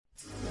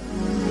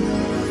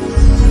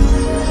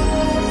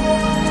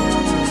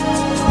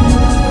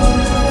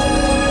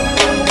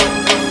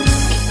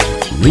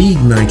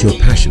Reignite your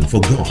passion for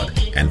God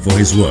and for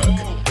His work.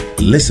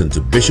 Listen to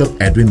Bishop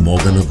Edwin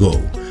Morgan Ogo,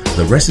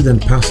 the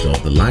resident pastor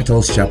of the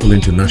Lighthouse Chapel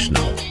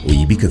International,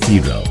 Oyibi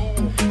Cathedral.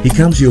 He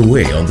comes your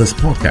way on this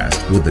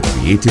podcast with the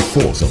creative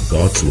force of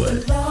God's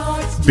Word.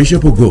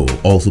 Bishop Ogo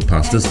also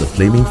pastors the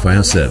Flaming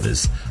Fire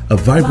Service, a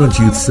vibrant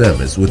youth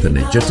service with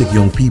energetic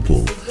young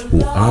people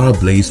who are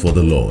ablaze for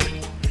the Lord.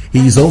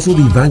 He is also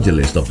the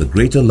evangelist of the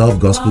Greater Love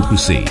Gospel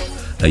Crusade,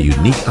 a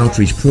unique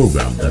outreach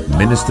program that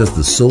ministers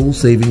the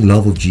soul-saving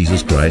love of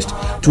Jesus Christ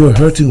to a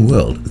hurting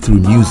world through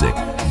music,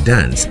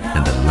 dance,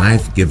 and the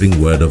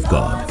life-giving Word of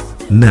God.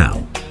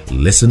 Now,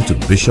 listen to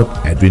Bishop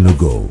Edwin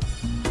Ogo.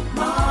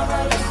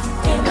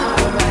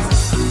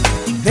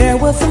 There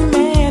was a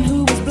man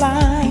who was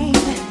blind.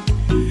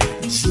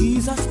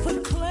 Jesus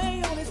put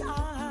clay on his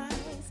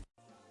eyes.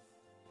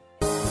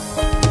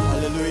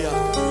 Hallelujah.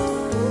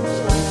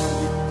 Shall we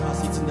humbly take our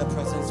seats in the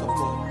presence of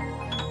God?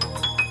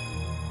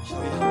 Shall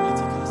we humbly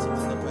take our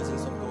seats in the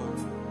presence of God?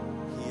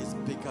 He is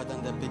bigger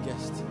than the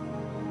biggest.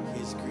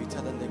 He is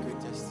greater than the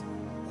greatest.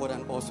 What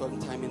an awesome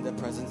time in the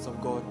presence of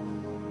God.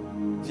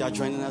 If you are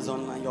joining us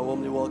online, you're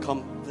warmly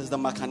welcome. This is the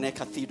Makane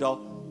Cathedral,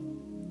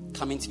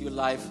 coming to you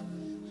live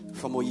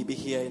from Oyibi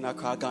here in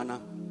Accra, Ghana.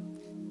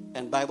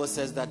 And Bible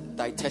says that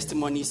thy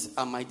testimonies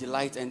are my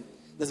delight. And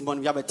this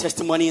morning we have a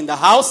testimony in the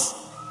house.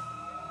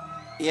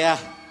 Yeah.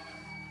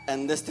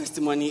 And this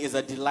testimony is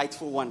a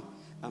delightful one.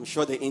 I'm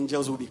sure the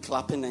angels will be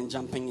clapping and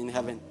jumping in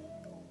heaven.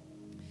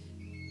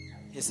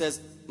 He says,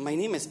 my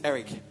name is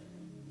Eric.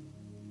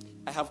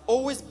 I have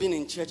always been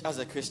in church as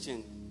a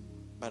Christian,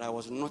 but I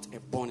was not a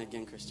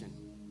born-again Christian.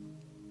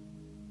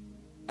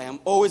 I am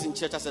always in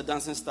church as a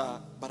dancing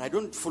star, but I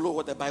don't follow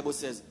what the Bible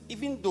says,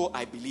 even though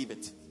I believe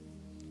it.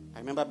 I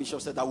remember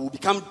Bishop said that we'll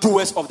become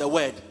doers of the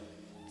word.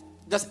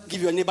 Just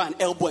give your neighbor an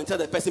elbow and tell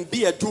the person,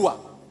 be a doer.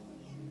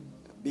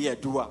 Be a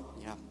doer,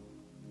 yeah.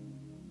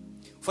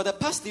 For the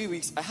past 3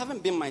 weeks, I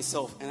haven't been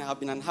myself and I have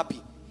been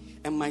unhappy.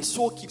 And my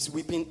soul keeps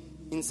weeping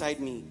inside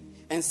me.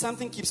 And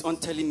something keeps on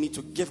telling me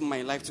to give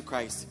my life to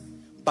Christ.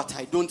 But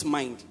I don't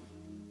mind.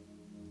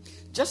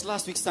 Just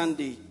last week,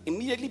 Sunday,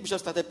 immediately Bishop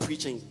started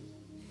preaching.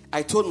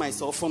 I told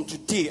myself, from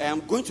today, I am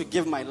going to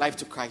give my life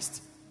to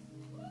Christ.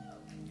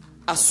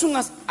 As soon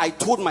as I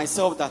told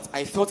myself that,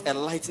 I felt a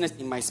lightness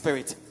in my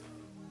spirit.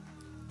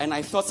 And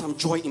I felt some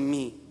joy in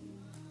me.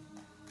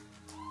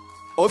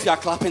 Or if you are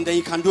clapping, then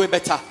you can do it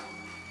better.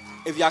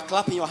 If you are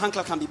clapping, your hand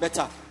clap can be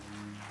better.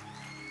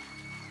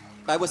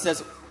 Bible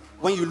says,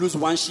 when you lose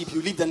one sheep,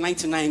 you leave the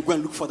 99 and go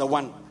and look for the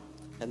one.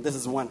 And this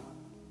is one.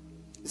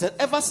 He said,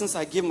 ever since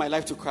I gave my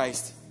life to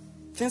Christ,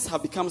 things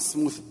have become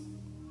smooth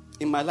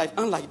in my life,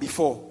 unlike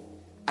before.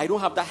 I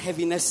don't have that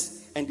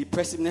heaviness and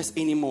depressiveness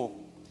anymore.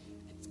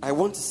 I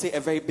want to say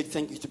a very big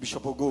thank you to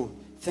Bishop Ogo.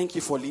 Thank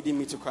you for leading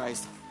me to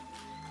Christ.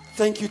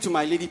 Thank you to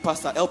my lady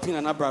pastor, Elpin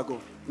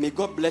Anabrago. May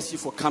God bless you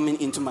for coming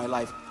into my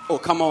life. Oh,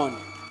 come on.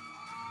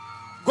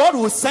 God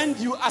will send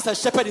you as a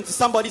shepherd into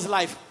somebody's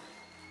life.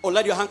 Oh,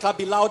 let your hand clap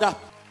be louder.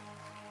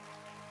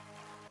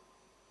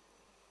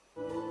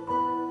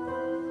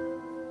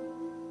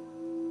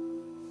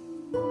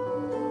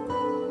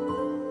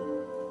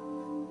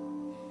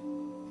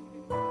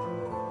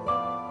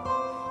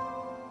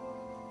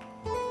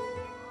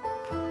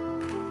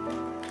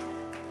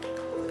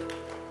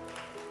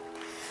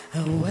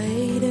 I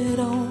waited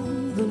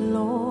on the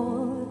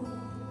Lord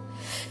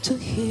to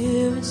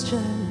hear His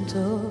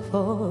gentle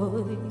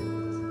voice,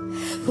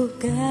 for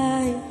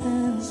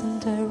guidance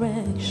and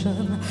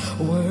direction,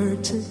 where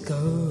to go.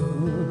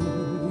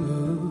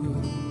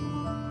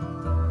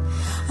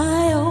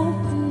 I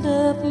opened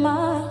up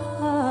my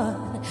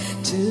heart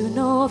to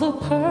know the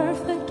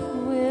perfect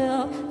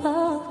will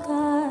of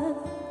God.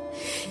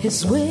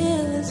 His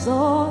will is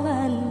all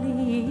I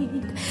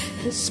need,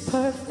 His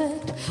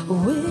perfect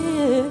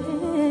will.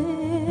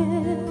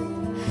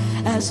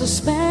 As I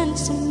spent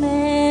so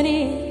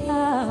many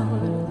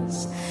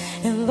hours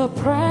in the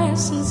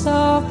presence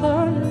of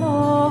the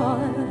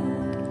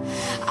Lord,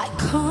 I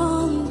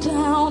calm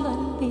down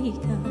and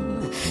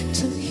began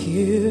to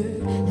hear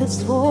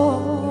His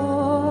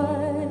voice.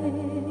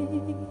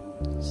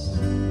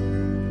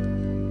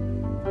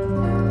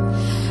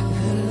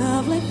 The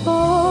lovely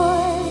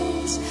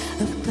voice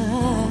of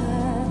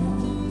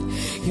God,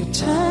 your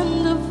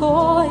tender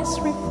voice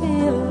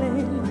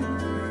revealing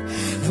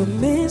the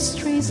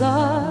mysteries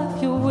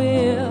of your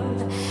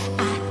will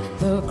at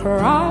the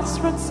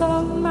crossroads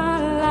of my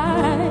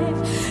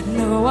life.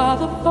 No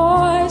other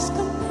voice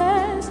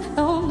compares,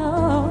 oh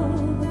no.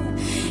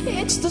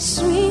 It's the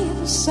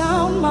sweetest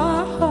sound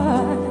my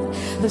heart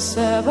has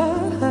ever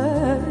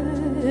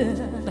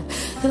heard.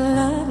 The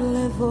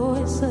lovely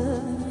voice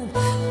of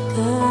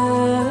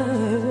God.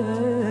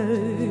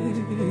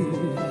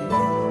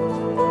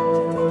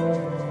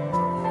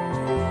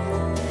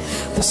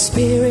 The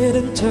Spirit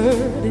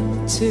entered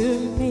into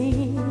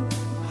me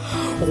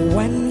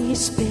when He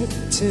spoke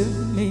to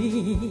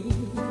me.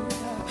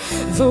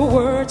 The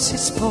words He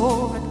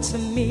spoke to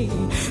me,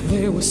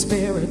 they were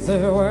spirit,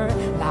 they were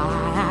life.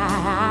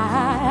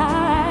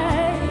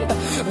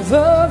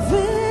 The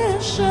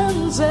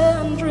visions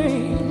and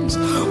dreams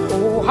knees.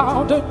 Oh,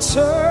 how to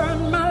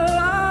turn my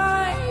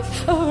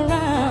life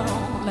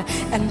around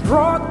and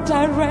brought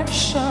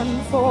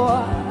direction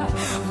for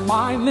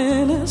my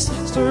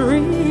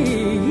ministry.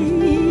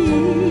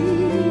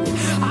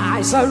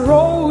 As I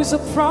rose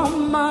up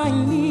from my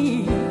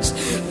knees,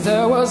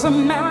 there was a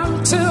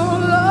mantle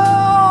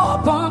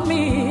upon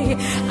me.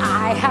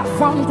 I have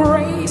found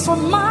grace for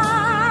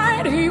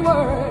mighty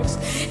works,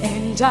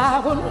 and I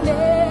will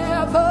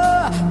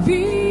never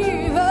be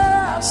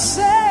the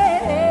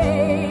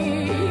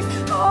same.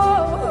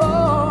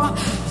 Oh,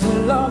 the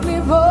lovely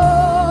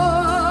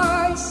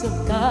voice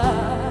of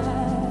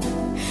God,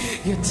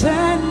 your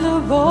tender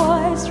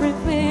voice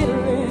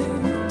revealing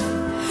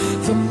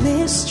the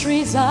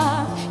mysteries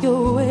of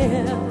your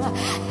will.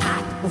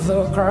 At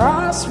the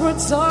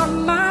crossroads of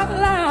my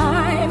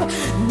life,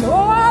 no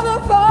other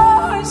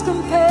voice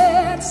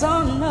compares,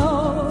 oh no.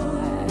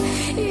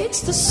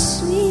 It's the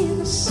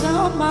sweetest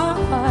sound my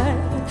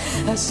heart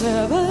has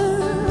ever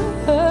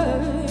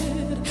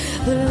heard.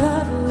 The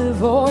lovely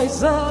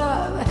voice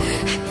of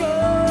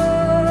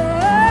God,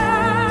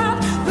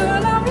 the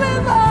lovely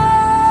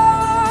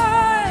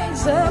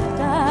voice of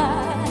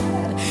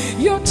God,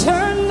 your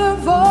tender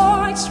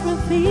voice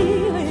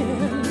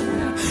revealing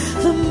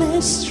the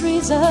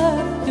mysteries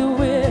of your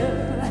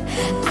will.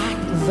 At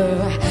the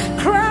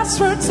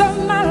crossroads of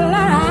my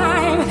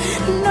life,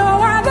 no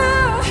other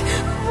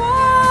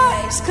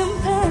voice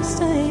compares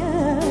to you.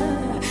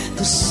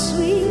 The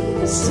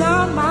sweetest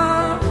sound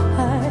my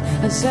heart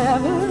has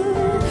ever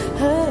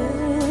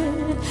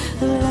heard.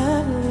 The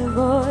lovely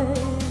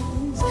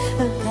voice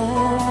of God.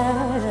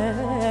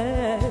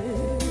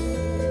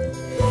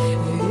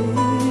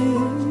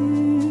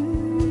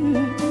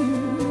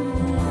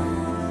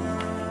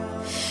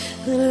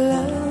 The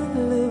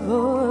lovely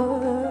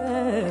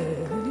voice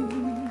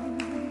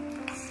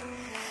of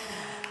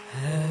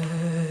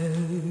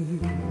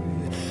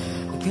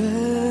God.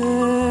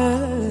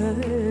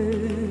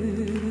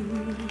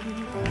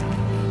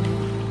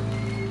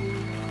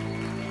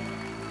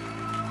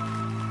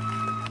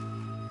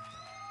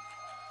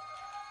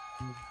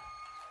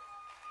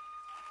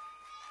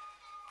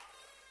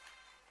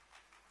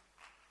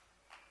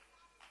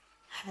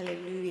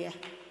 Hallelujah.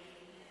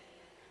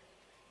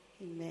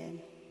 Amen.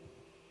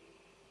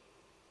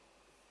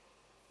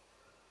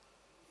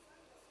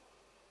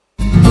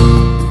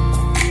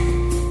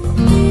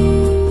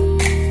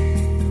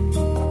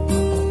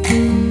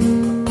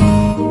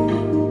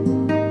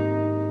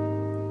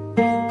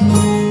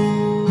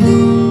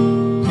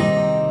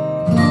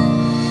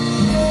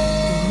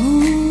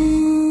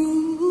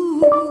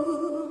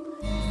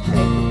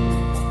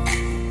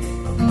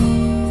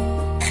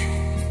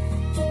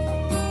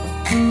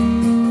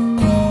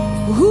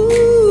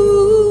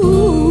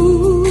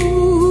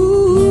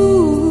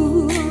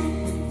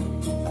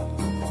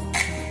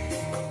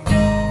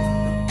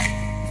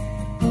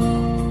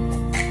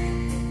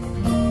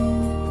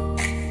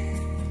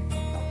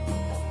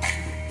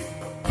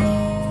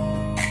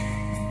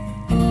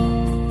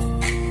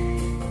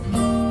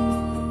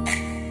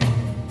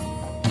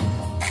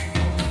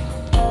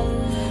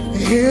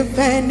 If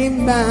any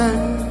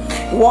man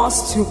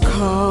wants to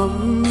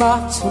come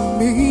back to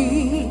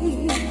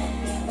me,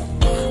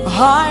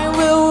 I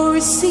will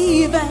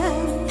receive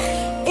him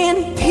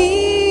in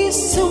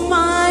peace to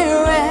my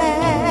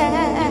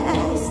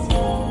rest.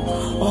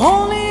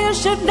 Only you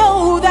should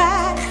know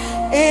that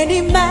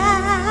any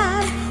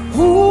man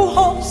who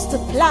hopes to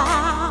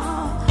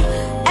plow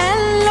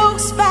and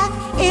looks back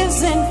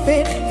isn't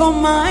fit for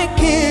my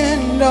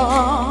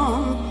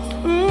kingdom.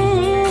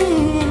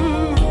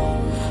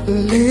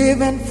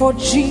 Living for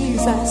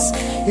Jesus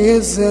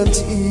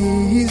isn't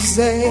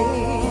easy,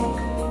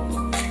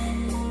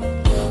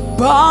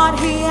 but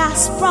He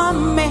has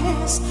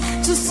promised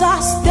to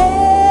sustain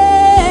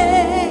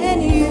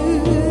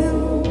you.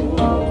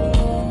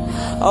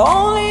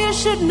 Only you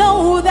should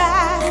know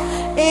that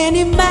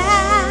any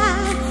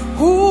man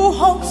who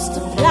hopes to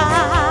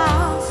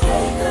plow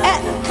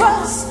and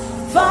cross,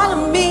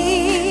 follow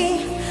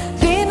me.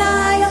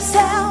 Deny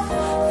yourself,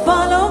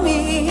 follow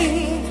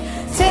me.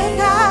 Take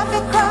up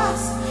the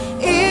cross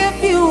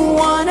if you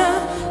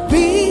wanna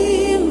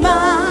be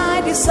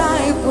my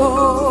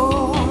disciple.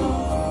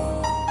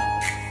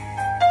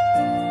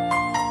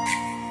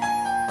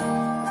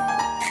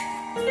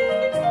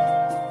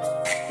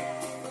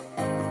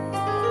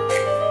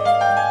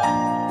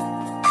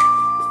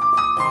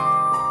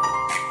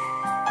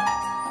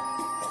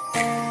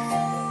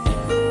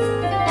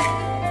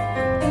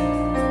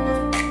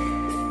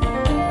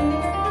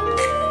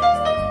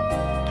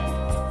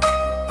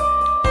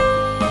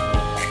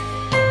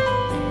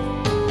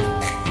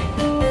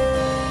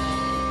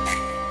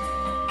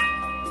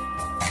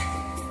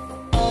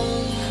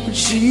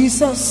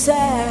 Jesus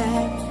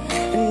said,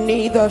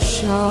 neither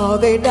shall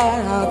they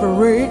that have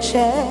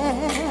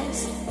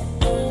riches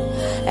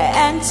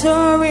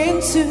enter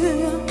into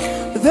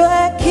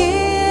the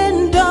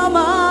kingdom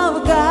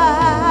of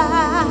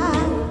God.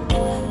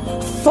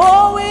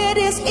 For it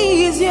is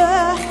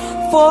easier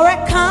for a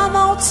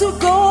camel to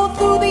go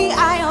through the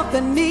eye of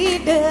the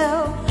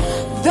needle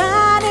than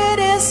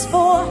is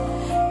for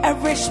a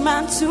rich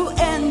man to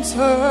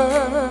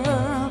enter.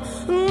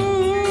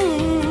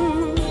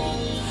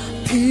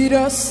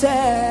 Peter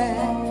said,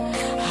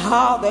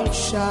 how then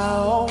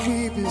shall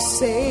we be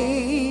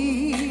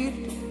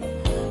saved?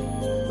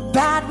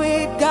 But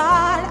with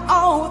God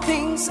all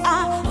things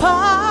are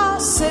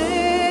possible.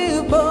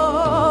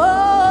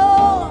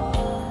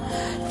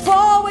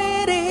 For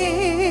it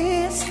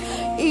is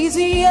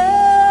easier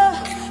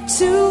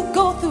to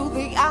go through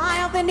the eye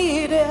of the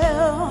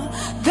needle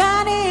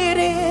than it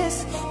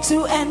is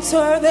to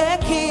enter the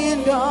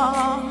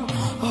kingdom.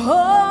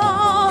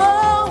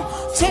 Oh,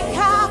 take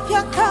up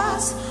your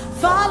cross,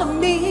 follow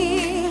me.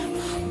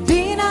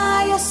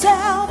 Deny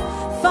yourself,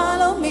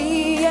 follow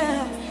me.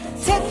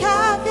 Take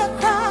up your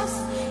cross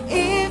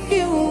if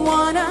you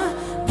wanna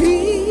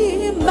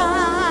be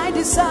my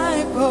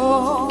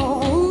disciple.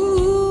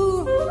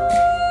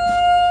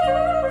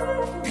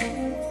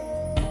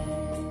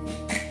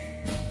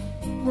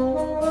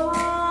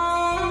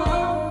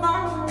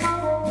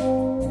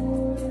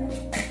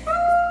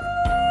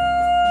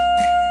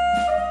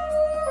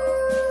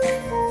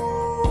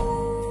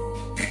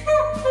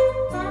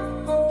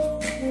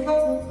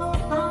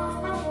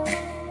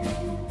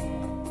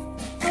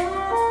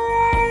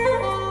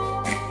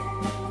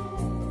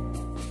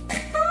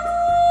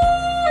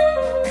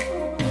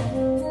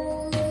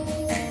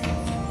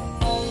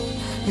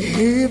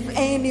 If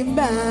any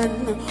man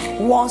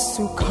wants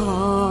to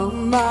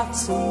come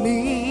after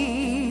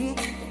me,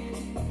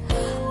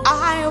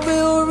 I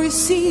will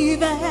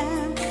receive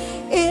him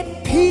in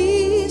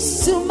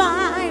peace to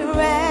my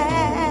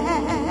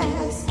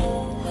rest.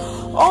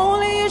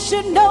 Only you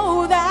should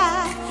know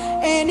that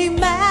any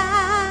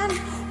man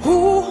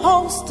who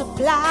holds the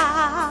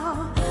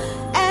plow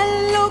and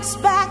looks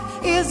back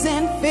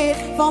isn't fit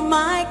for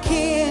my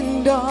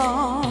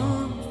kingdom.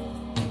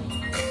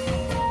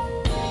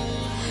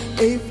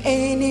 If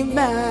any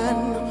man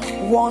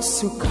wants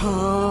to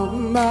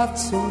come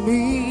after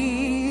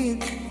me,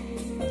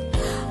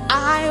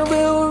 I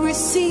will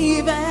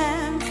receive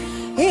him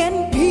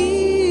in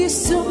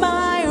peace to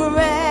my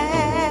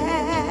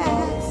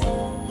rest.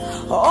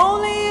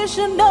 Only you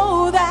should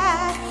know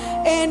that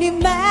any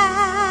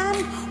man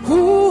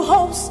who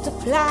holds the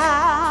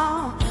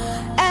plow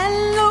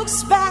and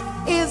looks back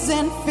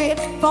isn't fit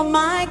for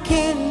my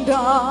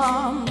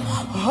kingdom.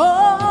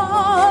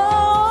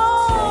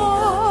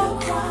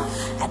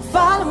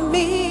 Follow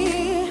me,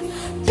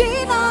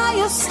 deny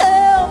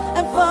yourself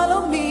and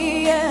follow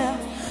me.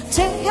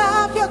 Take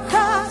up your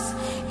cross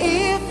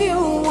if you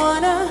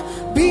wanna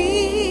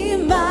be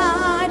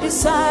my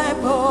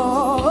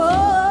disciple.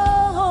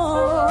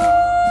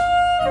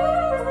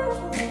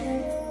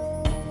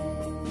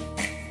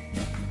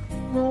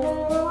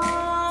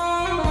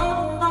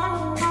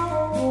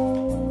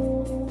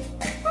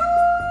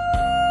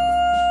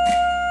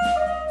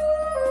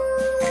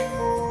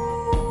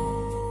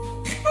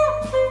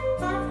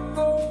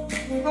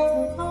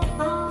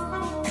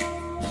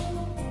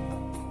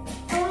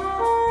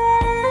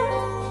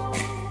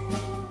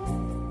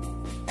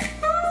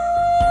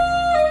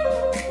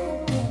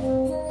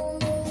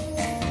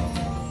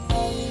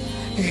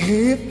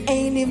 If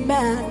any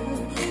man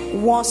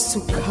wants to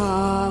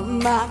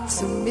come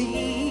after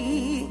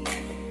me,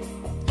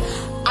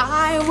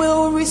 I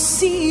will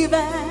receive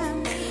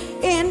him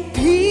in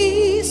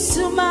peace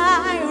to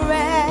my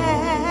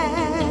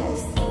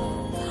rest.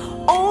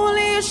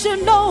 Only you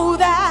should know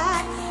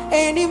that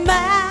any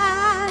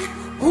man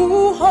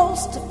who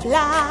holds the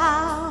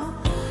plow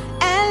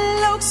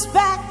and looks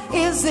back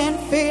isn't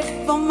fit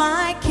for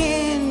my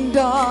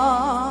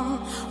kingdom.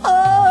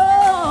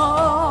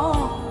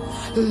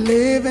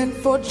 Living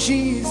for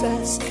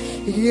Jesus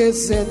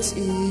isn't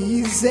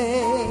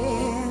easy,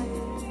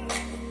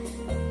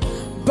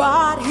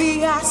 but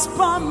he has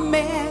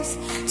promised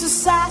to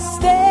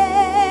sustain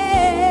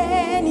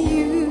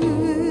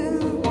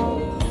you.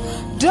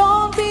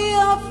 Don't be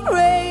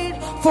afraid,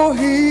 for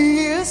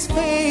he is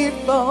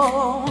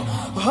faithful.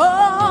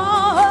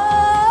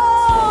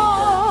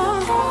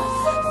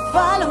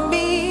 Follow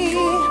me,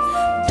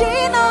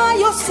 deny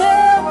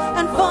yourself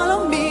and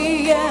follow me.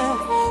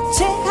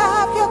 Take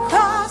up your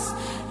cross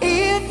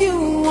if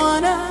you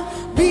wanna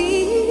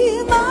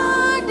be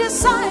my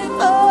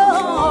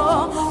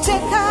disciple.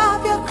 Take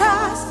up your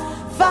cross,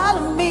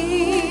 follow me.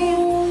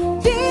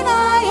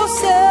 Deny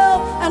yourself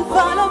and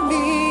follow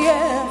me.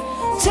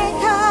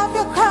 Take up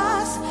your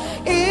cross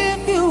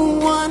if you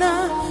wanna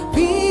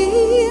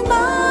be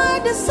my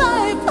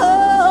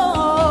disciple.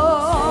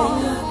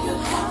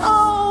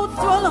 Oh,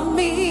 follow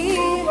me.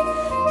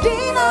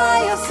 Deny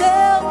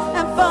yourself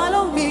and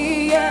follow me.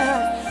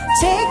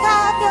 Take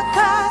up your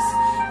cross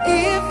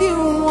if you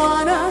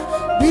wanna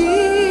be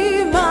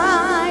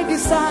my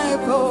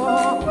disciple.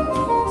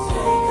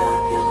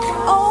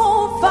 Oh,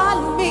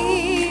 follow me.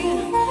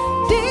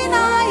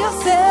 Deny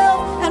yourself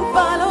and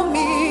follow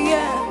me.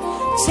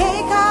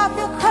 Take up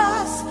your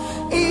cross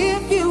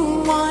if you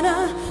wanna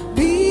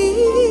be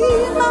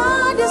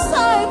my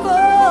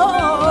disciple.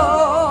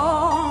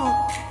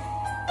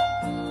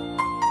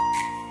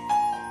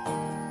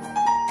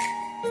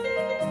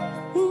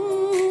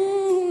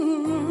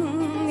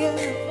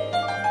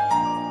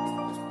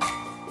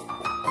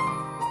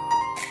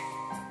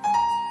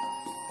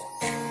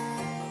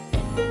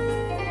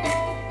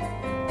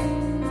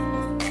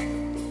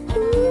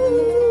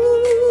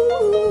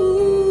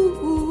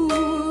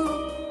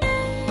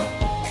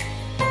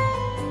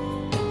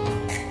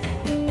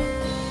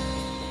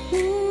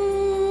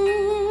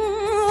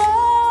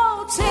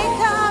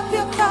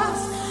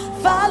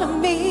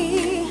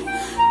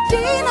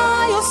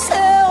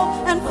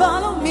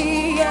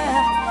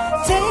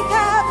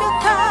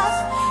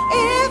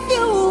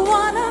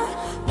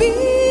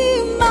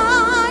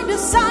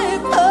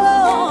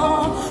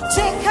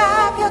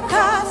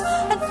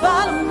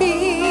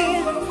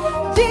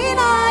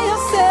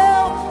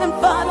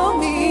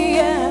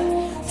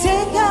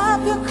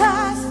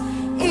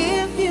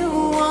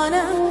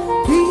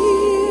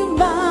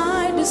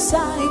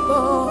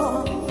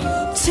 disciple.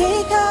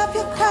 Take up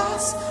your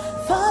cross,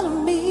 follow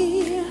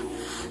me.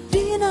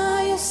 Deny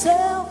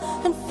yourself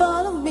and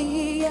follow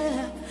me.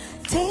 Yeah.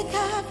 Take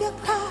up your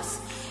cross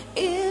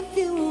if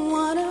you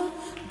wanna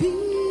be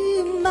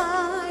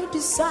my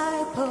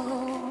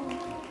disciple.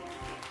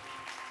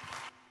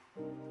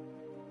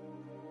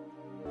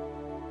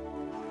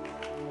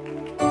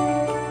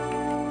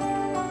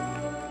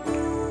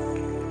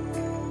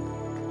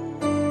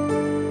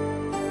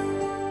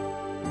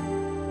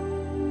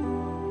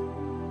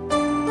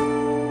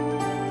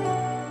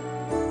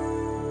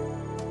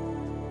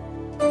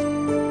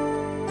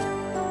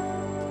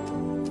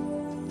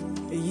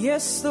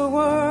 Yes, the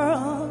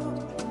world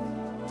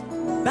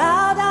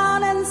bow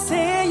down and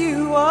say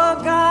you are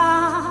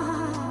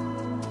God.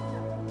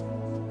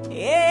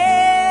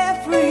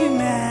 Every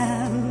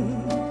man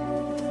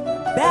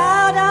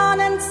bow down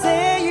and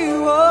say you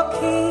are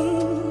King.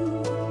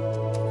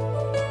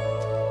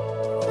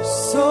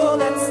 So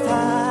let's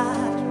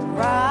start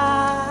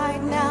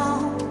right now.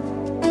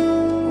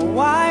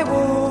 Why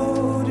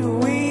would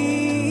we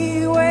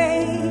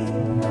wait?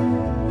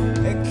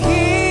 A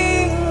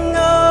King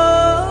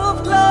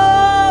of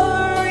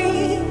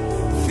glory,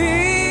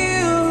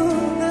 fill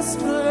this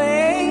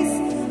place.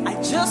 I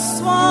just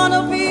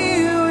wanna be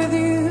with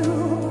you.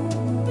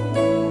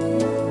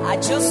 I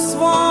just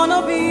wanna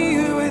be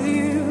with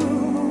you.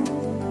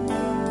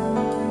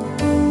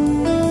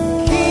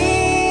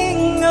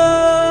 King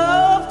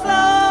of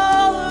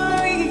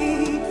glory,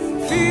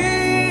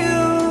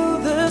 fill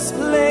this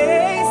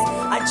place.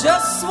 I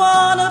just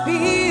wanna be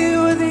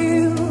with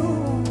you.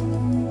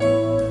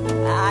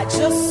 I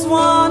just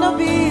wanna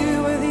be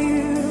with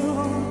you.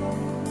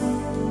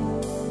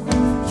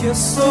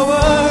 You're so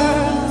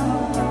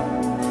world.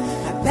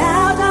 I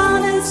bow down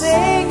and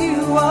say you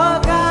are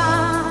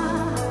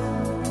God.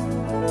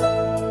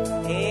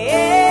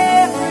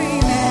 Every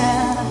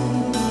man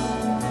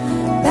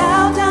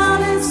bow down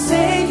and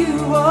say you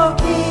are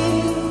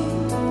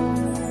King.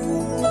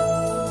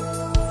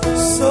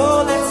 So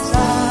let's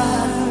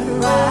start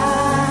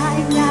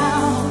right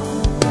now.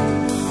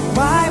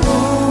 Why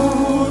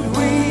would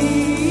we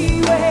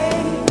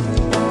wait?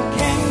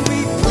 Can we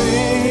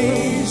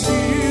praise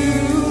you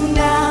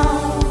now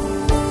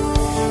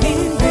in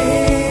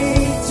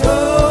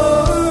victory?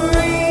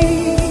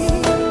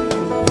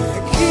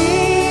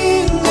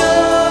 King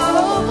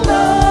of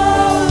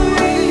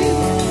glory,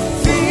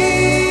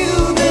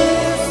 fill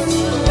this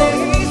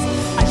place.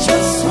 I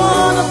just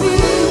wanna be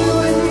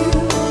with you.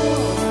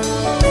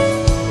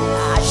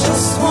 I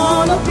just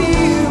wanna be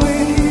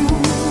with you.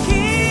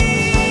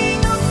 King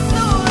of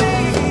glory,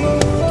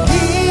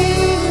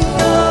 King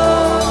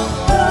of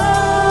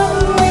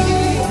glory,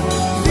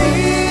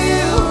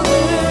 fill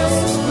this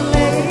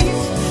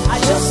place. I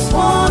just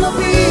wanna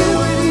be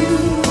with you.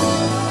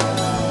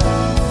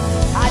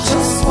 I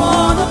just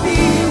wanna be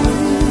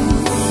with you.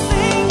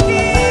 Sing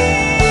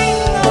King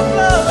of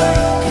glory,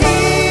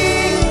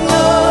 King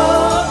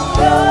of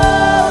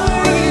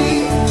glory,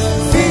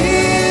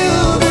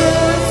 fill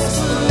this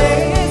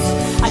place.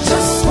 I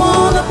just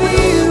wanna be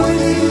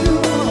with you.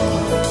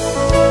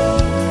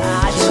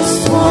 I just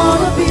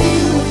wanna be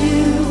with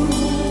you.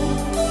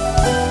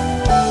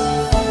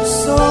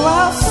 So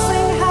I'll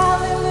sing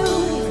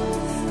hallelujah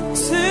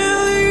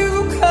till you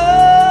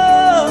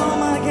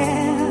come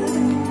again,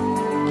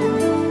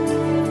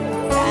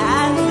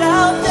 and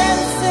I'll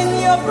dance in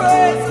your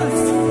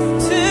presence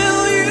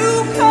till you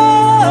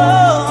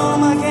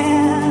come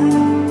again.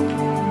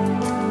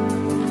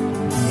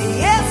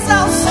 Yes,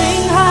 I'll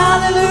sing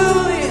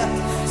hallelujah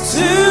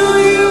till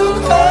you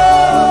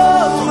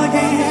come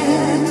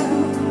again,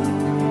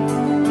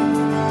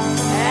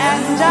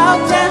 and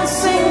I'll dance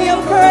in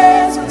your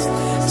presence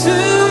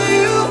till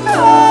you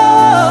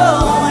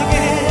come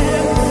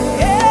again.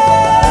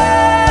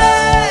 Yeah.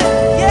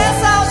 Yes,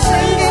 I'll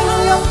sing in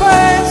your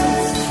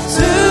presence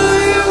till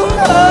you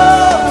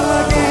come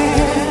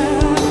again,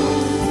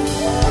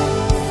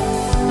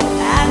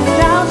 and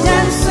I'll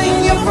dance in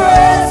your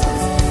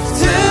presence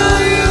till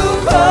you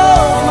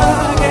come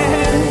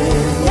again.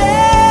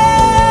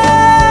 Yeah.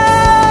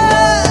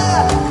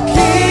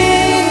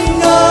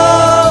 King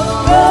of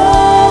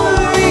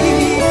glory,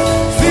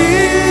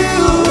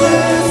 fill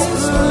this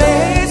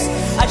place.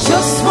 I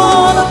just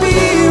wanna be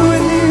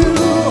with you.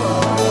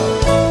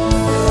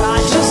 I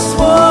just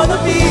wanna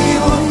be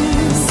with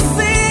you.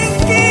 Sing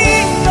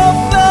King of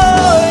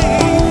glory,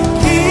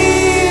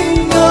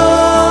 King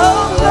of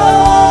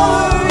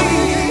glory,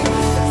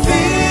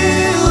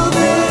 fill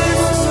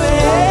this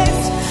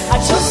place. I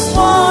just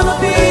wanna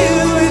be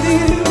with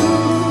you.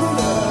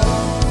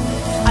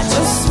 I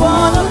just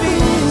wanna be.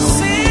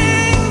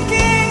 Sing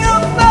King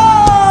of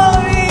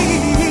glory,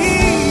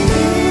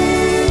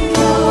 King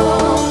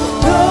of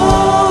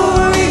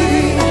glory,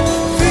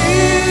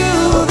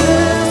 fill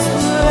this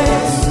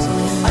place.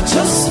 I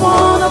just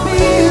wanna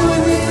be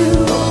with you.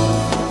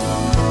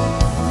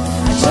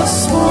 I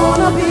just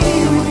wanna be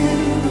with you.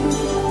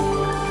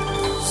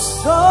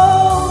 So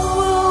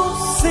we'll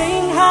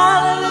sing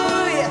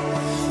hallelujah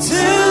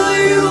till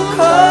you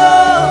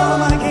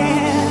come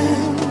again.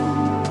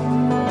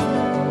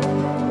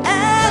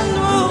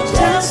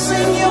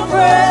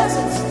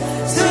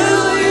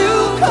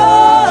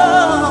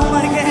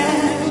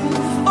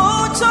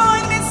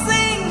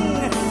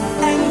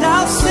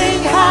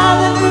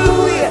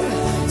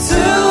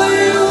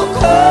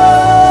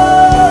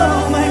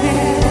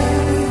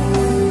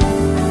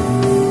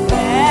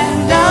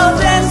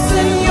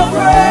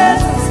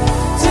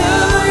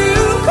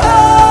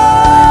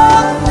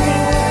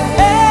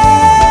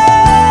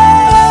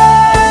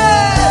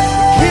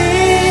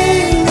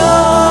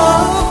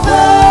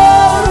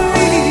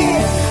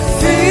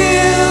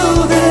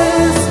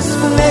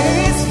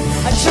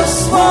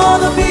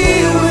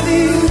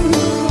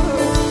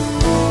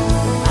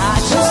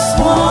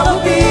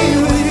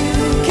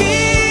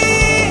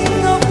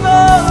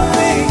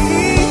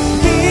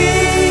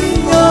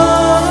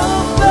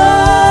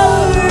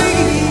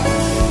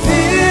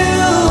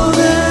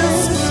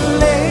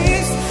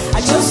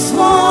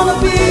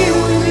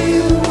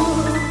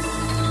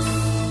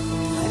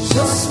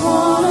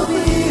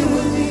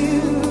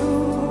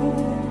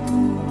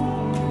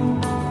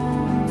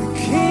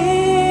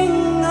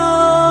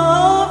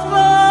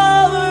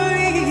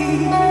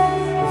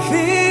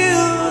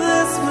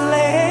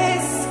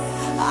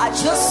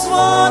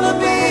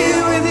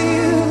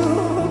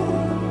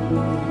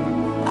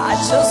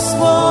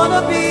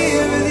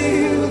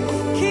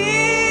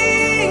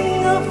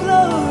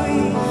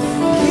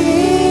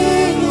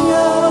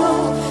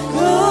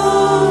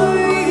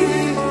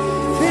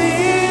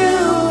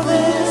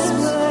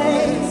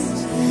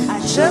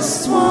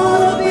 just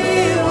wanna be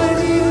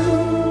with you.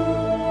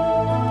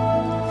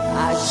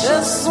 I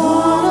just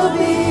wanna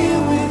be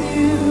with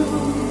you.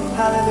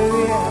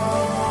 Hallelujah.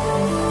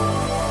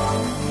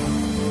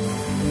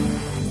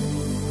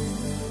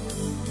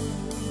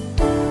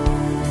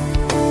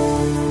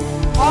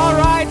 All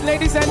right,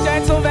 ladies and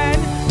gentlemen,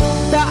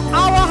 the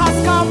hour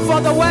has come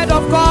for the word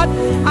of God.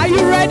 Are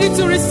you ready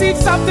to receive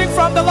something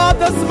from the Lord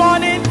this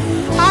morning?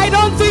 I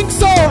don't think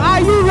so.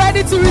 Are you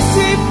ready to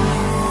receive?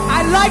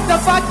 I like the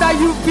fact that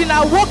you've been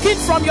awoken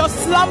from your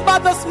slumber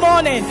this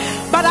morning.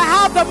 But I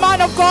have the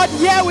man of God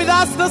here with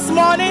us this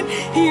morning.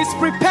 He is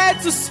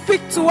prepared to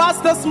speak to us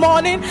this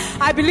morning.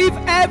 I believe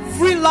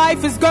every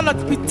life is going to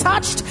be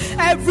touched.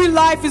 Every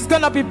life is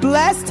going to be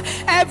blessed.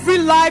 Every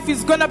life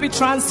is going to be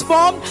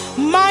transformed.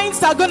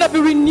 Minds are going to be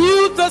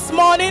renewed this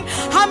morning.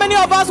 How many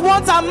of us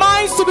want our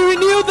minds to be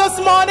renewed this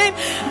morning?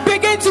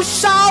 Begin to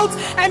shout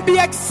and be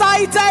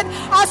excited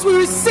as we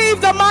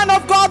receive the man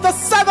of God, the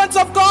servant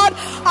of God,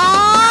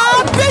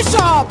 our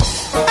Bishop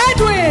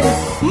Edwin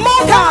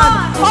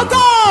Morgan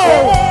Ogo.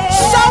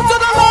 Shout to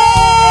the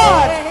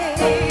Lord.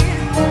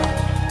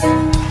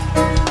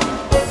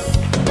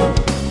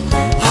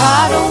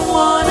 I don't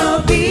wanna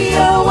be a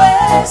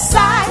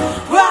wayside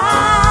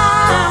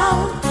ground.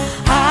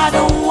 I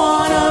don't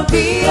wanna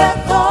be a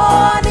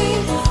thorny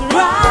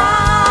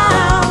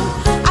ground.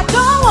 I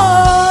don't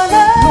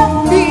wanna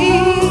be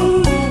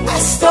a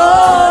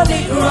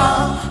stony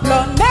ground.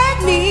 Lord, make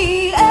me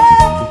a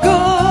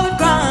good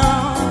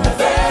ground.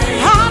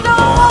 I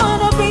don't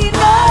wanna be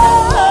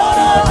ground.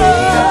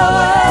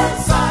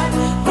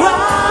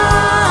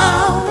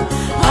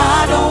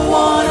 I don't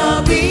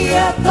wanna be a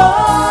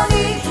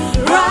thorny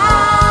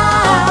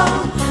ground.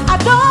 I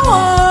don't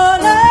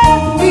wanna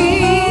be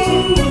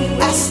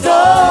a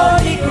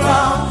stony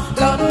ground.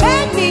 Lord,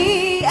 make me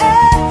a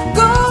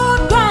good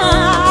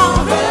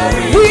ground.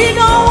 We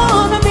don't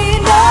wanna be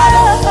I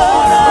don't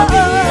wanna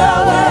be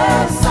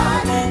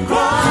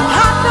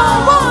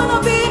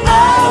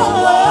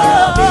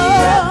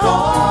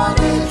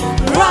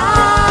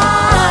ground.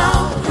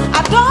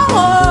 I don't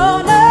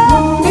wanna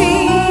be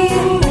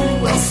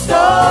a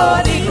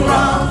stony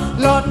ground.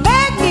 Lord,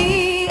 make me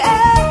a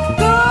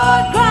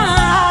good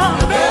ground.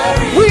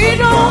 We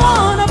don't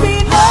wanna be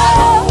I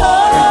don't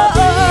wanna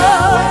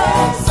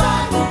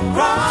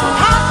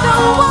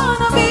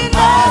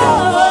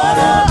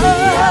be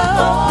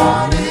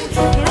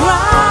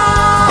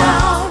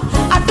ground.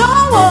 I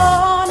don't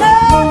wanna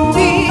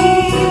be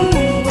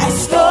a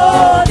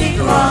stony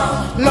ground.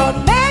 Lord,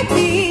 make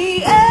me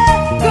a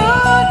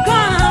good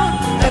ground,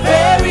 a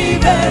very,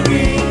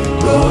 very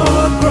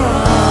good ground.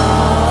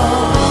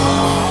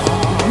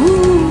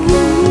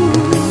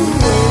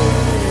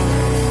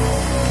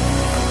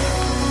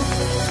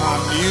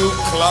 Can you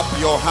clap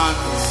your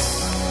hands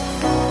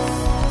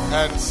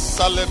and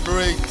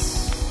celebrate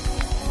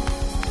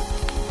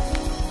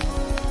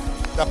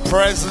the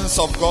presence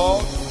of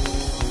God,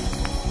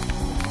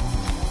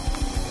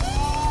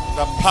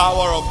 the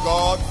power of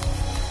God,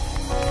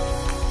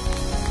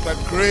 the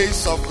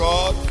grace of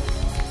God,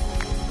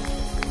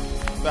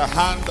 the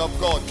hand of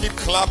God? Keep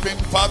clapping.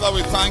 Father,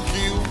 we thank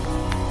you.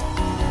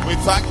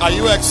 Are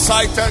you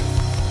excited?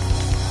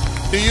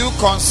 Do you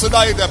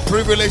consider it a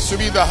privilege to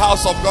be in the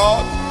house of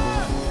God?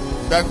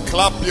 Then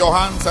clap your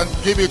hands and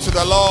give it to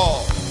the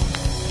Lord.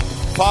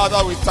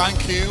 Father, we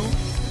thank you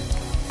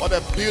for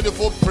the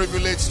beautiful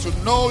privilege to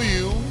know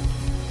you,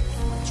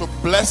 to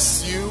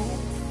bless you,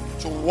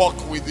 to walk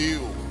with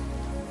you.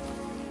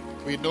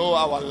 We know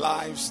our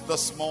lives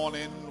this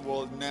morning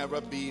will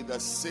never be the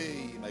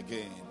same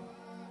again.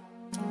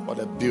 What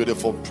a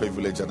beautiful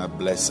privilege and a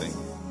blessing.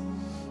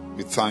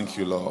 We thank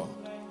you, Lord.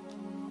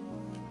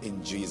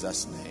 In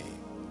Jesus' name,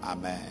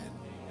 amen.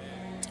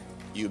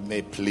 You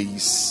may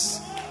please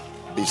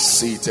be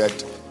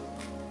seated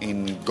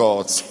in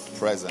God's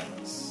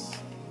presence.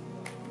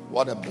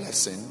 What a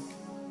blessing.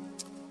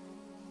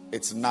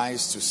 It's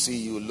nice to see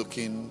you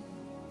looking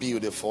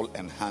beautiful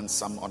and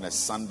handsome on a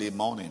Sunday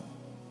morning.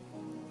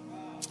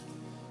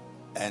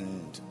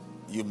 And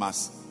you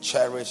must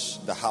cherish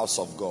the house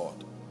of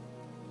God.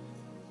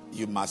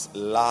 You must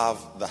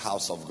love the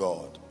house of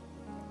God.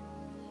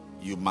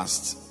 You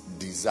must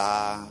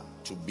desire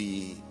to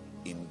be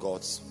in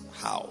God's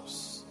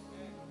house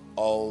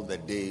all the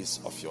days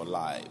of your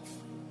life.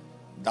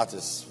 That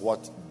is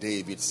what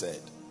David said.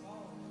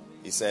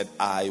 He said,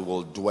 I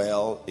will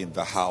dwell in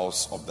the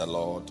house of the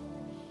Lord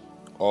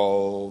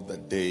all the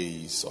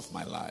days of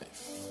my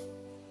life.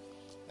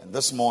 And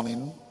this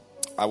morning,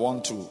 I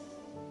want to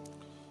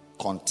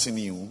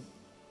continue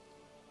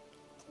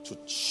to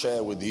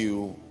share with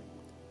you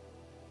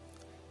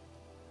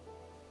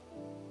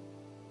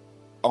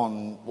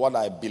on what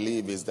I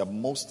believe is the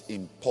most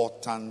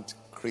important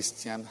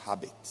Christian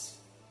habit,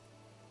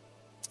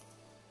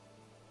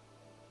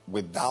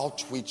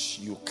 without which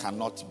you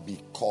cannot be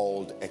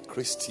called a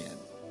Christian.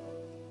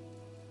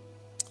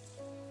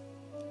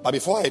 But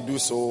before I do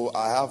so,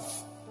 I have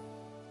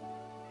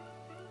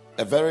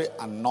a very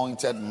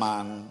anointed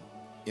man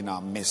in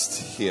our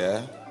midst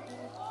here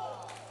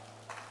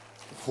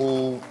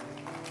who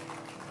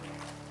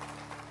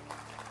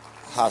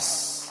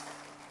has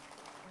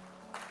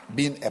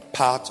been a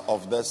part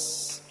of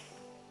this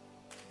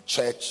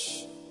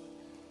church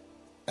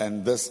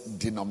and this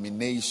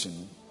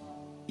denomination,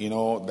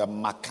 the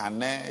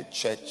Makane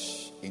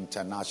Church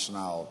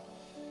International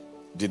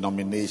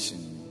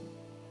denomination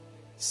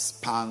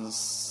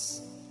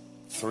spans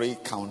 3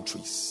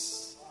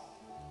 countries.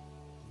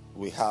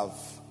 We have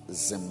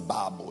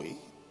Zimbabwe,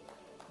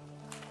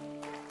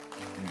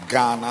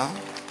 Ghana,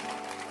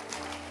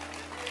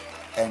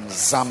 and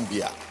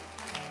Zambia.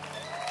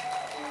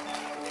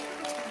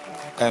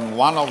 And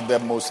one of the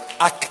most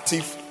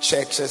active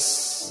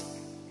churches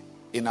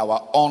in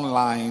our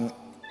online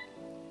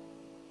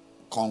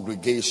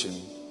congregation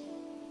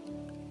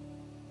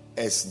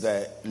is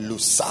the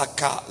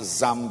Lusaka,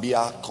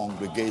 Zambia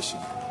congregation.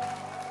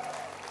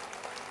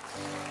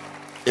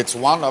 It's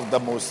one of the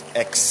most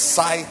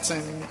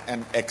exciting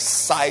and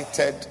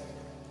excited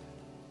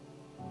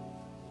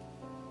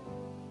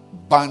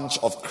bunch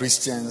of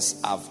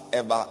Christians I've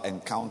ever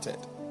encountered.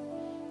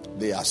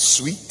 They are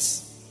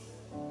sweet,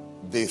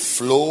 they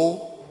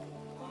flow,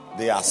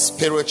 they are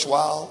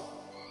spiritual,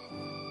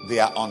 they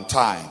are on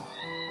time.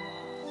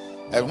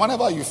 And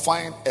whenever you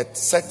find a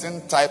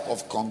certain type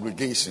of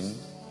congregation,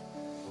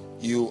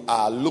 you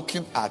are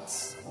looking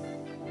at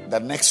the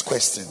next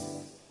question: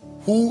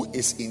 who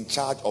is in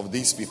charge of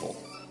these people?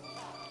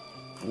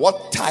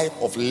 What type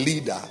of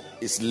leader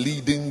is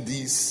leading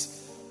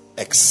these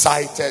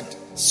excited,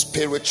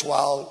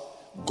 spiritual,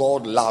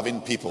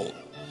 God-loving people?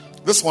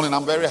 This morning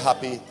I'm very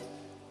happy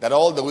that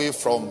all the way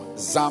from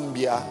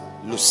Zambia,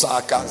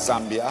 Lusaka,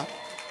 Zambia,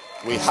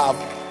 we have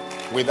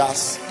with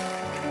us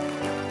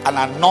an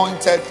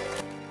anointed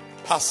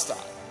pastor,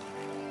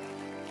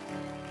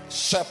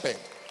 shepherd,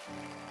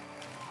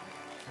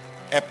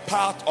 a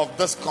part of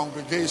this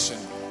congregation,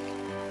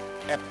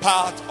 a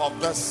part of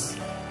this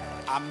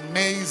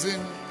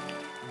amazing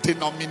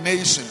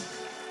denomination.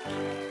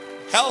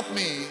 Help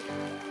me,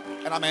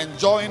 and I'm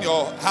enjoying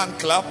your hand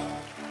clap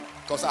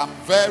because I'm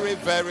very,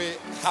 very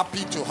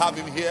happy to have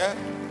him here.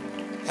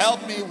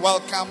 Help me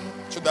welcome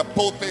to the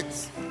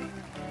pulpit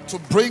to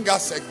bring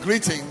us a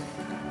greeting,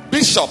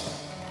 Bishop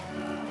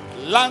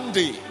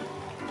Landy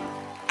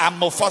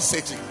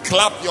Amofaseti.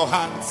 Clap your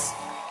hands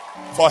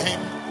for him.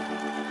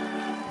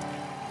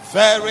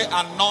 Very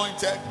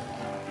anointed.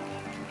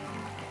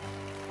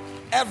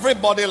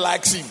 Everybody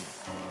likes him,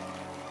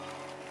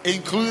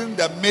 including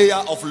the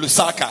mayor of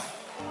Lusaka.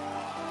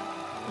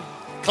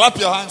 Clap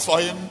your hands for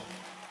him.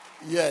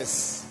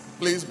 Yes,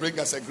 please bring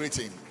us a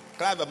greeting.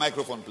 Can I have a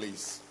microphone,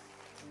 please?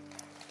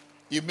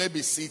 You may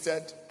be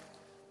seated.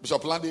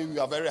 Bishop Landy, we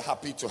are very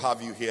happy to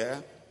have you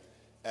here.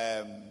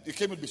 You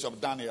came with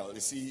Bishop Daniel. You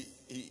see,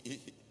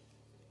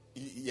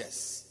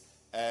 yes.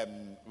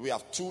 We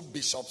have 2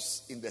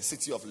 bishops in the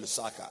city of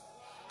Lusaka.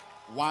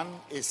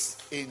 One is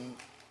in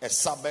a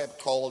suburb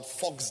called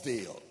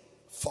Foxdale.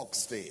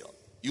 Foxdale.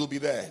 You'll be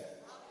there.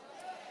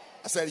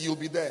 I said you'll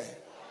be there.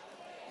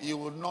 You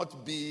will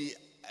not be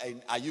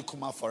in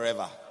Ayukuma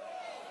forever.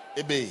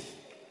 Ebe.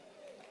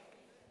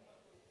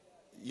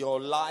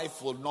 Your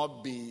life will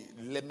not be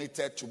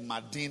limited to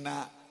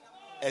Medina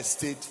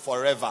Estate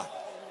forever.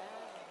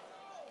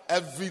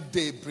 Every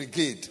day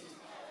brigade.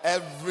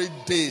 Every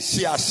day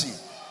shiashi.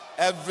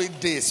 Every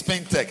day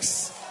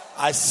Spintex.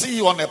 I see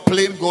you on a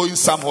plane going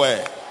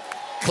somewhere.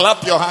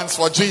 Clap your hands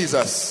for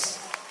Jesus.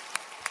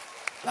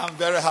 I'm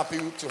very happy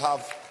to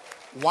have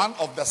one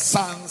of the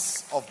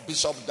sons of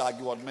Bishop Dag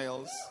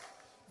Heward-Mills.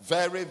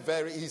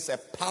 He's a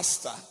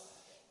pastor.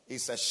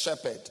 He's a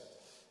shepherd.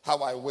 How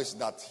I wish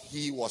that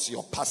he was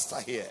your pastor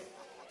here,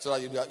 so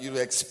that you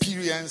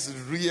experience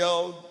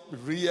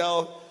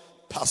real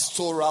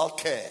pastoral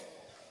care.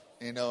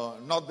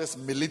 Not this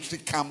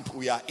military camp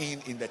we are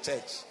in the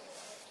church.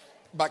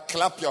 But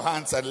clap your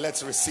hands and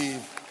let's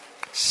receive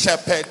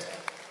Shepherd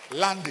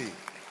Landy.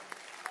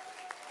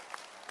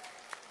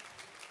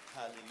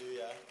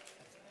 Hallelujah.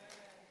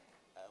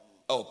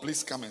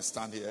 Please come and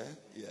stand here.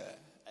 Yeah.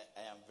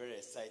 I am very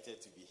excited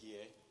to be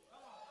here.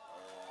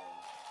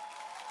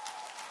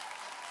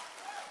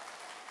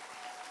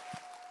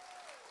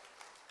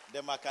 The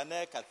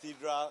Makane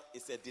Cathedral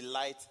is a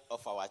delight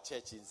of our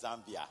church in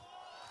Zambia.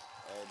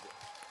 And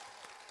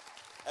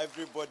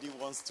everybody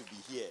wants to be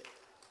here.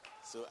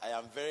 So I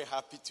am very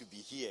happy to be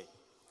here.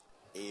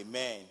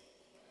 Amen.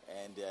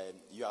 And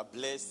you are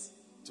blessed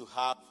to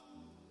have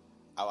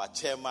our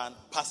chairman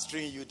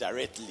pastoring you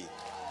directly.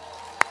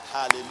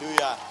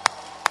 Hallelujah.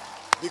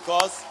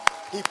 Because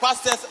he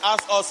pastors us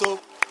also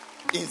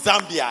in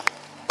Zambia.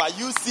 But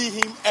you see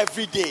him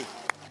every day.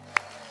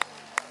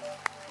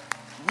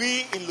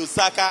 We in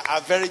Lusaka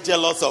are very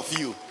jealous of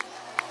you.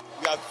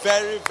 We are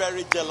very,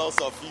 very jealous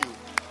of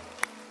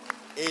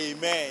you.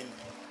 Amen.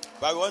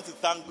 But we want to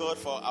thank God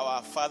for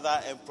our father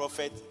and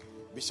prophet,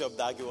 Bishop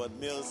Dag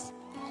Heward-Mills,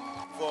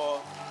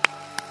 for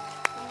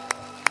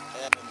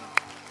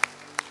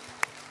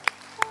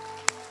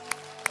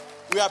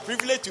we are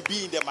privileged to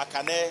be in the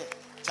Makane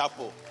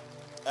Chapel,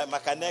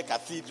 Makane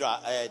Cathedral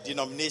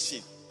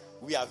denomination.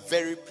 We are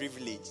very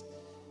privileged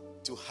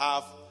to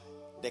have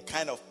the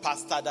kind of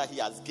pastor that he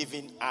has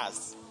given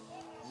us.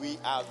 We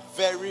are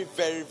very,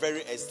 very,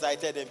 very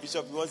excited. And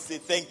Bishop, we want to say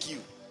thank you.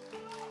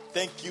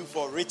 Thank you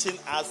for reaching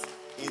us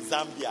in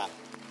Zambia.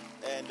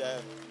 And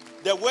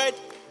the word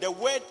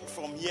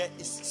from here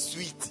is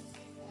sweet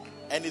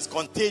and it's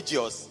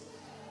contagious.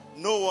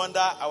 No wonder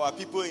our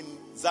people in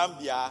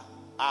Zambia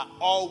are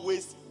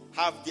always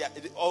have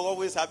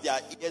their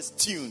ears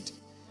tuned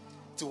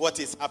to what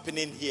is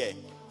happening here.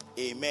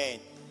 Amen.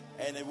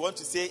 And I want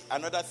to say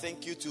another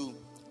thank you to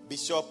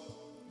Bishop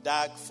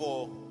Doug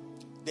for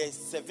the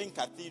 7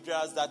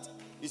 cathedrals that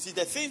you see.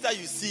 The things that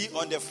you see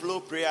on the flow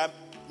prayer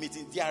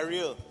meeting, they are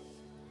real.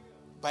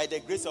 By the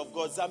grace of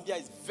God, Zambia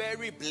is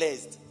very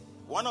blessed.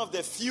 One of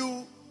the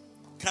few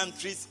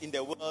countries in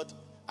the world,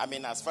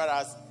 as far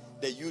as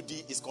the UD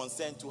is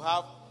concerned, to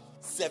have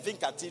 7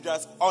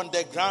 cathedrals on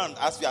the ground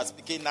as we are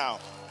speaking now.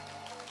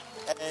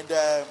 And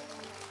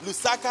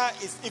Lusaka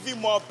is even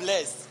more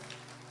blessed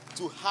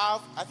to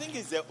have, I think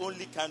it's the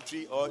only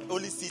country or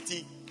only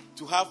city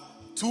to have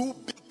 2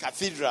 big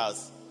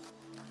cathedrals.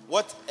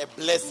 What a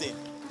blessing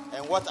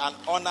and what an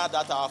honor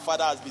that our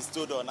Father has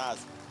bestowed on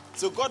us.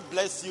 So God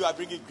bless you. I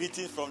bring you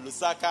greetings from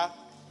Lusaka.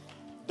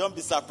 Don't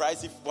be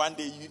surprised if one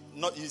day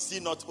you see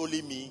not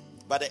only me,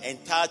 but the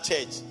entire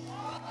church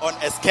on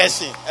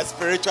excursion, a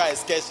spiritual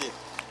excursion.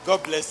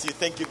 God bless you.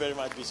 Thank you very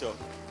much, Bishop.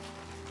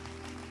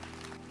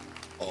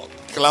 Oh,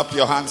 clap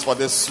your hands for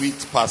this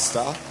sweet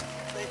pastor.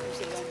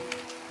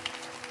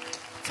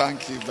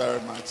 Thank you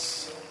very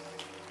much.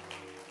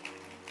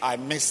 I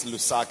miss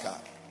Lusaka,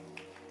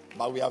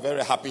 but we are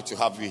very happy to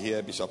have you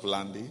here, Bishop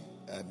Landy,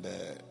 and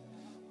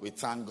we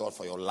thank God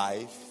for your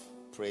life.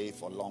 Pray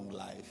for long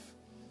life.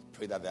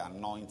 Pray that the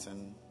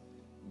anointing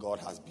God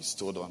has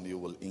bestowed on you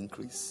will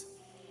increase.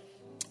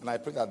 And I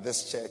pray that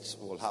this church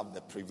will have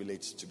the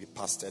privilege to be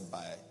pastored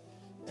by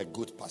a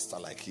good pastor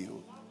like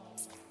you.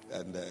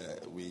 And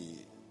we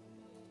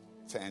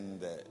turn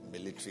the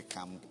military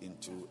camp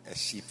into a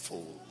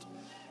sheepfold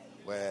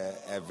where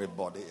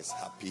everybody is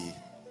happy.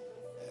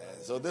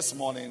 So this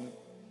morning,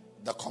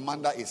 the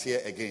commander is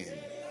here again.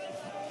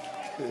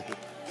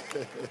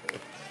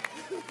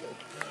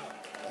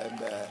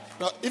 And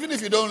no, even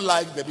if you don't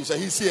like the bishop,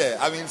 he's here.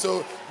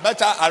 So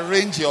better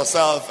arrange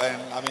yourself.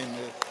 And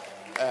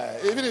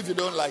even if you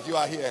don't like, you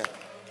are here.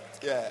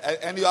 Yeah,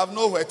 and you have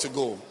nowhere to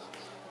go.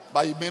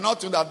 But you may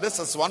not know that this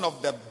is one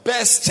of the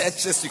best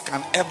churches you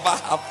can ever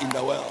have in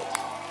the world.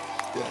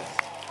 Yeah.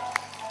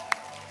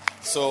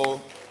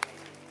 So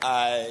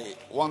I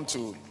want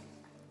to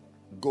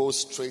go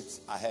straight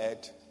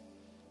ahead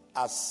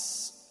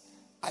as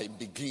I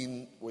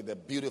begin with a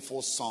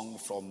beautiful song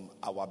from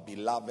our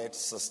beloved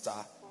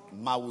sister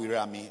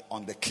Mawirami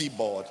on the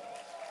keyboard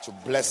to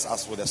bless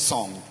us with a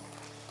song,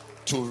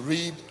 to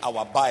read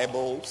our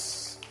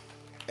Bibles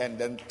and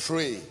then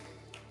pray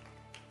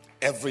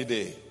every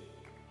day.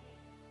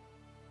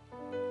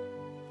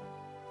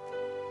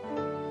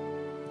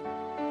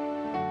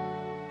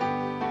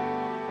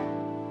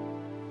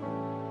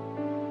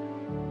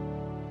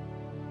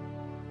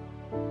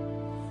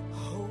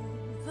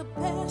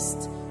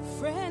 Best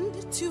friend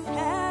to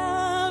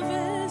have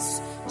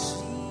is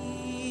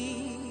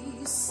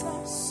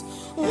Jesus.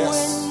 Yes.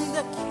 When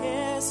the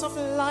cares of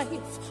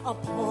life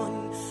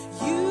upon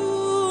you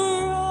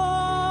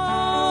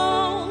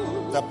roll,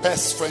 the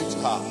best friend to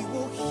have. He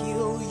will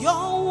heal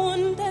your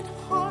wounded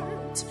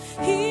heart.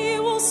 He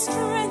will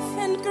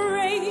strengthen,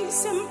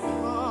 grace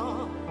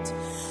impart.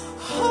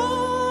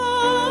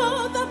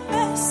 Oh, the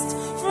best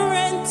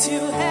friend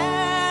to have.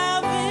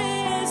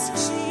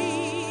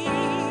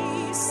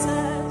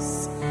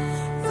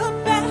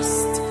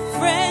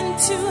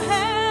 To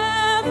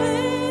have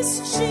is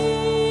Jesus.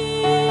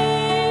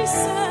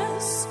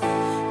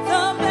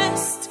 The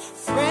best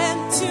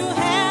friend to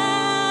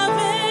have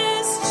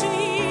is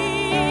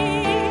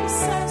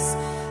Jesus.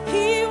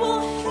 He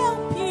will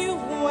help you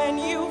when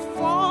you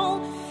fall.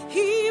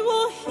 He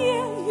will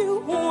hear you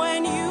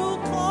when you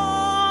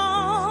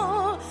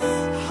call.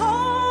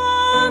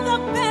 Oh, the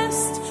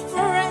best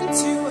friend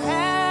to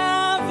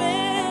have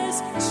is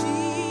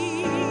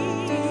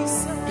Jesus.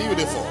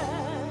 Beautiful.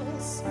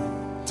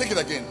 Take it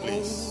again,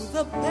 please.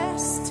 Oh, the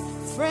best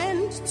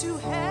friend to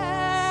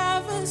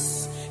have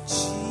is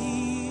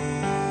Jesus.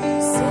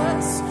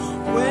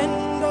 When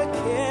the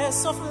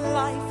cares of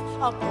life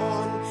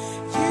upon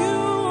you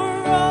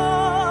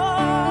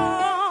roll,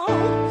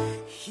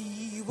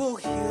 He will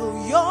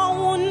heal your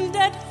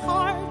wounded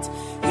heart.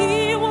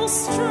 He will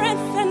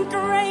strengthen,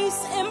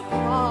 grace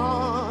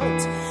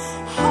impart.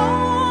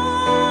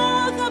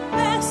 Oh, the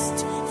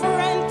best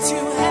friend to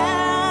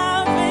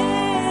have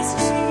is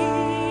Jesus.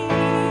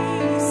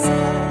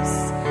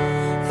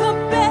 The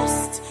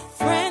best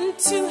friend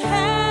to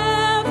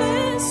have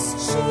is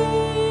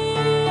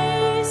Jesus.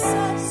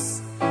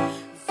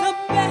 The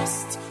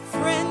best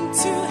friend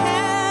to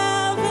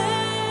have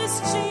is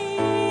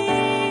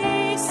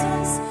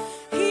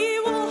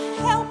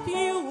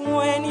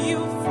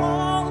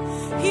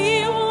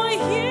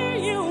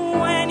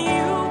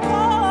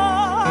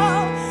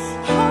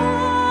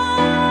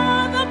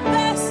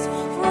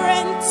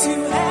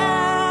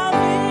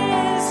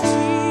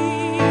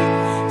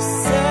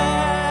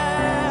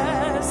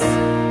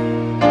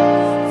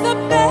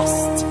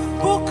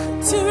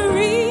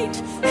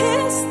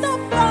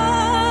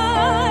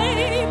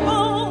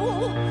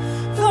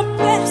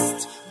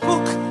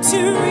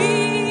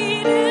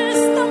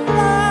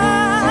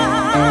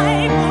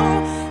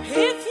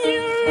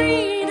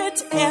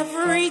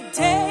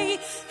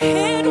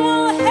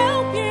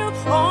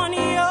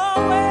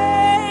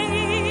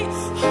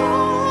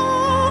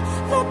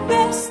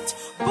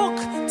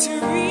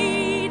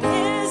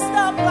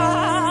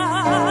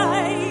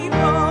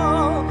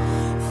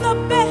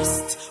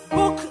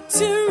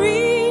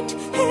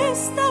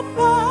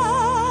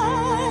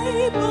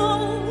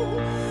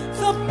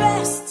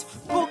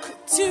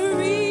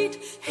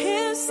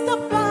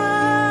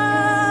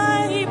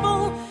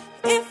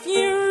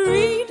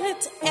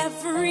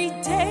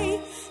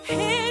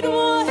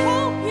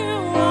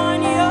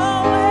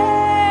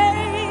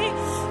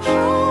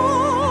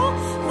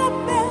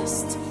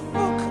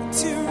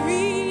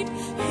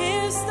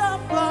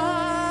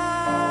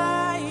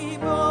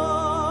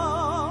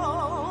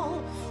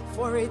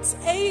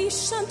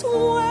ancient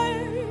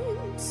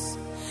words,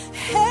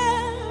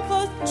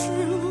 ever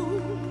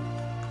true.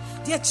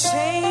 They're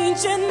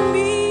changing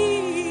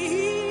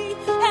me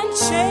and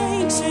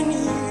changing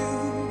you.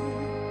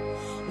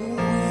 We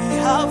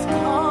have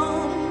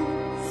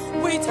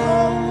come with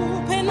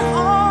open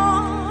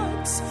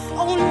hearts.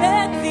 Oh,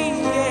 let the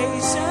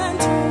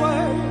ancient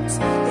words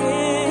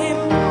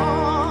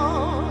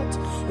impart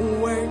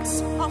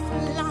words of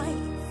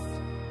life,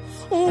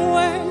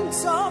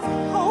 words of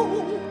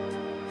hope.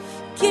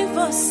 Give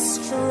us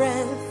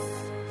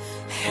strength,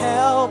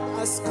 help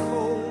us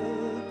cope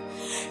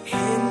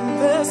in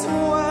this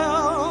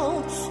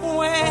world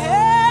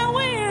where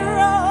we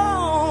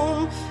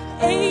roam.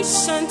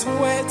 Ancient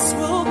words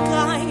will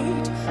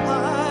guide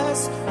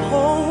us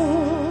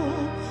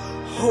home.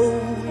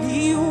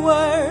 Holy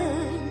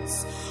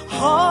words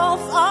of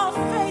our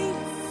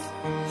faith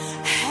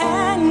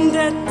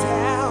handed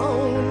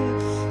down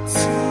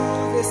to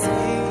this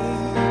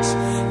age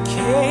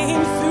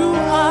came through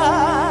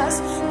us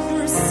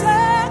through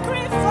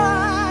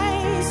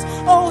sacrifice.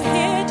 Oh,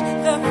 hid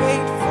the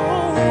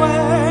faithful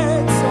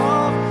words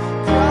of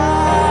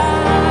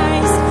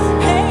Christ.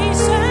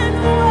 Patient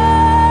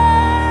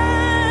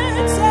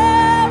words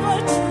ever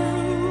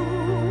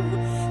true,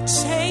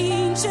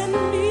 changing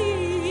me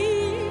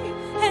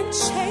and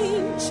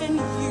changing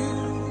you.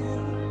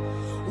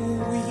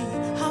 We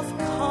have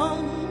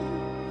come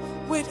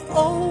with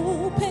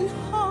open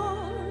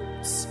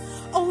hearts.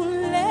 Oh,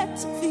 let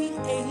the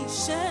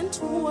ancient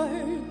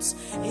words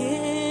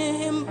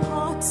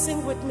impart.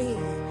 Sing with me.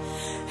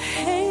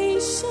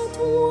 Ancient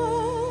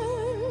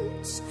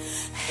words,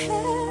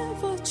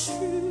 ever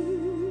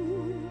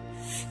true,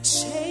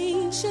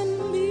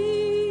 changing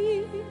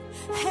me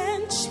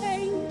and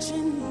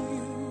changing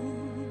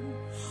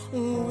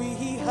you.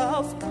 We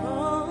have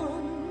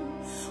come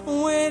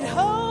with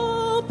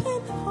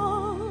open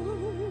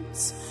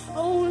hearts.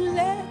 Oh,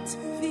 let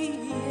the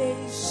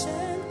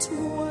ancient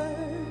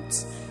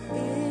words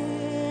impart.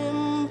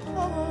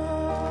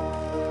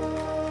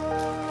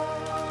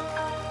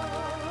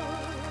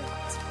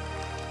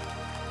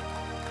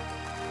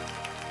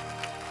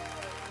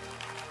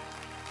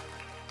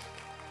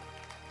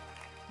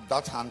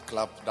 That hand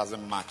clap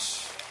doesn't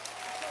match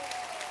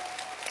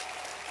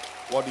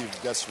what you've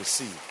just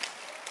received.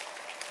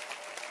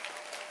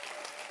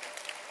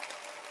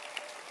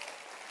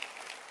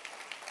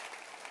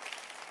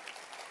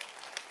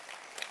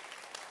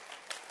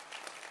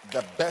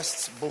 The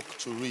best book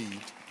to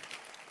read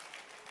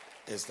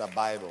is the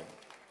Bible,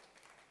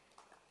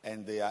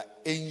 and they are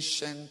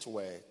ancient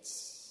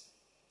words,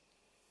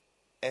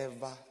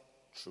 ever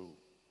true.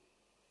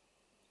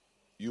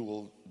 You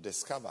will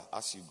discover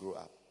as you grow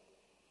up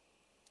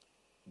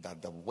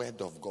that the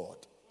Word of God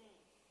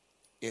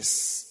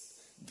is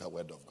the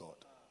Word of God.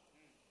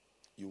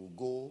 You will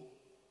go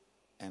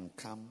and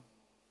come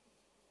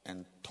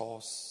and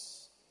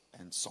toss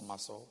and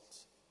somersault.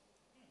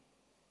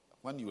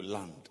 When you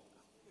land,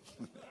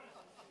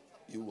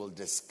 you will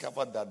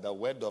discover that the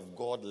Word of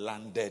God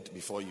landed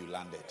before you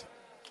landed.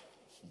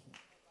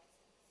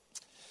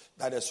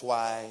 That is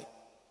why,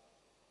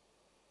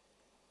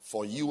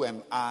 for you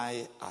and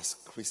I as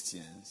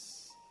Christians,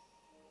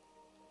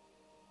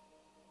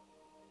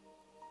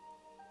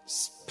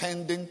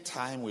 spending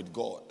time with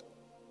God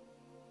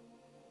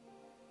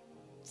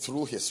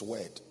through His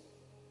Word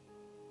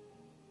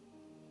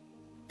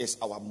is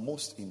our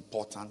most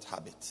important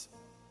habit.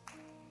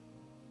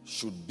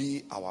 Should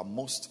be our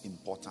most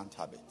important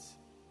habit.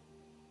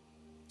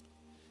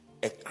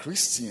 A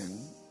Christian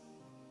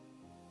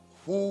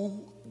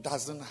who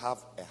doesn't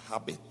have a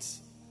habit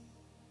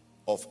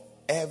of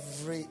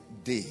every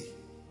day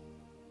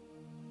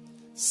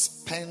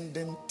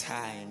spending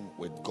time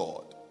with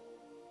God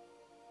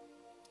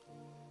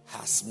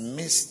has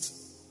missed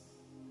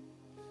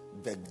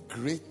the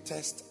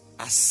greatest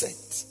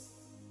asset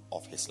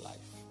of his life.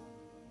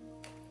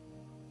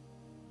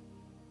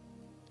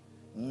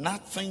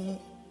 Nothing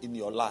in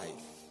your life,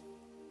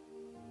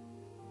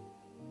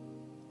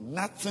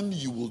 nothing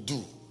you will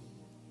do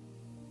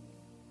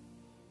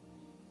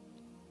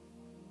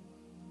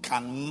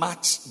can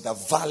match the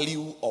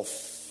value of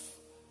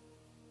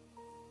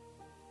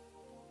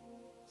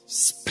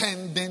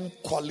spending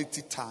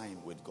quality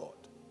time with God.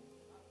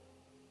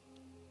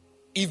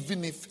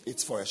 Even if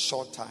it's for a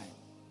short time.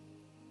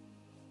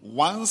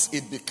 Once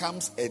it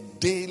becomes a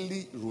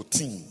daily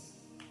routine,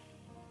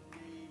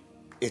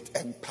 it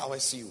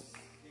empowers you.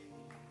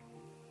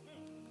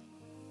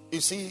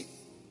 You see,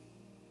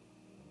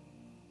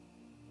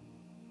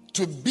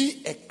 to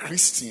be a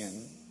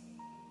Christian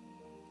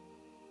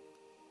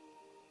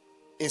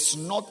is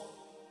not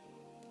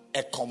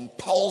a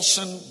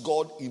compulsion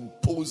God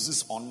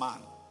imposes on man.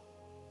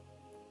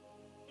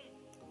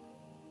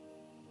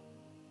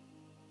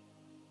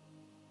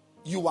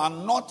 You are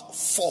not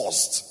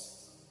forced.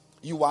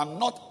 You are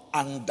not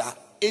under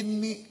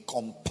any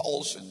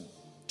compulsion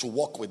to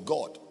walk with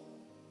God.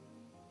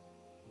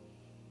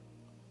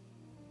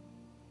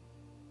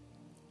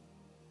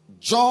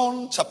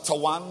 John chapter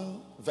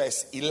 1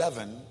 verse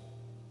 11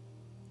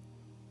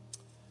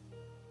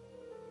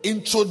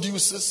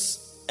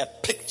 introduces a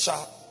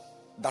picture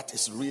that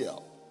is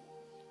real.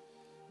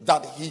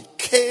 That he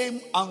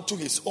came unto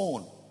his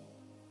own,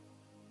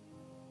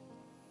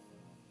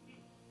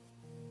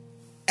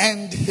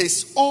 and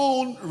his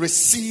own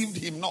received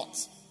him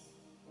not.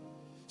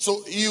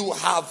 So you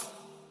have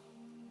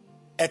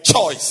a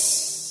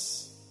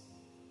choice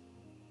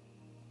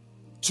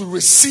to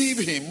receive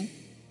him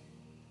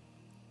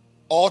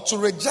or to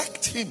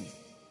reject him.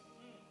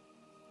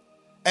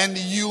 And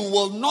you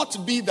will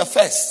not be the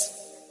first.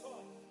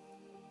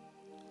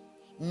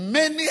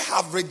 Many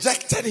have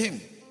rejected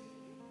him.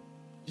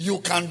 You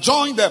can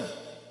join them.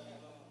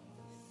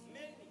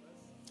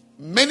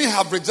 Many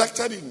have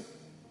rejected him.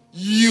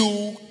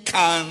 You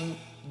can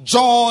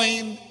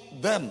join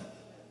them.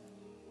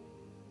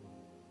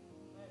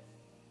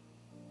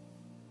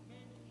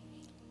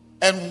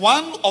 And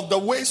one of the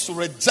ways to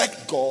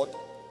reject God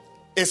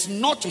is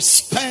not to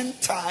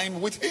spend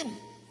time with him.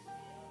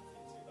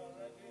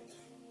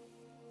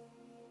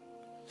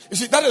 You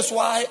see, that is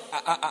why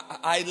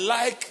I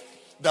like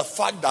the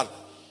fact that,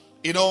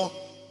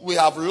 we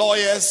have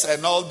lawyers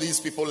and all these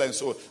people and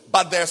so on.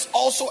 But there's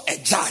also a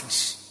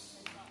judge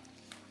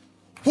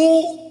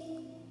who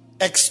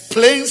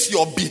explains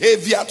your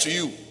behavior to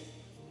you.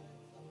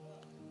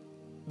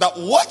 That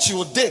what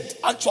you did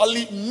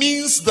actually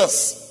means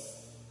this.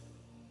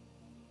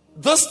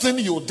 This thing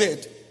you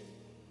did,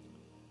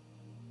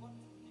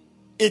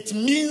 it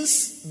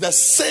means the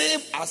same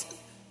as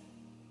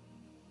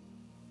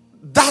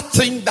that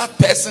thing that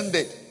person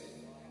did.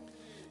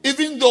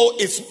 Even though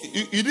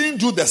you didn't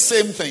do the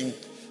same thing,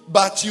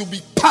 but you'll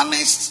be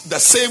punished the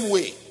same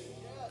way.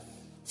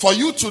 For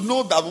you to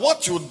know that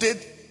what you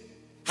did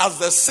has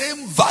the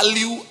same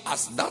value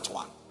as that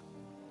one.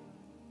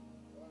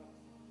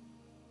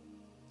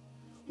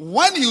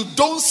 When you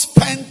don't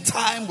spend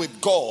time with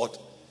God,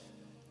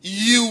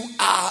 you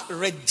are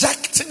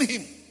rejecting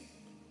him.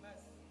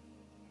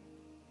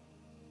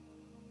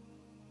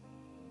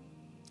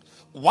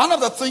 One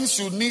of the things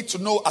you need to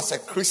know as a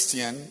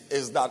Christian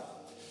is that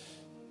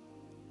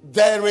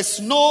there is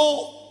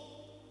no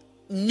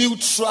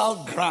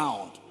neutral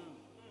ground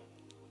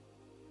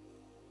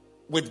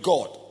with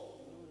God.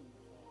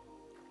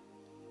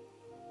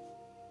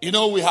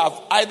 We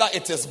have either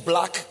it is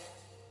black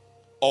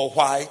or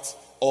white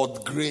or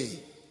gray.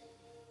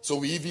 So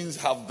we even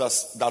have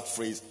that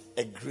phrase,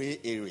 a gray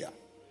area.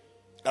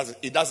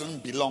 It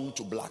doesn't belong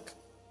to black.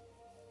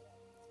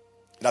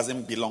 It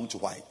doesn't belong to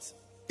white.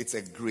 It's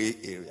a gray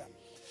area.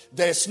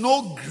 There's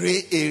no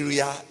gray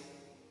area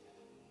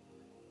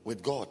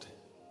with God.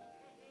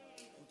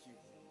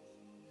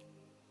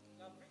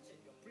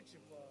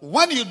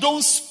 When you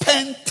don't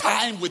spend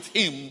time with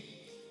him,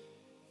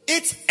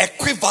 its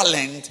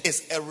equivalent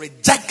is a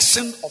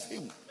rejection of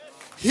him.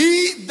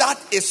 He that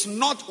is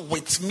not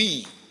with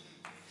me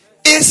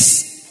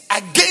is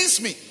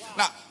against me.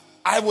 Now,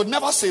 I would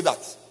never say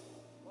that.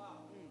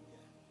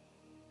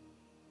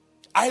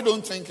 I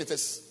don't think it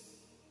is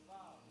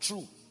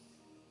true.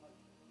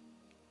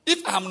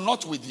 If I'm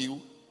not with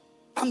you,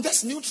 I'm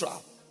just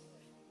neutral.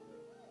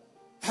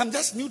 I'm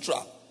just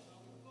neutral.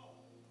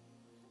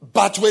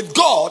 But with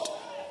God,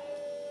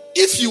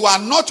 if you are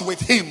not with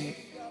him,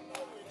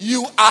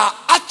 you are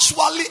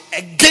actually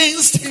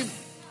against him.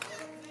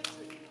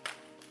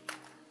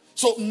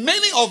 So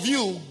many of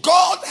you,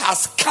 God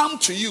has come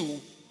to you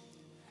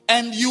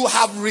and you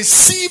have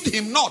received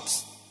him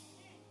not.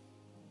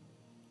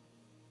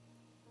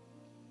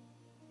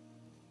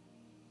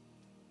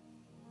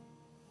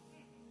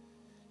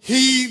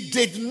 He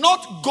did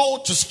not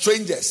go to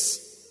strangers.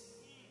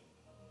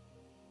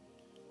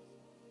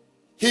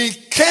 He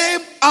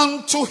came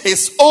unto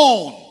his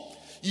own.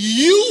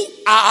 You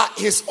are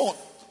his own.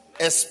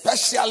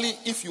 Especially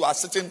if you are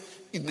sitting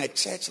in a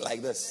church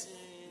like this.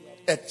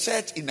 A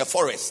church in a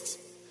forest.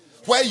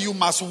 Where you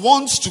must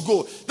want to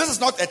go. This is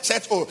not a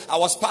church, I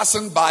was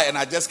passing by and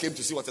I just came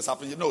to see what is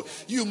happening. No,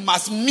 you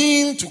must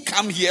mean to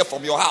come here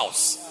from your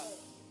house.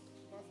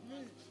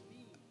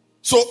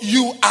 So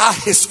you are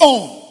his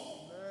own.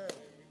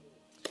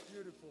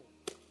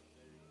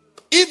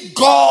 If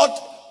God,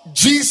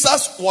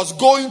 Jesus was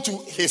going to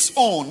his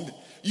own,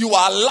 you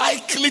are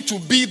likely to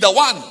be the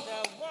one.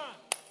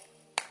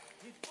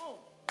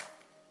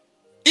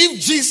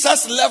 If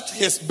Jesus left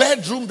his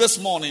bedroom this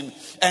morning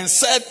and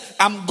said,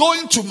 I'm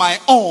going to my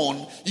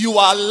own, you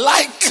are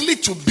likely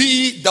to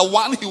be the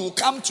one he will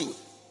come to.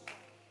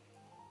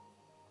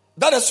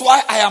 That is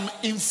why I am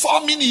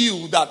informing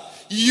you that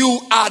you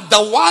are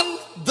the one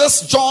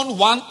this John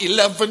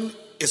 1:11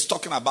 is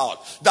talking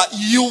about. That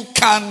you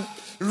can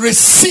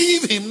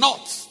receive him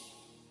not.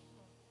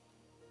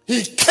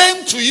 He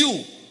came to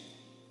you.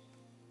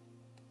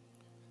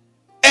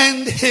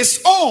 And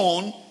his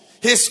own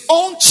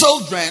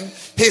children,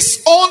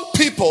 his own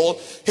people,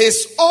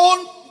 his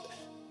own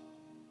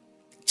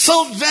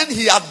children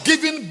he had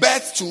given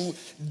birth to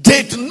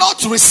did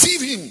not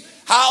receive him.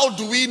 How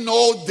do we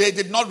know they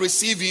did not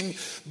receive him?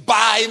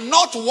 By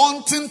not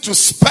wanting to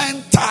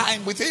spend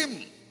time with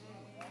him.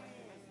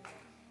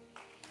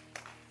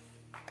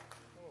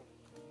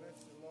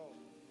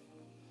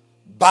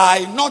 by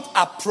not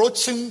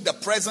approaching the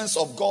presence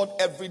of God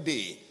every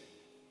day,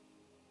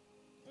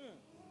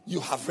 you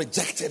have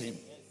rejected him.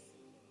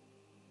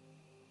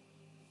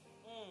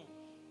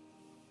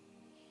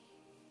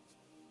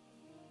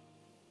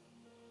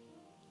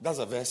 That's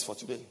a verse for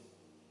today.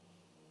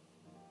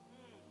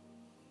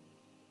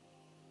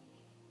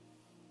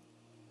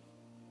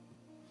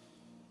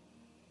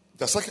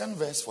 The second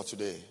verse for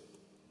today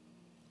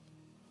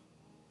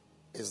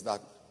is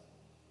that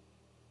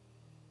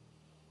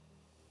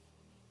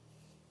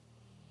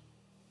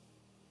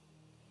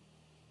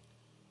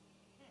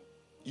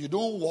you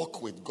don't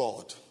walk with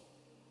God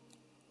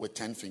with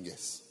 10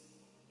 fingers.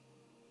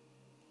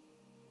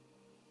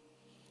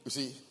 You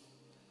see,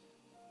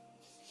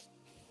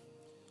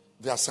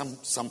 there are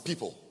some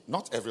people,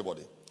 not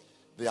everybody,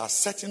 there are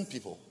certain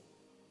people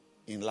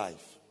in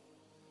life,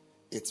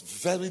 it's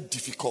very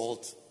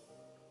difficult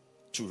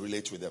to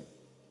relate with them.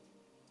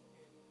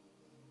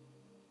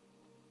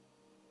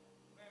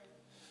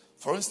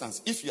 For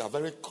instance, if you are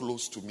very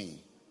close to me,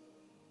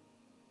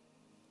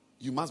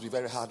 you must be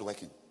very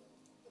hardworking.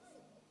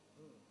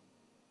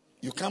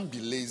 You can't be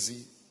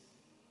lazy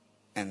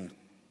and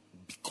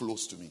be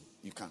close to me.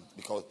 You can't,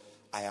 because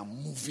I am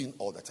moving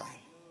all the time.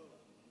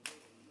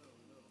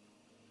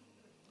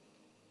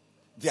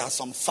 There are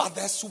some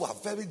fathers who are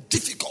very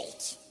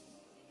difficult.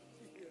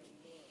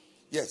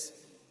 Yes.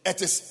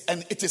 It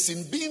is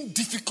in being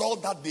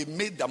difficult that they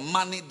made the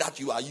money that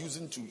you are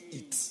using to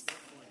eat.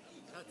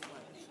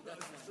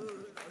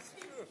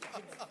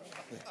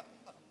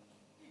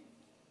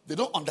 They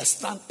don't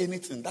understand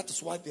anything. That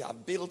is why they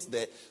have built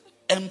the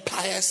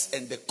empires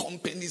and the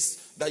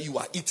companies that you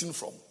are eating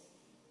from.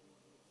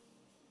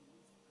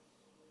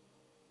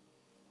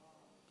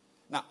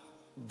 Now,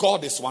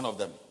 God is one of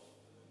them.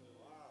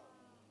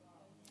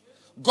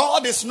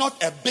 God is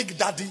not a big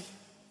daddy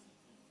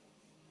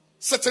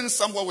sitting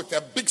somewhere with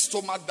a big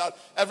stomach that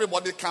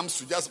everybody comes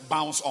to just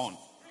bounce on.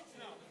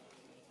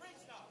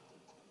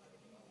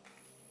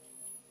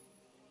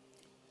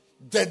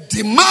 The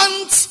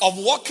demands of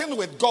walking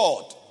with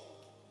God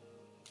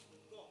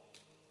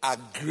are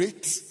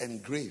great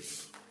and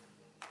grave.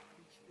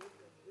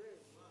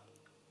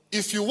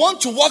 If you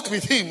want to walk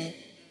with him,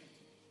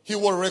 he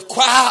will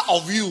require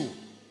of you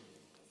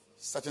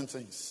certain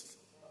things.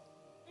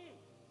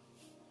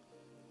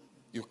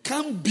 You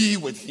can't be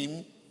with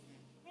him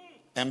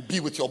and be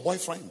with your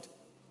boyfriend.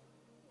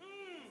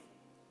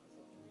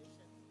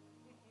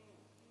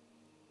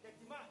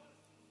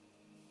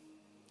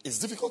 It's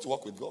difficult to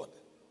walk with God.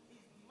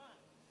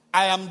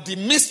 I am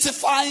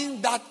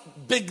demystifying that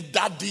big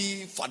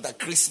daddy for the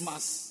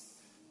Christmas,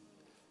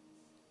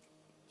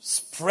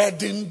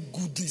 spreading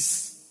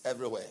goodies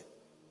everywhere.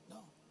 No.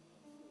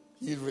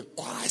 He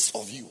requires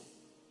of you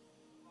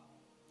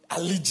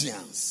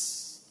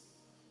allegiance,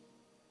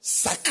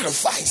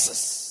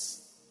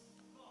 sacrifices,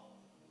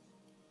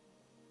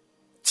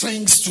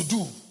 things to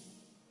do.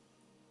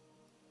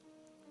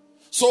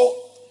 So,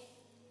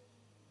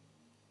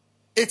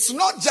 it's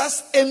not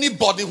just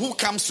anybody who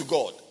comes to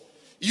God.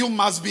 You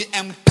must be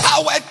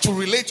empowered to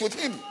relate with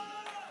him.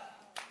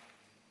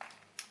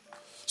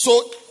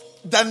 So,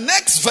 the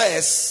next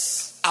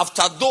verse,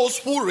 after those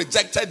who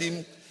rejected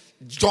him,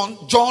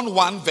 John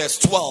 1 verse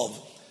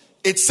 12,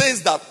 it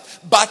says that,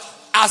 but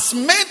as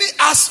many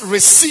as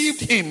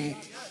received him,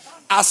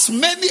 as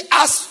many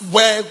as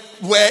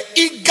were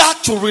eager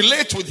to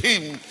relate with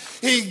him,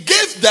 he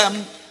gave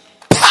them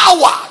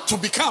power to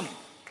become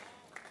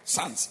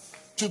sons.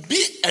 To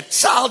be a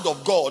child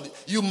of God,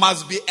 you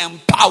must be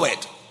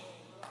empowered.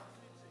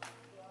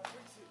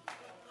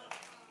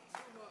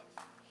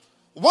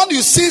 When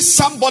you see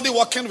somebody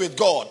walking with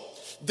God,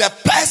 the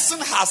person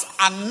has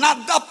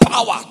another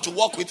power to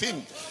walk with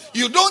him.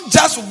 You don't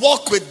just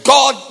walk with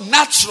God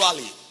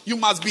naturally. You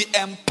must be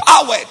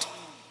empowered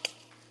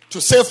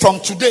to say, from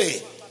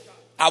today,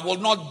 I will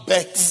not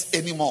bet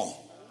anymore.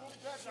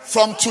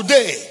 From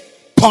today,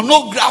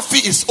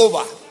 pornography is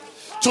over.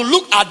 To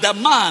look at the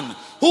man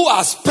who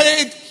has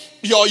paid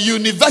your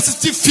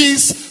university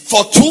fees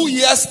for 2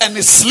 years and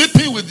is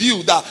sleeping with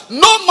you, that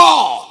no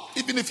more,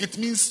 even if it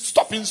means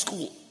stopping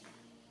school.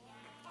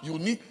 You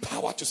need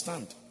power to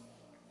stand.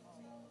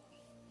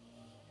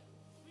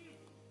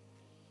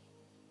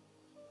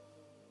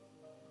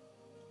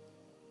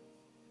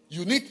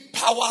 You need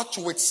power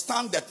to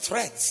withstand the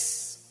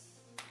threats.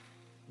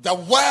 The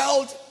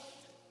world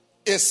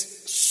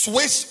is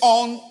switched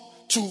on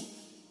to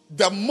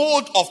the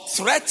mode of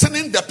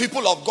threatening the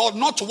people of God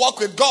not to walk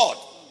with God.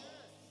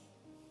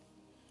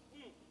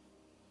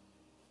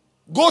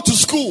 Go to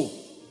school.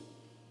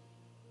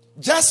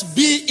 Just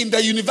be in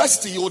the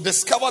university. You will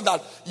discover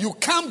that you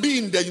can't be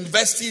in the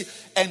university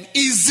and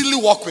easily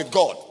walk with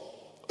God.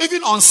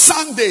 Even on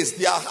Sundays,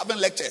 they are having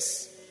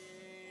lectures.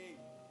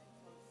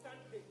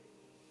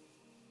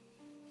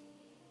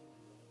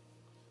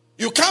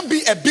 You can't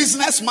be a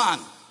businessman,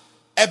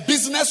 a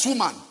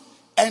businesswoman,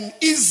 and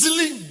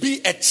easily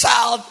be a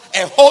child,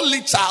 a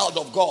holy child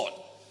of God.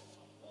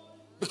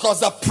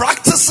 Because the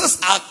practices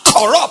are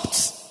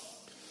corrupt.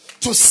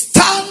 To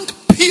stand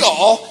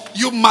pure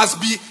you must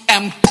be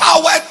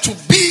empowered to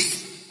be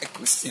a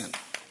Christian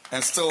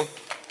and still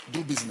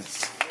do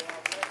business.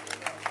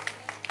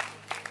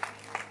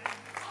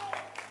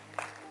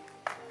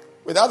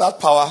 Without that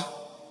power,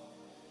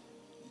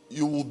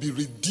 you will be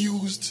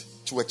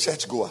reduced to a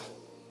churchgoer,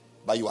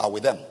 but you are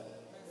with them.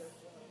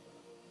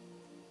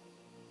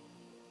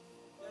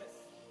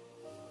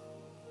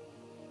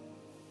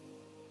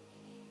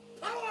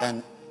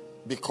 And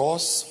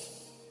because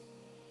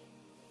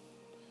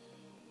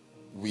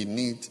we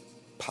need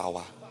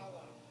power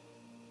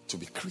to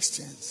be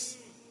Christians,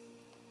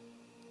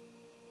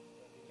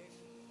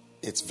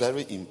 it's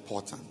very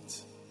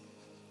important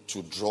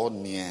to draw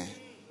near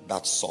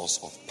that source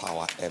of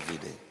power every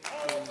day.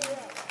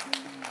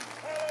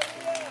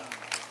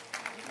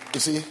 You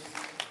see,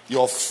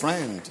 your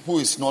friend who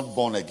is not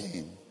born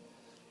again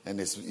and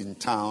is in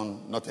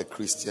town, not a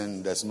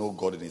Christian, there's no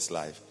God in his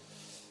life,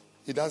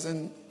 he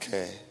doesn't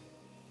care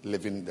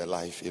living the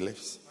life he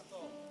lives.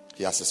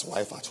 He has his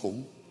wife at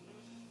home.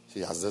 He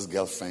has this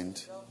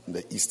girlfriend in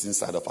the eastern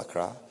side of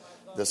Accra,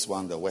 this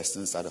one the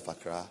western side of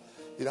Accra.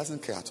 He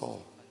doesn't care at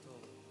all.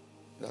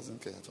 He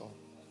doesn't care at all.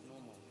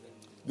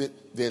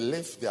 They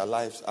live their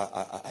lives.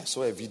 I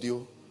saw a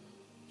video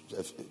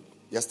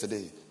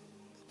yesterday.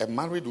 A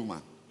married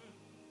woman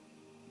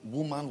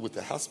with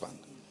a husband,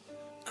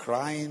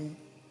 crying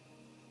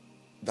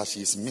that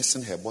she is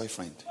missing her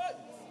boyfriend.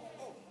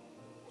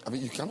 I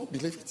mean, you cannot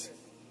believe it.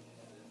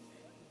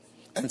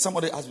 And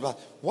somebody asked me,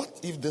 what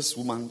if this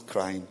woman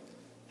crying,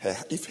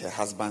 if her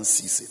husband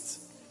sees it,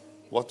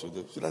 what will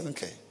do? She doesn't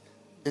care.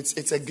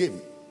 It's a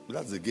game.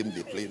 That's the game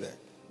they play there.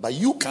 But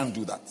you can't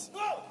do that.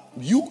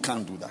 You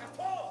can't do that.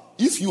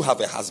 If you have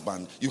a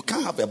husband, you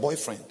can't have a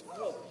boyfriend.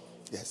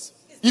 Yes.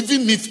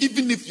 Even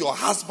if your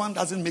husband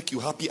doesn't make you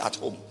happy at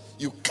home,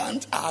 you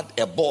can't add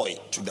a boy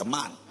to the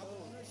man.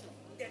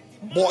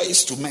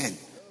 Boys to men.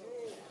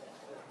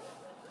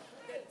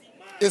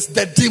 It's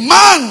the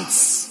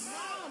demands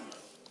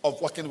of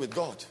working with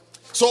God.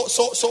 So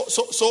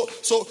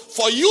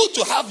for you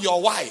to have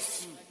your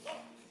wife,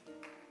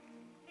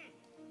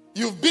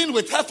 you've been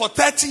with her for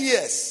 30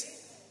 years,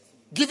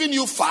 giving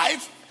you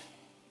 5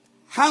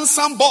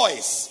 handsome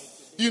boys,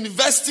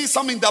 university,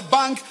 some in the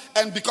bank,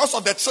 and because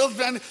of the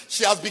children,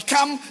 she has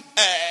become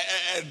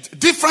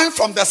different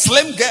from the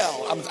slim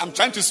girl. I'm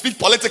trying to speak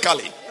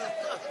politically.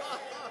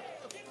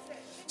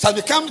 She has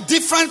become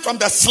different from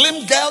the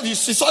slim girl. You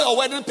saw your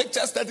wedding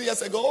pictures 30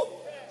 years ago.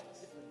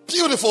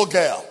 Beautiful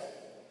girl.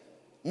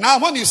 Now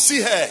when you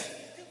see her,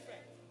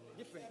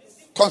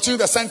 continue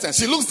the sentence.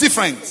 She looks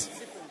different.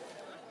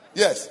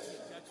 Yes.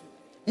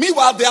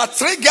 Meanwhile, there are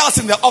 3 girls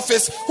in the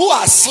office who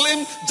are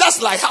slim,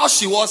 just like how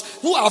she was,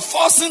 who are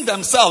forcing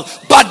themselves.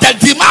 But the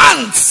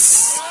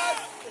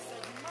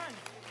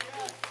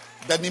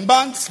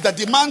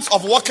demands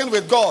of working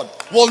with God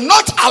will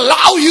not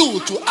allow you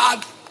to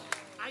add.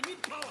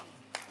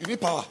 You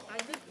need power.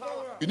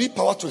 You need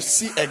power to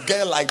see a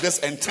girl like this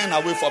and turn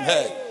away from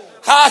her.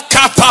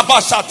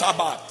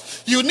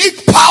 You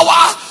need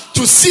power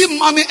to see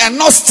money and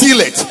not steal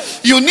it.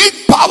 You need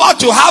power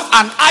to have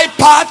an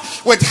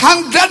iPad with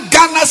 100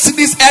 Ghana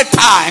cedis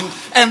airtime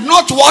and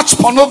not watch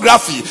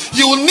pornography.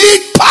 You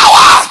need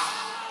power.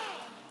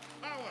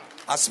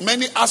 As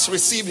many as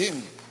receive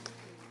him,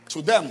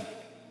 to them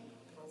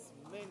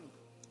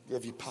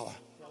give you power.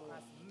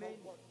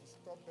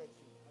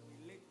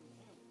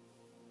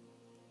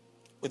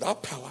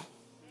 Without power,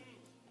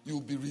 you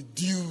will be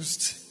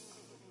reduced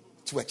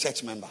to a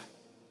church member,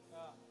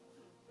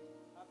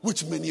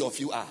 which many of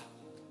you are.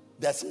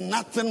 There's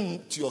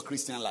nothing to your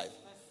Christian life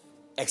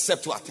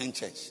except to attend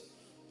church.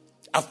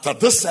 After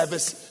this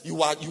service,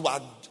 you are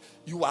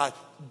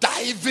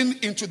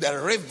diving into the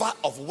river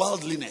of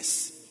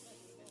worldliness.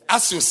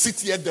 As you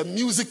sit here, the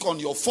music on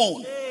your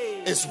phone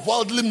is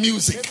worldly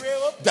music.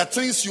 The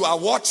things you are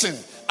watching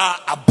are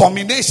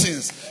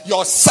abominations.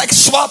 Your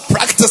sexual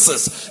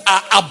practices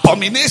are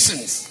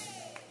abominations.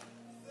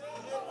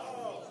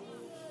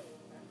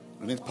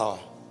 You need power.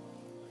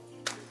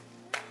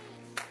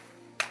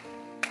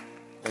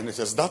 And it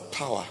is that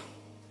power,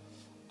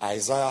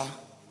 Isaiah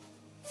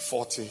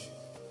 40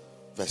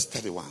 verse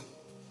 31.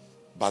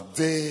 But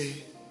they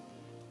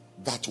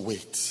that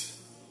wait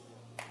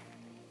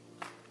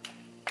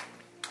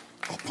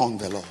upon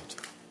the Lord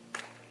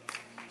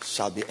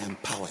shall be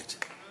empowered.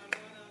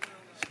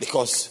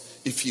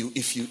 Because if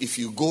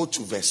you go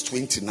to verse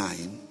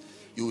 29,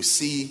 you will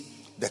see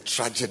the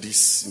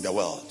tragedies in the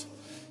world.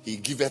 He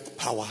giveth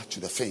power to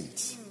the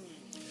faint,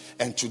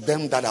 and to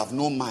them that have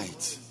no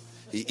might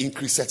he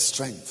increaseth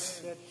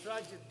strength.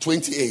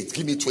 28,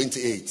 give me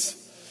 28.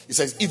 He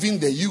says, even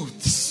the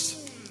youths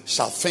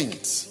shall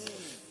faint.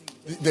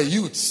 The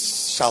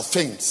youths shall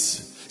faint.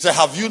 He said,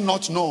 have you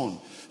not known?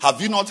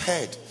 Have you not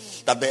heard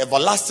that the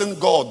everlasting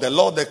God, the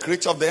Lord, the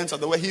creator of the ends of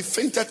the world, he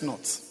fainted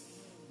not,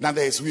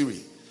 neither is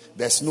weary.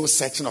 There's no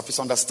searching of his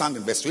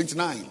understanding. Verse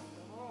 29.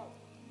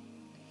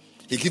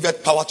 He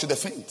giveth power to the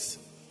faint,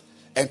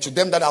 and to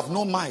them that have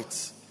no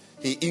might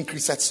he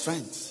increaseth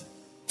strength.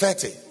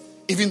 30.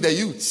 Even the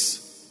youths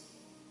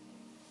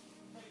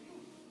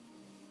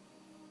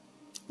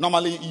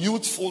Normally,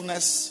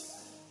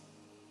 youthfulness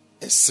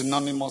is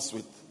synonymous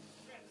with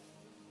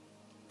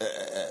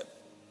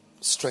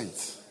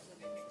strength.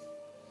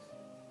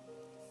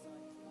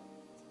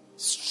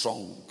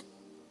 Strong.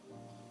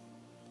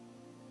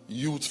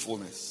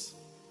 Youthfulness.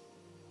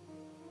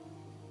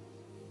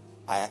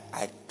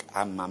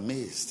 I'm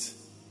amazed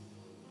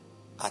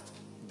at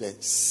the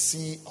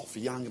sea of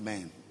young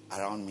men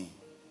around me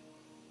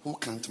who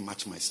can't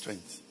match my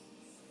strength.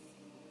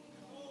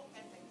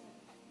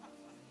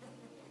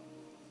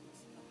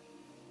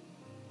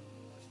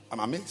 I'm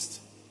amazed.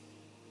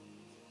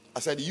 I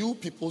said, you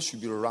people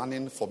should be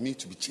running for me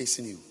to be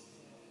chasing you.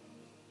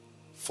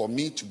 For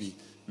me to be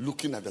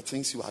looking at the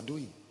things you are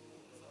doing.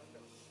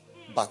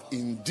 But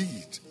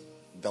indeed,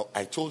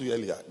 I told you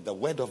earlier, the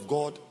word of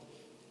God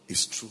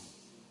is true.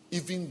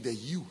 Even the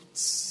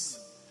youths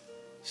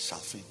shall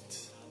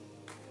faint.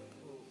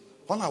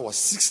 When I was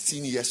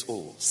 16 years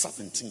old,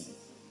 17,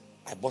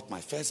 I bought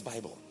my first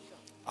Bible.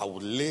 I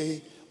would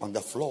lay on the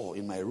floor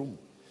in my room,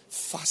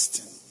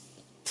 fasting,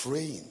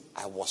 praying.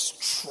 I was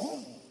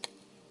strong.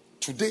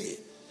 Today,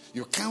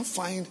 you can't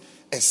find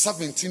a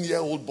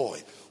 17-year-old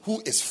boy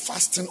who is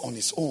fasting on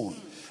his own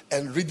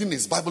and reading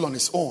his Bible on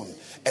his own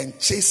and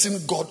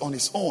chasing God on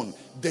his own.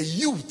 The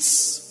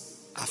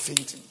youths are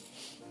fainting.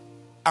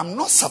 I'm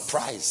not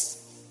surprised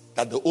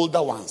that the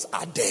older ones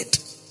are dead.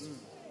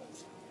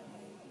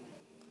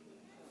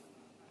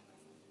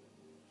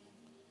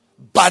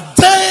 But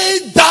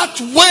they that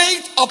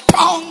wait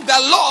upon the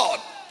Lord,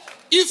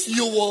 if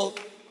you will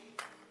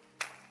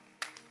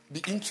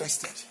be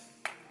interested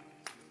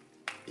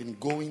in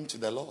going to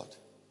the Lord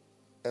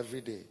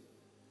every day,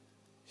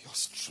 your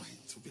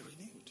strength will be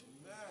renewed.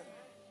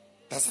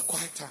 That's a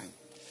quiet time.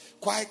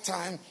 Quiet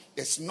time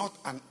is not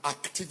an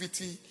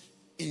activity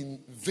in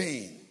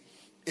vain.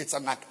 It's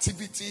an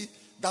activity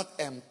that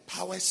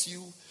empowers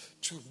you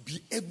to be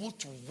able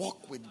to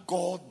walk with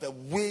God the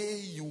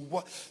way you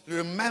walk.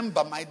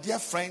 Remember, my dear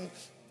friend,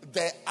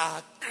 there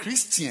are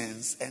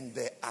Christians and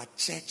there are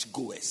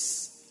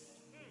churchgoers.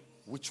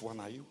 Which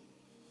one are you?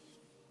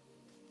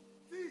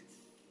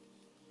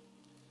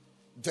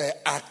 There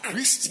are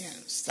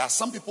Christians. There are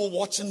some people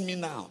watching me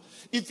now.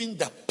 Even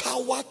the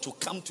power to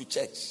come to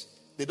church,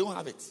 they don't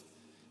have it.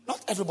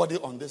 Not everybody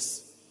in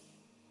this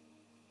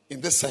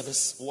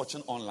service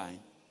watching online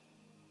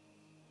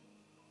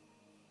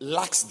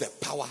lacks the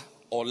power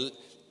or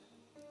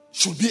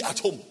should be at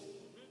home.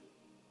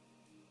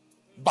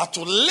 But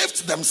to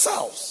lift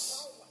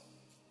themselves,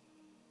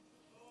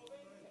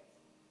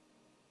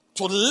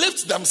 to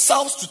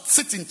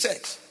sit in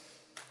church.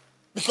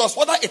 Because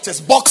whether it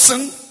is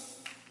boxing,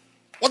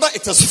 whether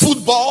it is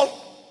football,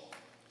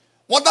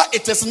 whether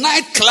it is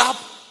nightclub,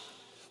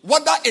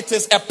 whether it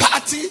is a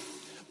party,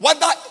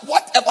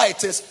 whatever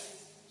it is,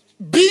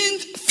 being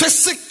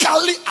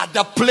physically at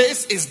the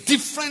place is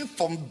different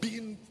from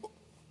being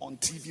on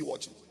TV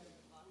watching.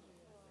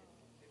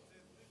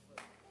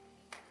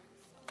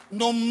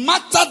 No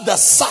matter the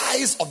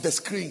size of the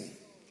screen,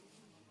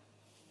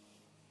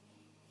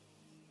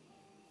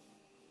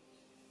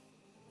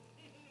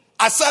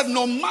 I said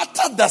no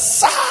matter the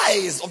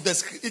size of the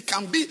screen, it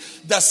can be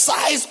the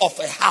size of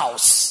a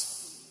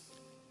house.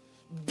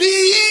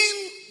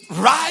 Being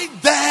right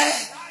there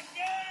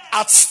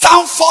at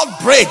Stamford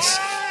Bridge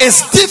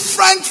is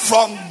different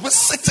from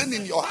sitting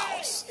in your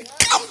house. It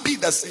can't be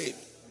the same.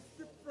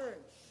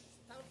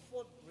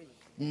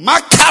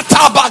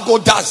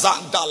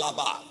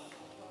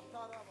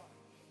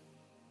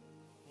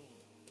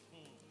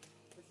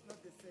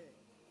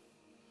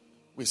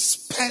 We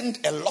spend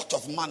a lot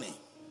of money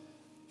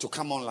to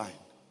come online.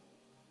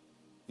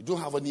 You don't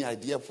have any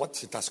idea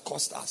what it has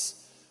cost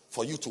us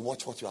for you to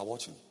watch what you are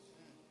watching.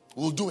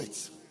 We'll do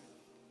it.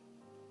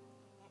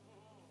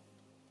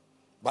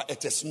 But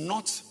it is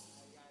not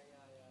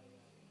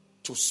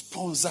to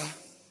sponsor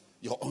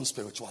your own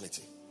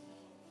spirituality.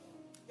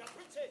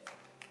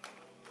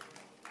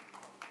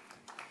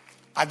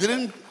 I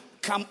didn't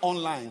come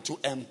online to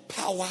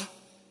empower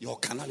your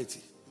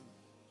carnality.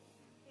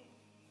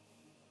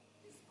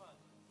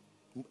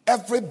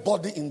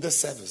 Everybody in this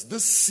service,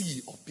 this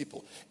sea of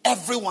people,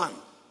 everyone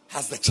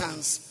has the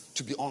chance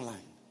to be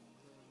online.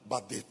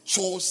 But they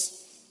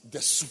chose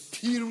the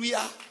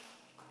superior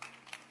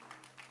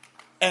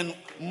and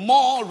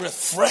more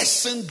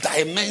refreshing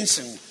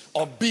dimension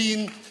of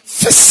being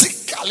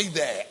physically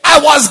there. I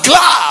was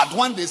glad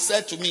when they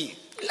said to me,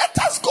 let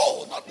us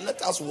go, not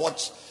let us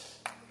watch.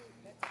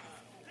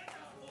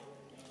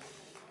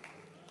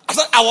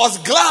 I was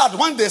glad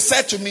when they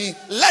said to me,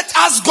 let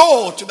us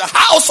go to the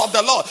house of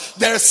the Lord.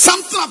 There is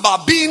something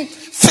about being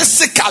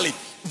physically.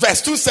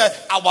 Verse 2 said,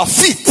 our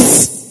feet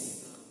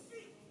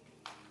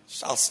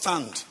shall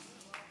stand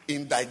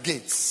in thy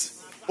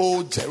gates,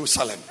 O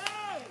Jerusalem.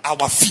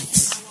 Our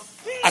feet.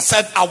 I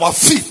said, our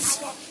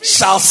feet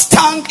shall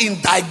stand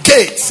in thy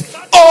gates,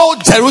 O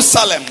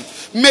Jerusalem.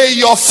 May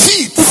your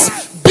feet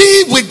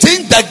be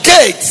within the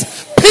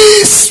gates,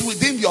 peace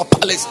within your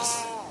palaces.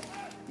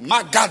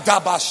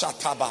 Magadaba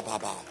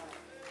shatababa.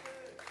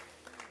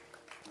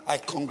 I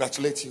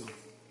congratulate you.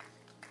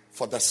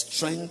 for the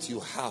strength you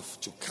have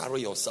to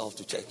carry yourself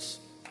to church.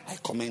 I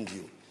commend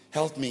you.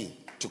 Help me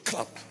to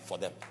clap for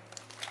them.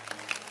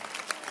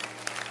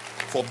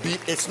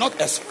 It's not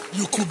as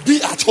you could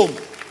be at home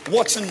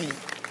watching me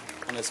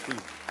on a screen,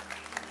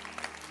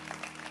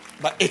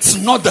 but it's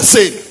not the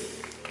same.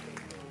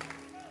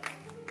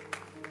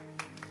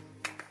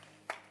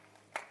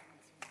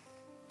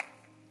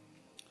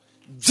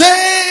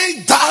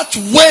 They that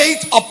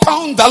wait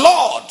upon the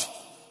Lord,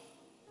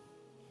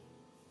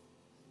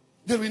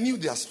 they renew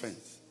their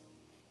strength.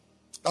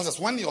 That is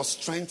when your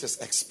strength is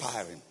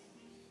expiring,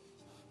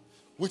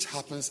 which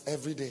happens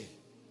every day.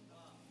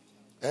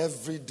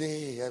 Every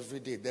day.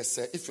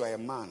 If you are a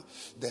man,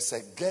 there's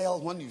a girl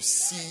when you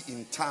see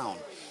in town,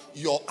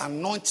 your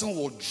anointing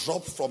will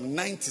drop from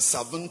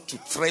 97 to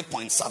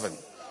 3.7.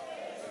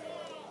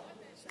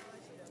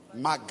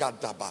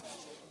 Magadaba.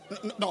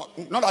 No,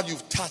 not that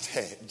you've touched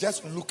her,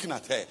 just looking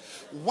at her.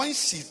 When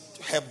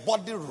her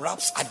body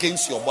wraps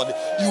against your body,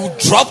 you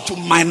drop to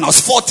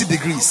minus 40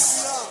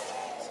 degrees.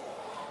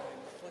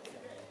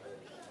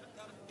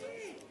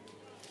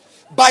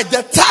 By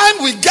the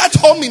time we get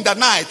home in the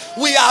night,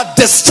 we are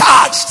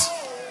discharged.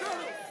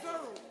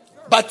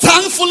 But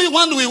thankfully,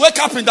 when we wake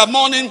up in the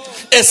morning,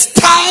 it's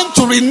time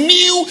to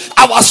renew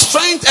our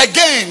strength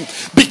again,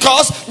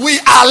 because we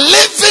are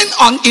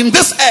living in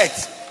this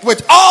earth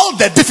with all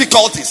the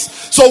difficulties.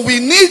 So we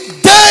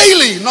need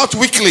daily, not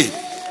weekly,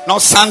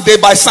 not Sunday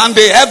by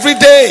Sunday, every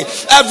day,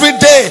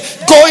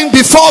 going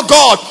before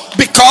God,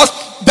 because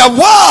the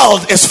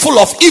world is full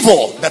of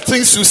evil. The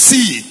things you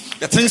see,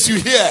 the things you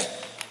hear.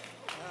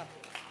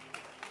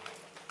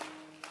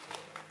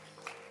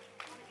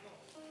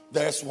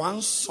 There's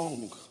one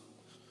song,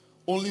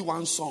 only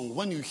one song.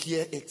 When you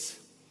hear it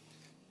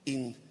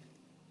in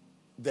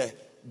the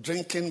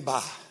drinking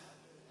bar,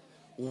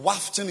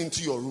 wafting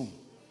into your room,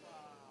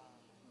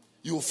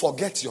 you will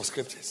forget your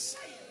scriptures.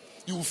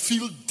 You will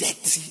feel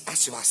dirty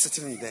as you are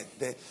sitting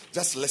there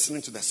just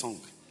listening to the song.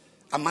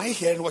 Am I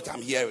hearing what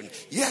I'm hearing?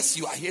 Yes,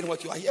 you are hearing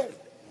what you are hearing.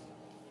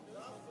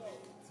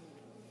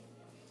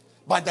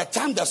 By the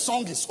time the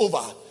song is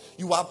over,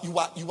 you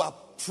are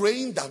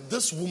praying that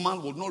this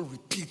woman will not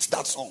repeat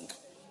that song.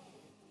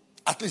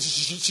 At least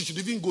she should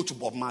even go to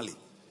Bob Marley.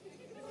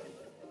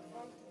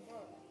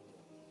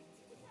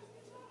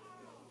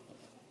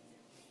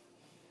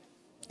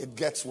 It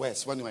gets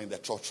worse when you are in the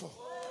church.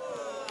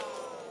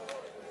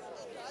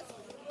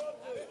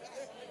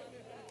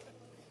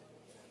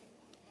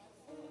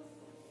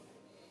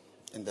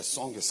 And the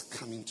song is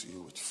coming to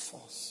you with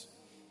force.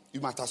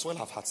 You might as well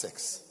have had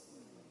sex.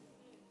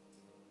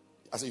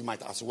 You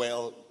might as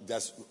well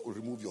just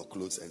remove your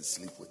clothes and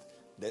sleep with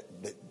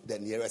the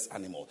nearest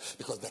animal.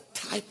 Because the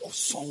type of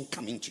song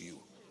coming to you,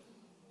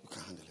 you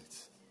can't handle it.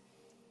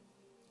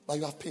 But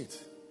you have paid.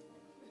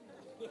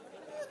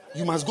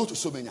 You must go to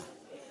Sobenya.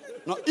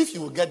 Now, if you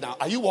will get down,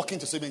 are you walking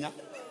to Sobenya?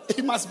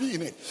 It must be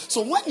in it.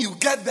 So when you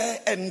get there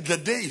and the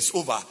day is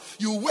over,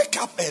 you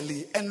wake up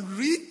early and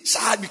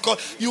recharge,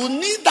 because you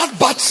need that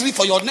battery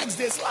for your next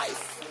day's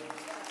life.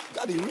 You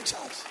got to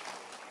recharge.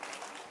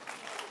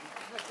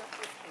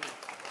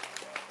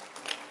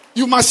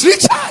 You must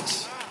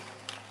recharge.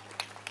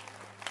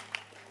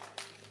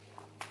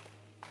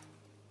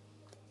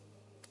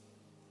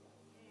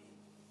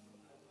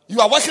 You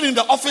are working in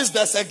the office,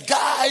 there's a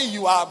guy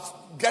you are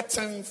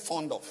getting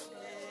fond of.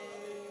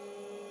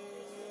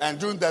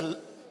 And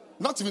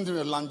not even during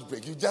the lunch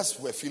break, you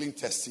just were feeling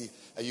thirsty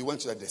and you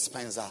went to the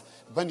dispenser.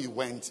 When you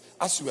went,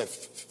 as you were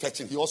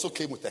fetching, he also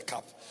came with a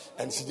cup.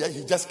 And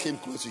he just came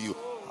close to you.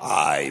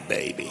 Hi,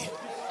 baby.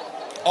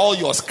 All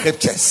your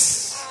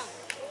scriptures.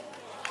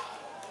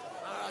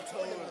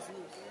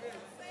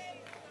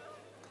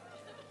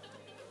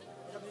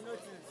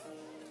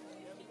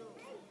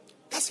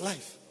 That's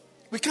life.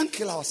 We can't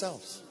kill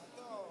ourselves.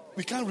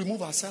 We can't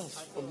remove ourselves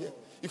from here.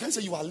 You can't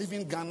say you are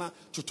leaving Ghana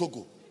to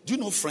Togo. Do you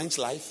know French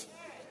life?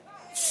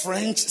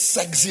 French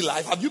sexy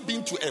life. Have you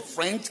been to a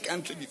French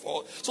country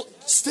before? So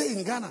stay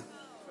in Ghana.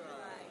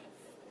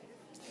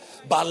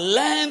 But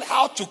learn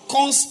how to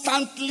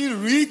constantly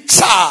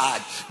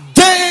recharge.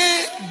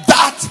 They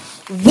that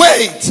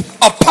wait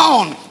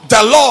upon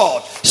the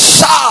Lord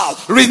shall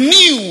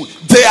renew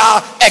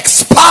their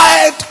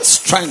expired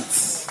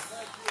strength.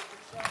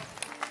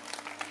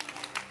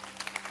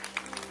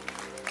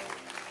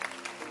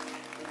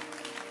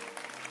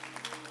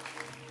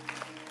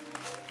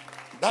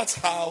 That's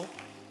how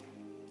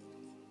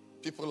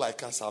people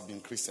like us have been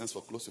Christians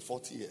for close to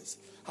 40 years.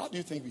 How do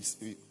you think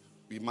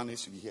we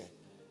managed to be here?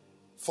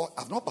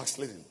 I've not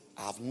backslidden.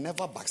 I have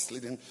never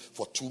backslidden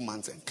for 2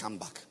 months and come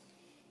back.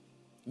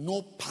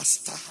 No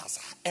pastor has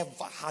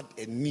ever had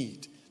a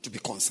need to be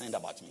concerned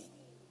about me.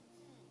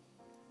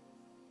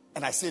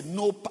 And I say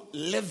no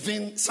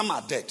living, some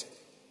are dead.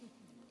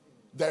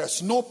 There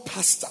is no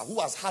pastor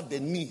who has had the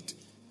need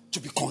to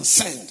be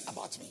concerned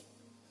about me.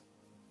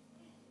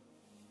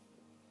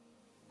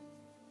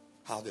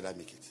 How did I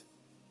make it?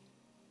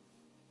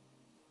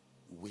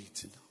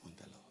 Waiting on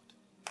the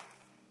Lord.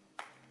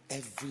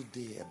 Every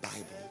day a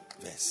Bible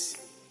verse.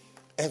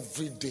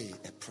 Every day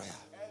a prayer.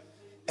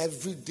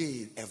 Every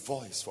day a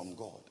voice from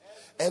God.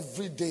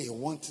 Every day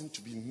wanting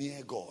to be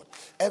near God.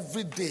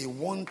 Every day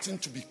wanting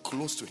to be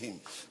close to him.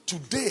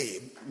 Today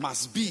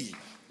must be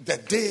the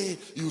day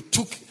you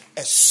took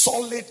a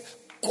solid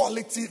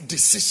quality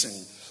decision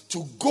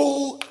to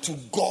go to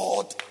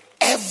God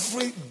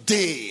every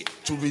day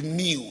to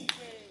renew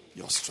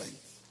your strength.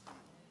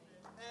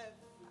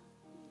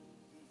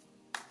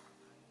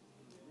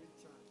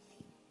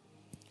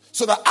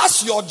 So that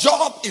as your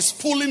job is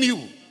pulling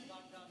you,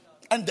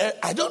 and there,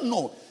 I don't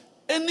know,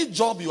 any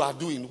job you are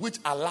doing which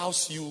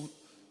allows you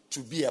to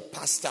be a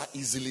pastor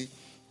easily,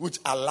 which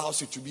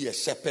allows you to be a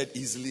shepherd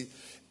easily,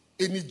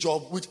 any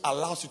job which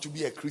allows you to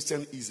be a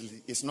Christian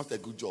easily, it's not a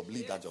good job.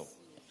 Leave that job.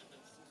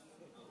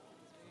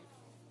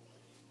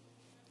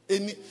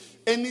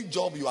 Any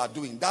job you are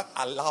doing that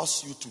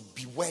allows you to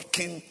be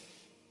working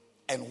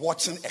and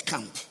watching a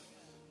camp,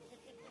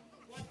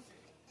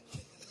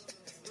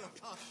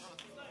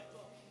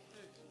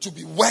 to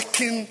be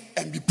working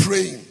and be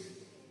praying,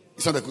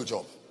 it's not a good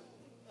job.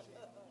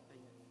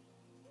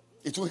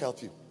 It will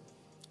help you.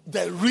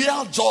 The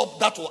real job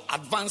that will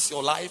advance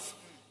your life,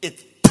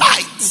 it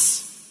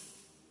tights.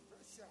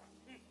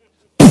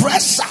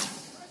 Pressure.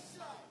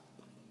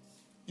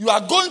 You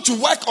are going to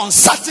work on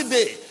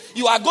Saturday.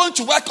 You are going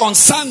to work on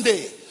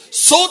Sunday,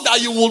 so that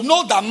you will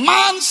know that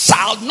man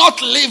shall not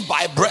live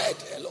by bread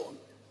alone.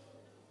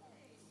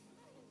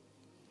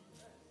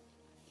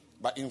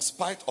 But in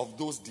spite of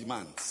those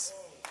demands,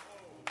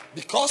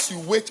 because you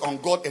wait on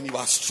God and you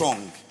are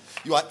strong,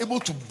 you are able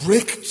to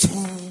break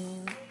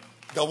through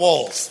the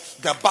walls,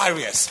 the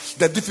barriers,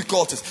 the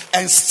difficulties,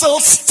 and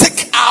still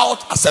stick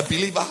out as a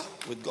believer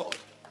with God.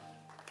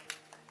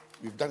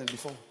 We've done it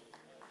before.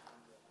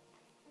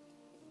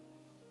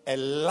 A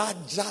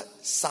larger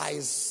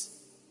size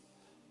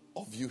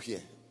of you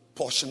here,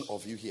 portion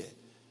of you here,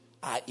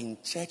 are in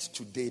church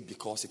today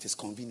because it is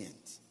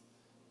convenient.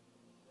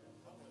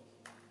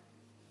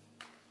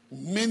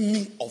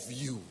 Many of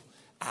you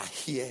are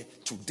here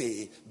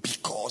today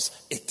because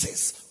it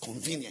is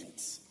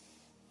convenient.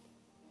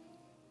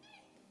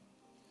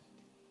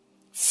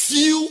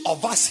 Few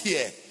of us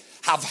here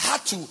have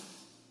had to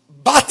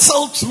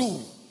battle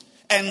through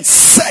and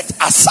set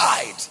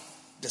aside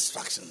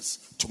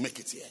distractions to make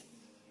it here.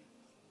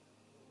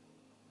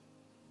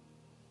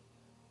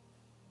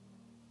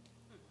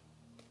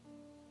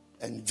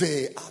 And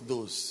they are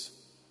those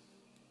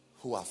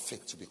who are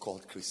fit to be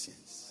called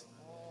Christians.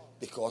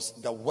 Because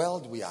the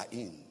world we are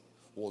in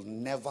will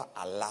never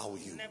allow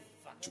you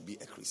to be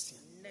a Christian.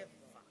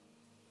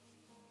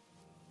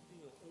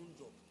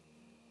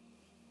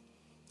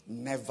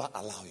 Never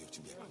allow you to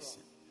be a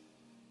Christian.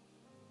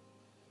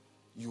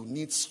 You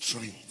need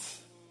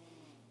strength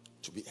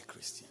to be a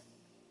Christian.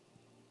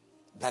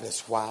 That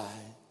is why,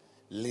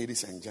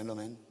 ladies and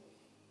gentlemen,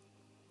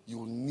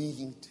 you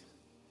need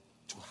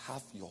to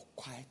have your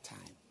quiet time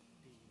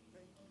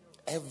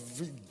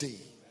every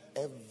day,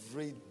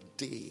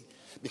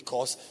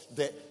 because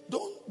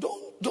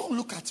don't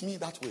look at me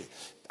that way.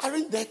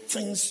 Aren't there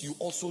things you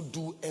also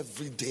do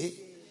every day?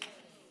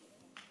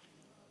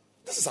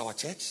 This is our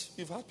church.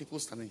 We've had people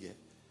standing here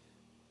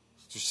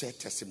to share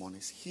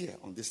testimonies here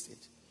on this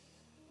stage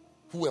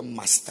who were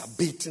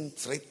masturbating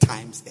 3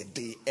 times a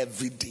day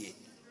every day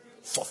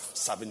for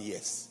 7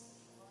 years.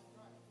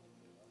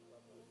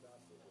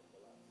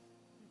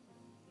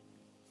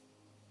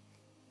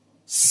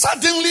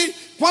 Suddenly,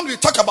 when we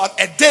talk about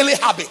a daily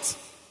habit,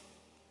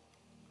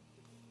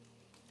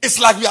 it's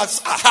like we are,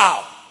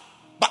 how?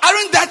 But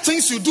aren't there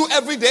things you do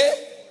every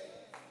day?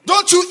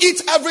 Don't you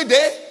eat every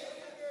day?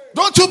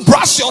 Don't you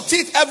brush your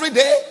teeth every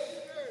day?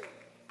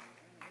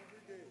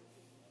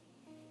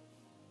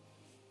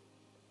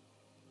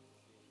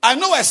 I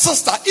know a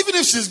sister, even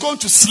if she's going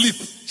to sleep,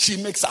 she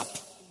makes up.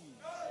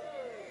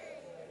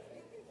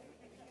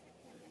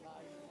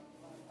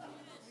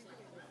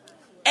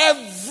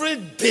 Every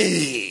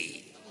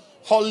day,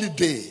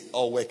 holiday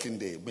or working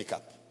day, make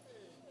up.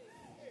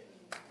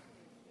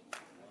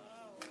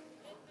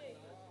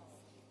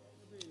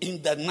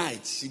 In the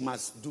night, she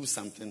must do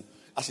something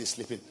as she's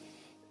sleeping.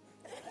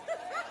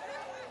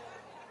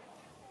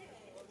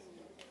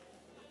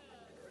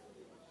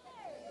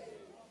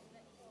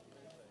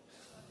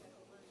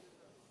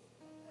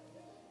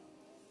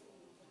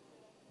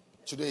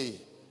 Today,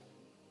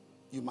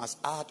 you must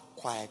add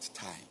quiet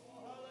time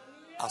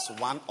as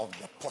one of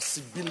the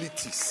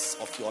possibilities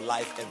of your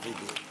life every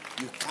day.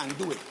 You can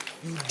do it.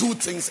 You do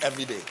things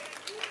every day.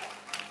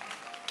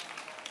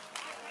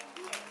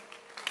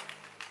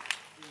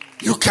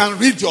 You can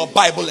read your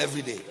Bible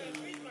every day.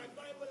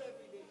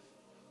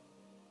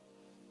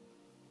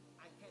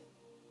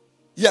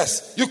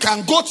 Yes, you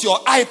can go to your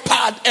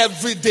iPad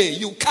every day.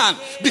 You can,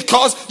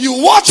 because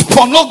you watch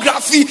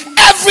pornography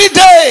every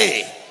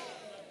day.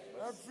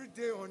 Every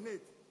day on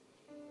it.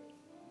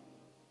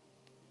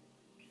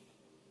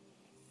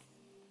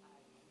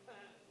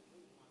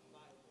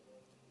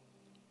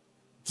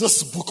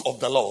 This book of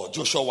the law,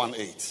 Joshua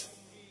 1:8,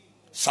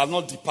 shall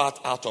not depart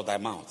out of thy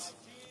mouth,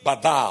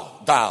 but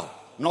thou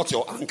not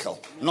your uncle,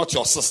 not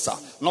your sister,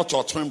 not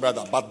your twin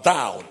brother, but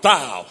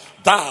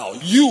thou,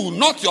 you,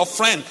 not your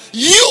friend,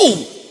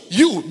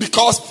 you,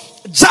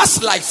 because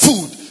just like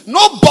food,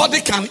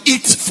 nobody can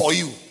eat for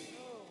you,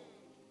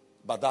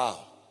 but thou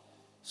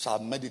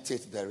shalt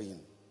meditate therein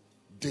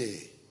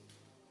day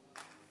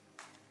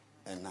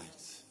and night.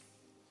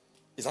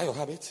 Is that your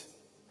habit?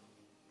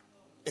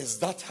 Is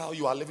that how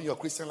you are living your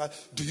Christian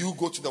life? Do you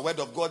go to the word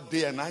of God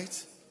day and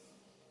night?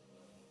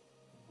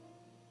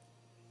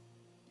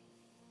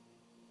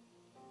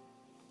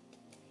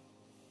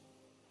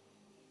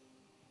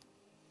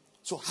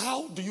 So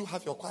how do you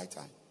have your quiet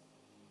time?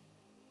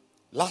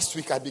 Last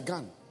week I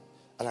began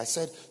and I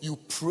said you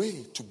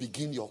pray to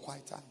begin your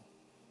quiet time.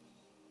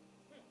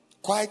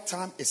 Quiet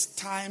time is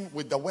time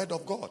with the word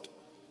of God.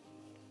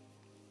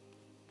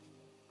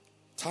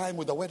 Time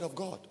with the word of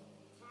God.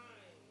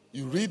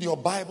 You read your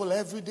Bible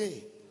every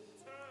day.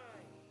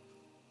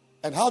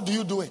 And how do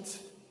you do it?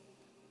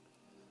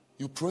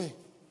 You pray.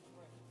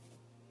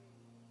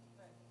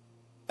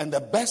 And the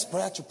best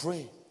prayer to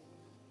pray,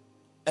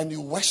 and you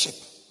worship.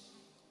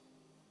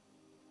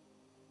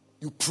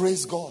 You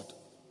praise God.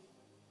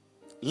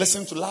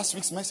 Listen to last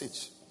week's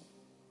message.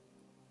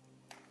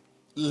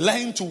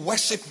 Learn to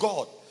worship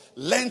God.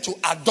 Learn to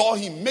adore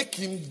him. Make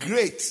him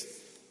great.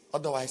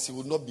 Otherwise, he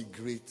will not be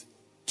great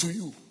to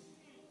you.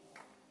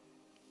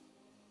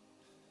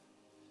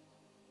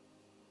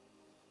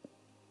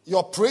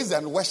 Your praise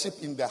and worship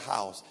in the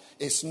house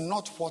is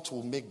not what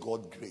will make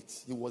God great.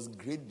 He was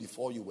great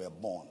before you were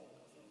born.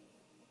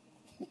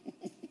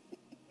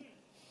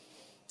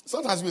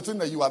 Sometimes we think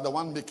that you are the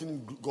one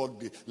making God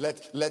great.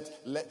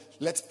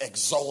 Let's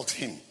exalt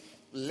him.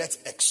 Let's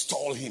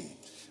extol him.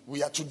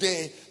 We are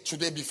today,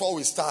 before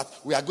we start,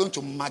 we are going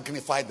to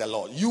magnify the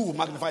Lord. You will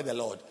magnify the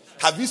Lord.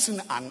 Have you seen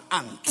an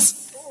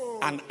ant?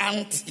 An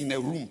ant in a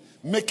room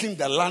making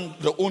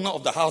the owner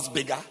of the house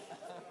bigger?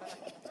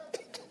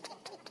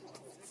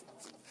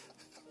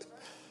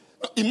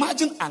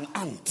 Imagine an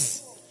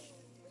ant.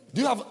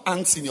 Do you have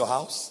ants in your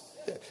house?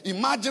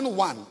 Imagine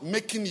one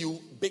making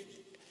you big,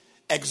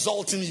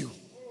 exalting you.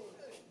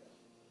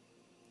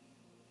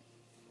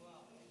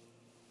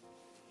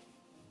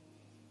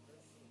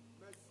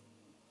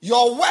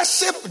 Your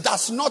worship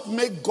does not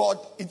make God,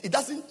 it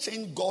doesn't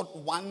change God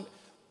 1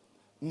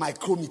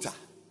 micrometer.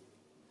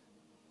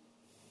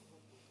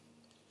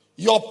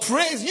 Your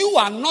praise, you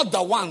are not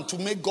the one to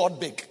make God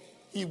big.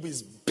 He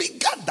is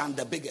bigger than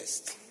the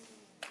biggest.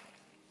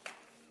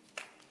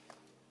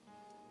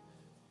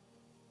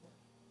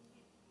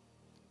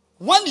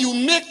 When you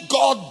make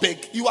God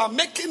big, you are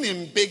making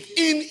him big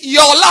in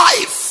your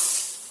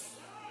life.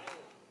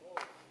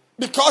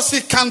 Because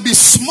he can be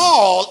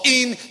small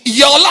in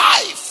your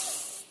life.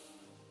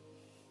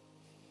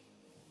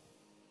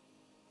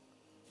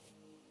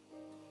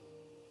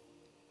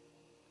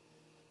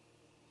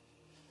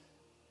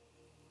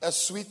 A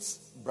sweet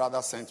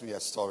brother sent me a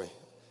story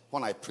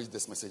when I preached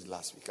this message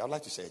last week. I'd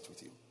like to share it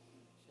with you.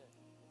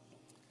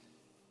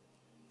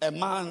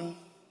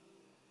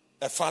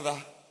 A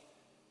father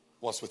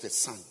was with his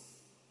son.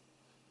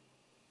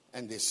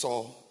 And they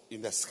saw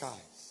in the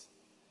skies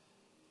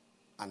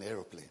an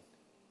aeroplane.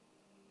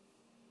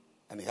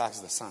 And he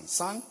asked the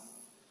son,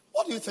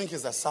 what do you think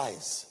is the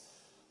size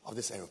of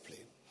this aeroplane?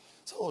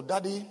 So,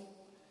 Daddy,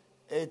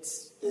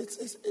 it's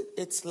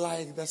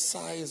like the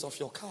size of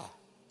your car.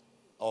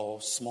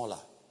 Or smaller.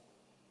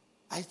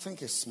 I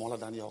think it's smaller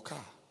than your car.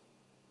 I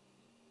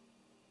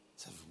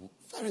said,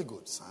 very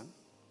good, son.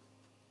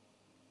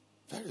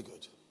 Very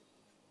good.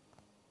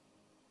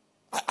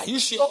 Are you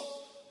sure?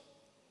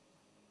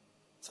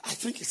 I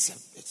think it's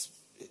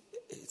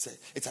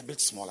a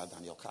bit smaller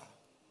than your car.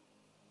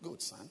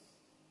 Good, son.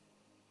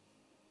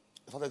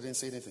 The father didn't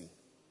say anything.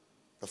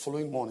 The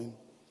following morning,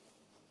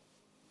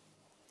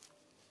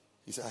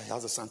 he said, he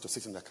asked the son to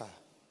sit in the car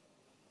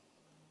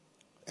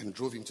and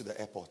drove him to the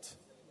airport.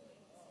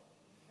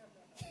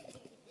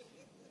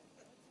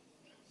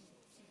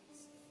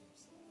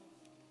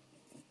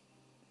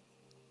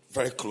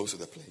 Very close to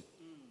the plane.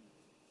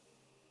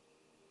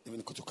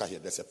 Even in Kotoka here,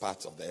 there's a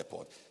part of the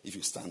airport. If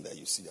you stand there,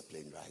 you see the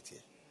plane right here.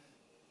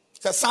 He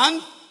said,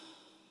 son,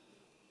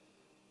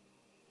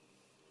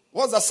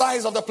 what's the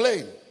size of the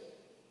plane?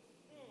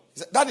 He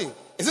said, Daddy,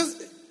 is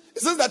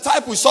this the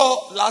type we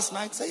saw last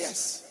night? He said,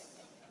 yes.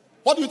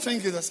 What do you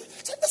think is this?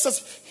 He said, this is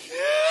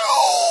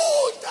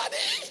huge,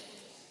 Daddy.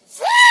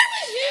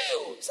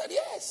 Very huge. He said,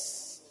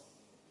 yes.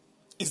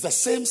 It's the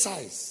same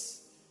size.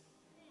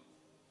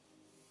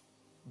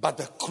 But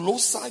the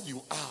closer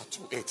you are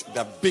to it,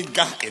 the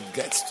bigger it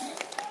gets to you.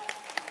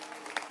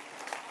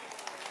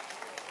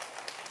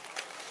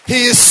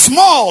 He is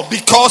small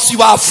because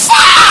you are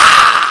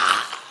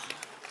far.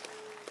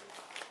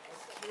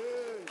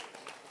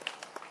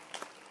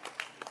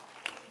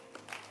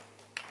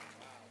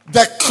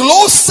 The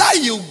closer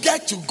you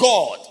get to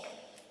God,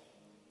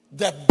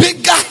 the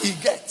bigger he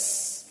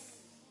gets.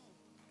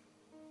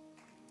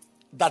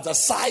 Does the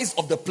size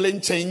of the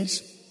plane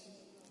change? It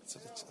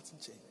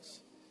doesn't change.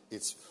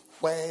 It's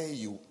where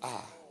you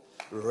are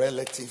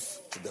relative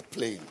to the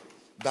plane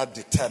that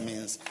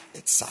determines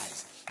its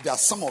size. There are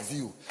some of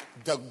you,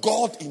 the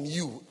God in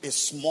you is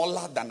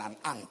smaller than an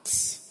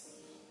ant.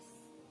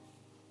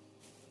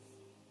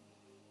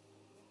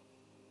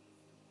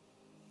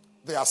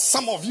 There are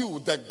some of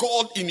you, the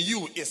God in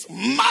you is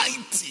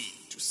mighty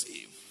to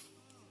save.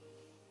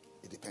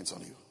 It depends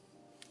on you.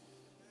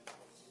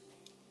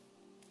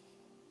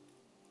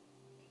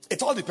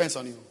 It all depends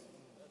on you.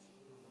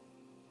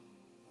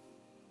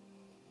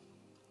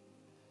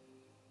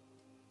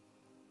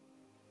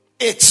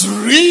 It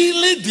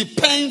really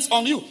depends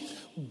on you.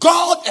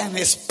 God and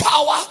his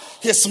power,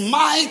 his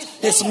might,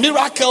 his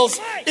miracles,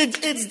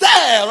 it's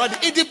there.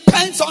 Right? It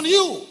depends on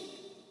you.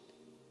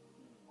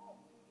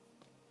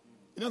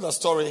 You know the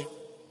story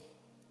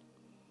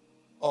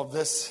of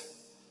this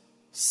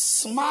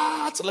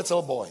smart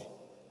little boy.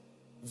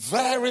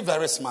 Very,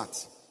 very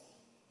smart.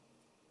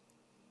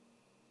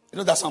 You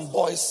know, there are some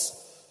boys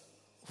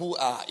who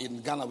are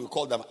in Ghana, we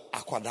call them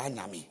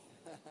Akwadanyami.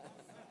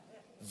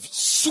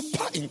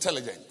 Super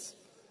intelligent.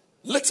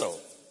 Little.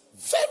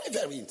 Very,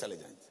 very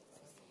intelligent.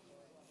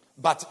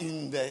 But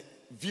in the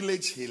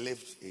village he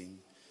lived in,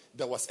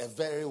 there was a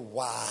very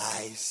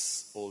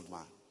wise old man.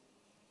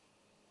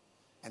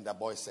 And the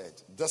boy said,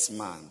 this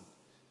man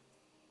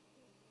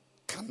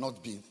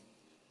cannot be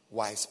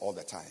wise all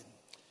the time.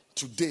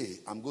 Today,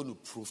 I'm going to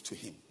prove to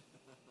him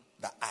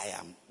that I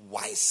am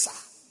wiser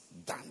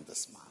than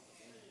this man.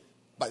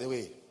 By the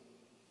way,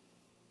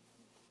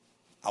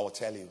 I will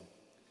tell you,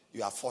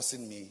 you are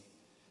forcing me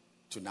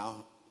to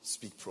now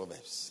speak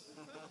Proverbs.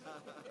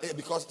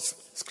 Because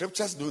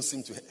scriptures don't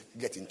seem to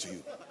get into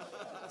you.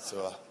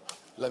 So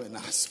let me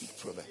now speak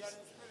Proverbs.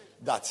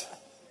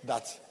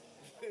 That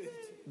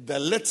the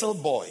little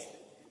boy,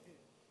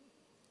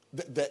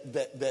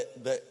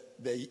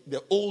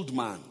 the old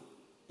man,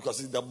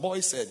 because the boy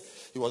said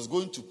he was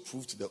going to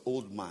prove to the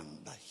old man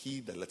that he,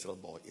 the little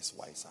boy, is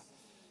wiser.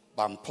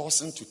 But I'm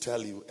pausing to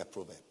tell you a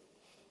proverb.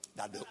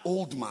 That the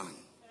old man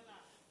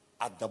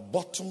at the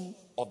bottom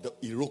of the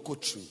Iroko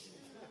tree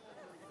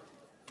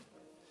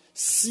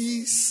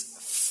sees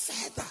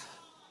further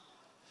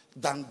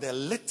than the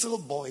little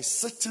boy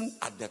sitting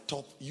at the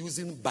top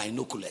using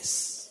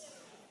binoculars.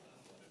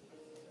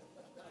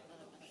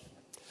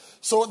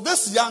 So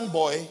this young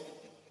boy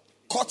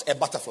caught a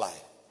butterfly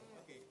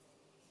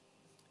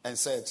and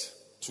said,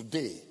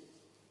 today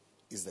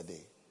is the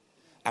day.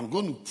 I'm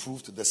going to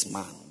prove to this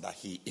man that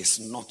he is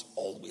not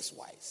always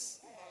wise.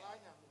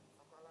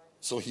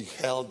 So he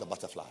held the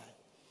butterfly.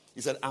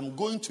 He said, I'm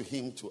going to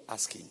him to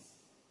ask him,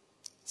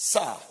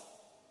 sir,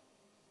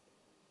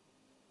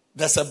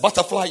 there's a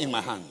butterfly in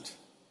my hand.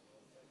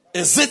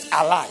 Is it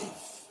alive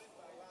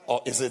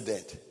or is it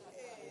dead?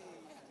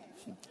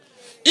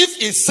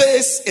 If it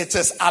says it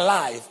is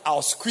alive,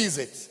 I'll squeeze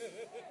it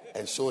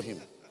and show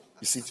him.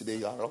 You see, today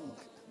you are wrong.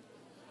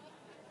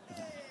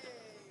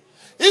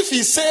 If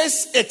he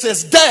says it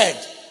is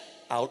dead,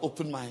 I'll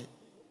open my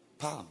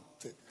palm.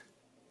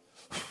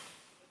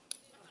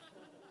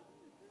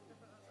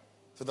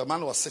 So the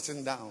man was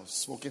sitting down,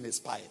 smoking his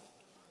pipe.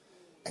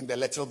 And the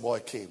little boy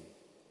came.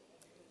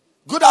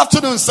 Good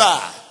afternoon, sir.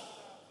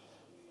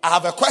 I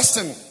have a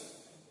question.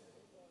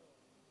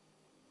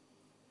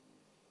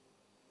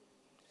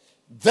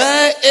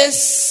 There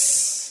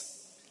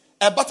is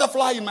a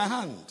butterfly in my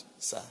hand,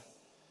 sir.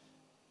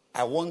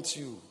 I want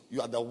you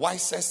are the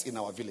wisest in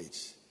our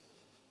village.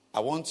 I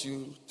want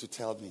you to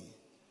tell me,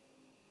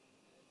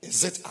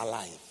 is it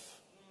alive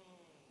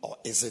or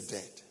is it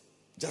dead?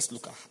 Just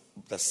look at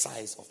the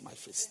size of my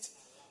fist.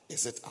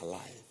 Is it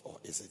alive or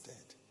is it dead?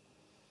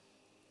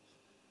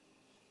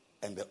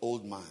 And the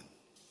old man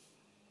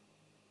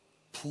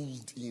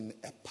pulled in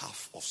a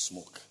puff of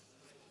smoke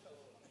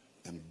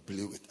and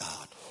blew it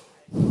out.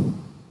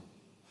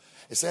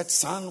 He said,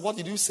 son, what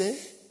did you say? He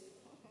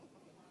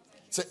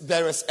said,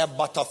 there is a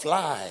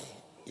butterfly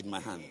in my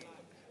hand.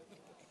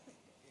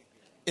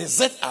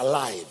 Is it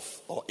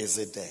alive or is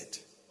it dead?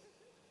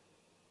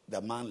 The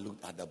man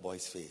looked at the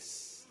boy's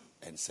face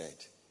and said,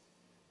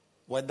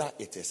 whether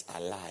it is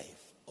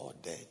alive or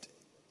dead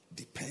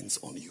depends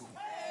on you.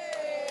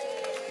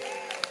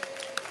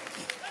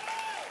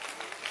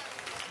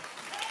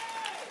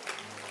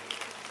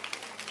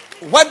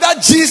 Whether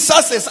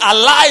Jesus is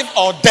alive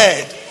or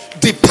dead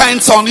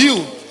depends on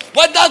you.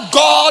 Whether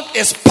God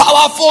is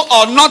powerful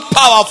or not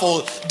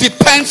powerful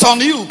depends on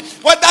you.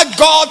 Whether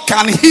God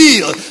can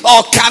heal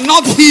or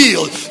cannot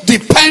heal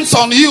depends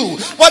on you.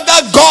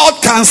 Whether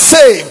God can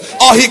save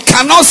or he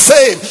cannot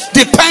save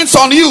depends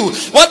on you.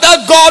 Whether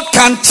God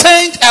can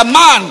change a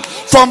man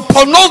from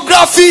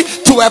pornography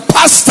to a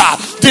pastor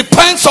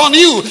depends on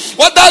you.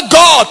 Whether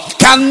God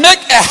can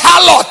make a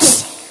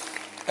harlot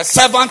a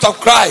servant of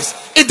Christ,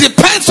 it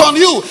depends on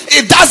you.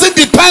 It doesn't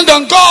depend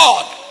on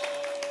God.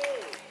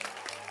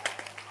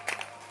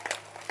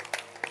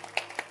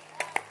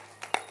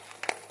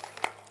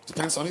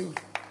 Depends on you.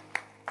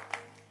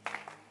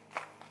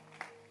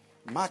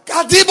 And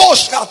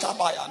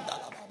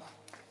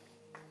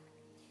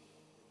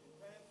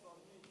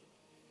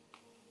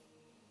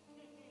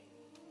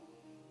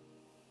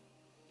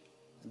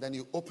then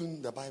you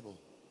open the Bible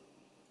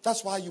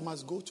That's why you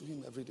must go to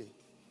him every day.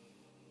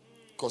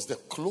 Because the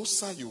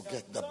closer you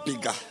get, the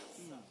bigger.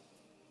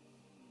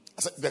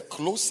 I said, the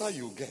closer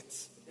you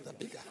get, the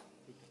bigger.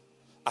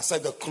 I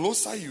said, the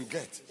closer you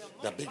get,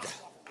 the bigger.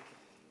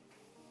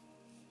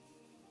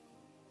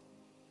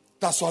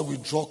 That's why we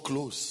draw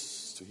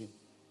close to him.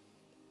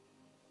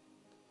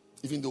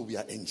 Even though we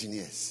are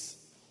engineers,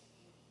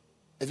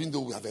 even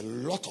though we have a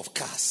lot of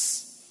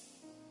cars,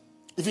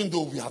 even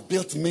though we have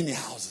built many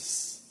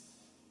houses,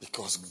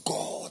 because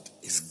God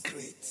is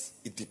great.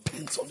 It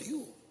depends on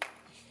you.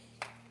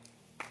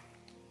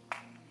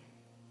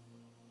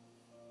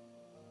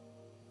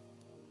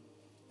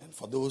 And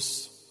for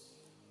those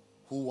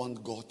who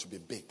want God to be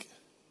big,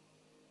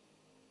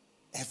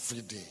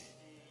 every day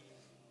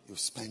you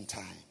spend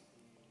time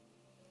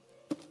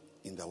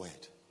in the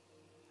Word.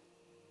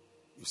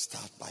 You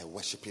start by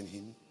worshiping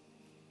him.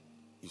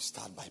 You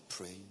start by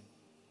praying.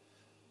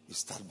 You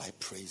start by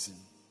praising.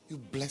 You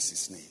bless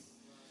his name.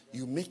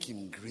 You make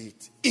him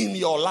great in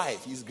your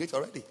life. He's great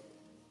already.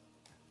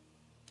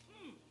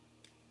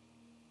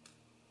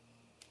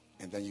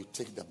 And then you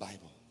take the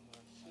Bible.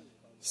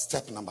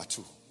 Step number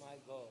 2.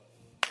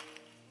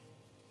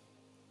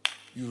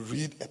 You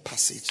read a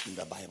passage in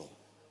the Bible.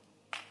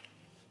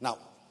 Now,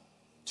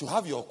 to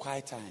have your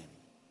quiet time,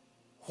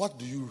 what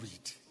do you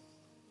read?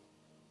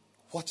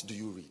 What do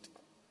you read?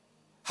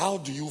 How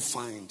do you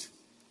find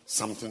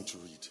something to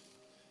read?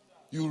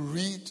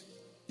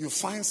 You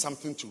find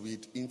something to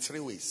read in 3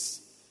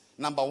 ways.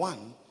 Number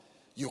 1,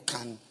 you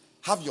can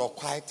have your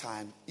quiet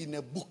time in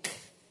a book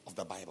of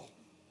the Bible.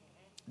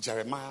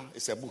 Jeremiah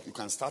is a book. You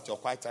can start your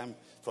quiet time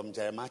from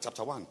Jeremiah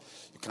chapter 1.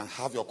 You can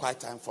have your quiet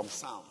time from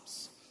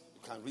Psalms.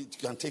 You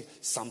can take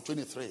Psalm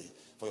 23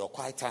 for your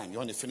quiet time. You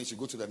want to finish, you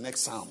go to the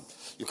next Psalm.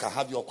 You can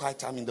have your quiet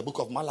time in the book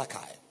of Malachi.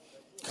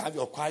 You can have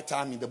your quiet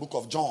time in the book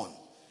of John,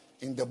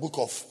 in the book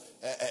of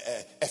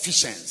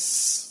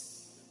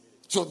Ephesians.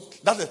 So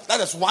that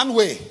is one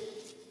way.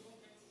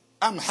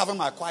 I'm having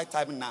my quiet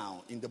time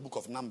now in the book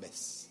of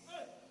Numbers.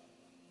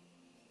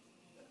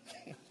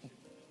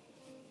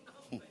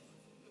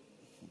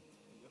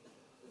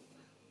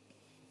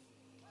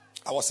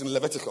 I was in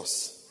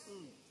Leviticus.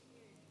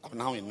 I'm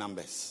now in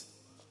Numbers.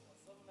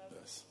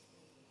 Yes.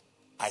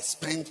 I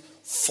spent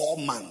 4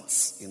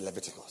 months in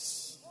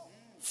Leviticus.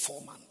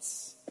 4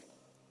 months.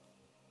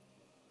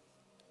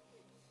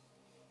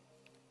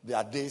 There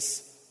are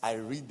days I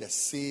read the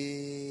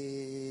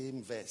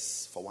same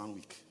verse for 1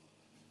 week.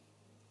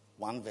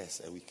 1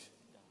 verse a week.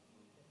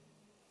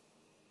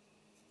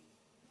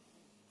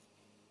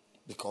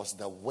 Because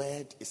the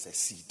word is a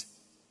seed.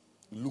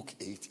 Luke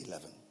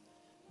 8:11.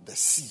 The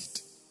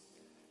seed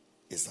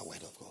is the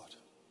word of God.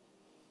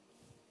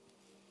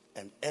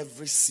 And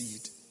every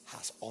seed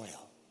has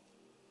oil.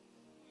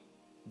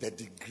 The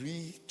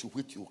degree to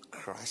which you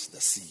crush the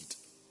seed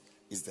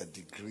is the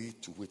degree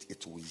to which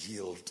it will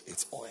yield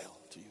its oil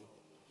to you.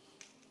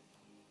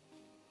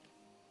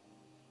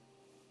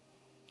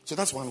 So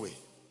that's one way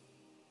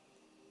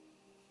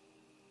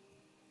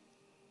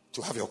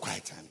to have your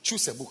quiet time.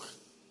 Choose a book.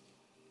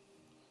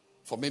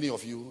 For many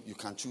of you, you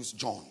can choose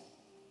John.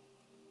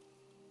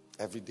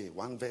 Every day,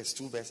 1 verse,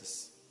 2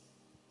 verses.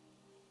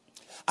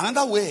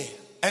 Another way,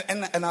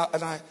 and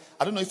I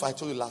don't know if I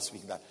told you last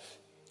week that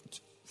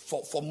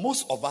for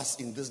most of us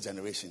in this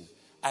generation,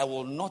 I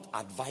will not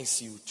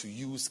advise you to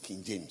use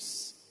King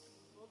James.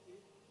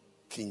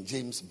 King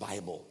James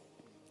Bible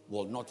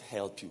will not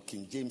help you.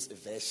 King James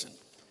Version.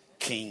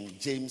 King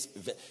James,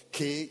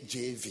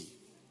 KJV.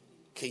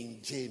 King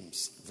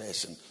James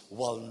Version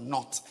will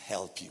not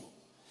help you.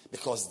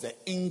 Because the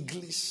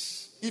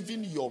English,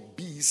 even your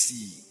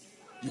BC,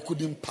 you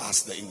couldn't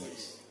pass the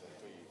English.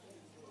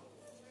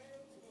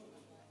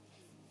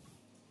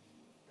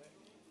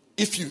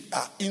 If you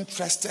are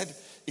interested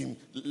in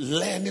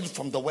learning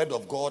from the word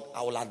of God,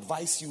 I will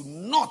advise you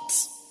not.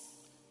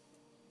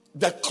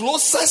 The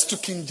closest to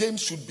King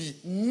James should be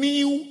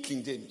New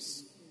King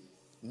James.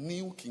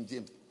 New King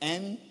James.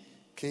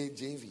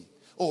 NKJV.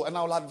 Oh, and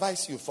I will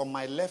advise you from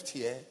my left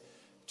here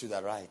to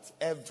the right.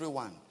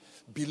 Everyone,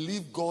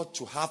 believe God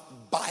to have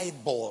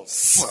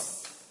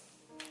Bibles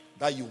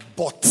that you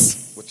bought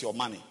with your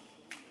money.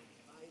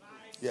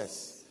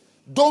 Yes.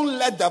 Don't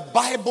let the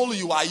Bible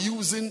you are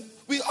using.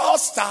 We all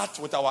start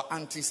with our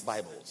auntie's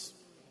Bibles.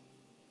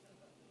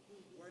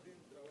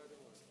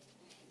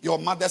 Your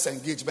mother's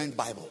engagement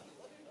Bible.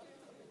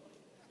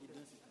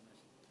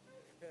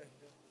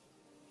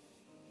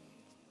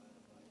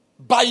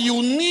 But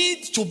you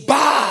need to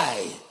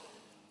buy.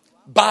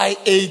 By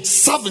age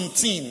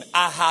 17,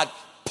 I had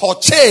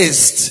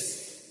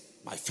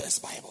purchased my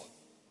first Bible.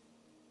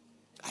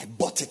 I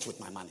bought it with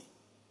my money.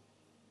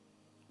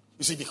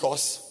 You see,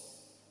 because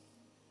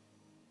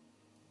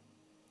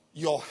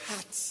your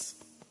heart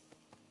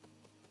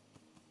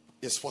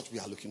is what we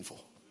are looking for.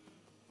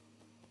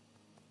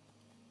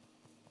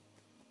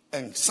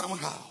 And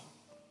somehow,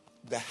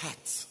 the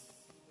heart,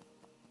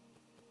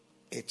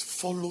 it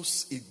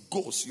follows, it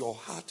goes, your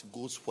heart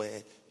goes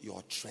where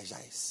your treasure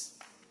is.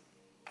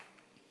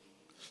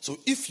 So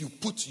if you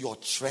put your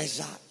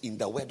treasure in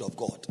the word of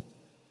God,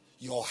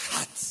 your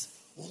heart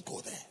will go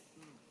there.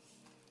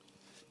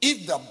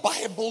 If the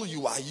Bible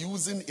you are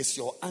using is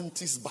your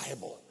auntie's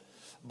Bible,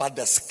 but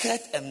the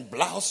skirt and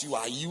blouse you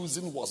are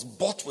using was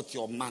bought with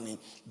your money,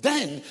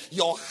 then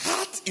your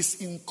heart is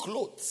in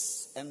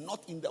clothes and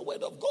not in the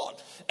word of God.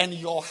 And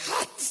your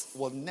heart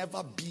will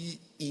never be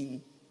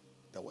in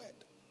the word.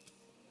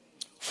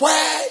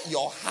 Where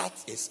your heart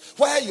is,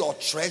 where your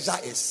treasure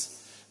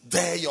is,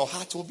 there your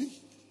heart will be.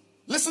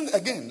 Listen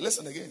again.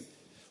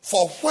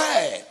 For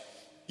where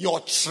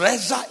your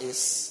treasure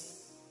is,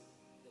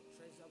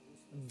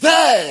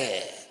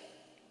 there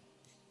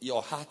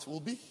your heart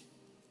will be.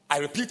 I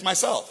repeat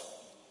myself.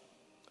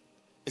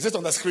 Is it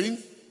on the screen?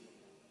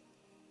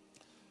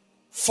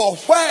 For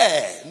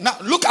where, now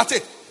look at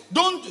it.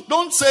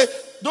 Don't say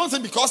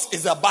because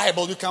it's a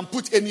Bible you can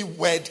put any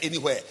word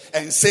anywhere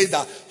and say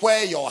that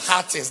where your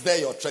heart is, there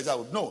your treasure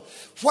will. No.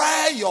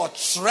 Where your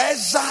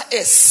treasure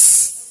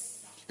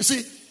is. You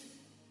see,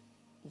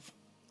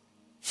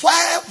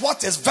 where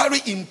what is very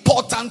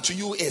important to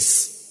you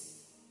is,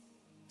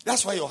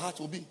 that's where your heart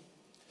will be.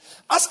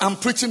 As I'm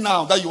preaching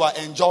now that you are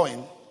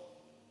enjoying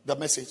the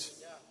message.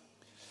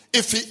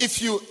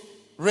 If you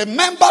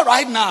remember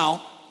right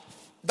now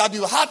that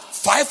you had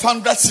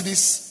 500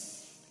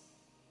 cedis,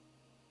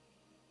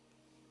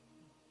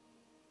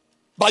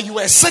 but you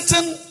were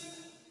sitting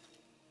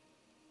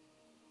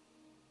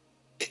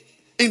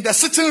in the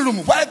sitting room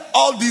where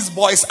all these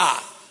boys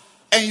are,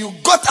 and you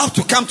got up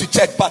to come to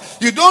church, but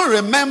you don't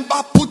remember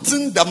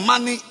putting the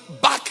money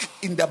back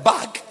in the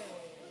bag.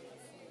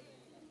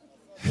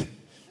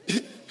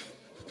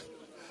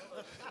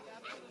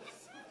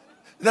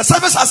 The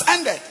service has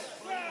ended.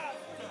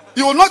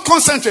 You will not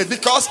concentrate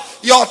because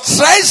your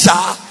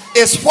treasure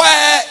is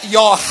where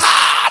your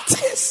heart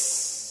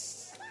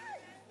is.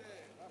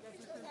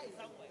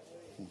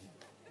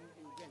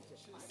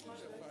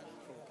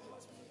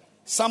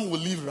 Some will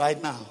leave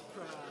right now.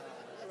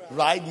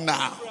 Right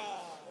now.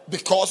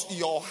 Because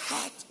your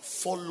heart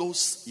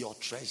follows your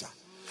treasure.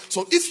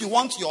 So if you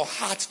want your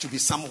heart to be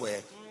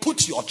somewhere,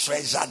 put your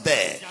treasure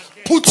there.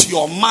 Put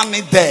your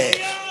money there.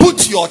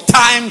 Put your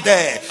time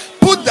there.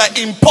 Put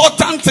the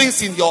important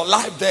things in your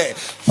life there.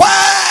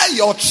 Where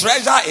your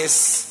treasure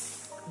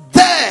is,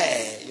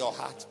 there your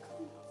heart.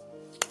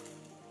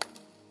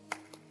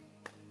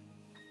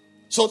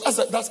 So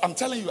that's I'm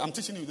telling you, I'm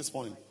teaching you this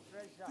morning.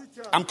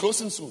 I'm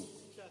closing soon.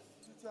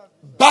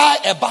 Buy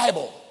a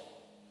Bible.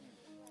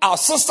 Our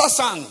sister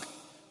sang,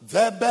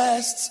 the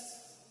best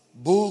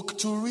book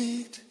to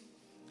read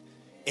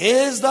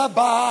is the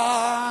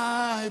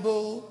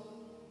Bible.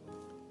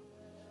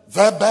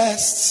 The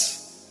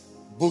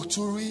best book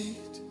to read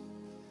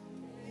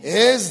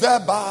is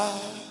the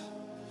Bible.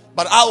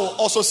 But I will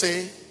also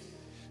say,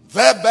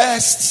 the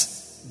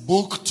best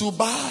book to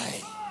buy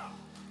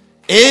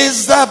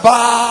is the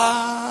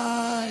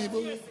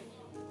Bible.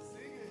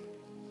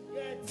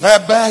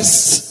 The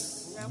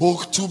best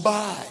book to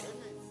buy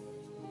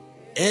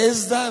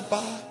is the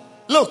Bible.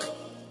 Look,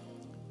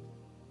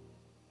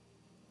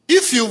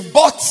 if you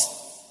bought,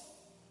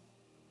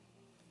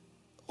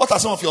 what are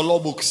some of your law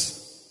books?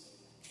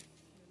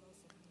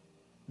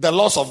 The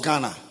laws of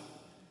Ghana.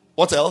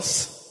 What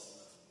else?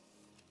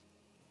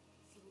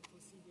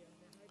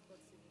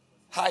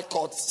 High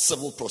Court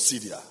Civil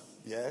Procedure.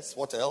 Yes.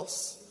 What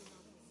else?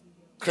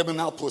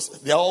 Criminal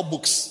Procedure. They are all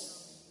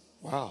books.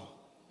 Wow.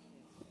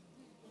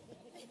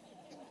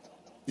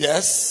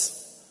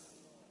 Yes.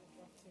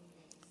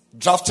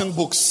 Drafting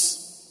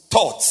books.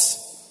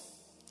 Thoughts.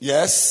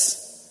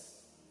 Yes.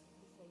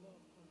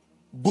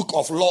 Book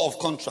of Law of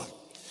Contract.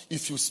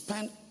 If you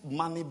spend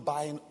money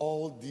buying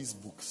all these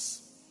books,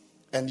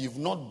 and you've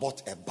not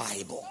bought a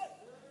Bible,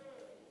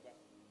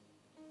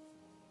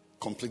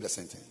 complete the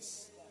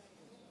sentence.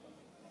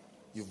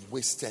 You've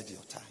wasted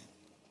your time.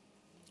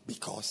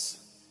 Because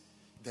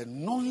the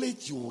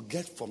knowledge you will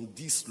get from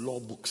these law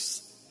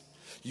books,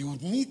 you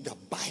need the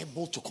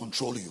Bible to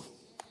control you.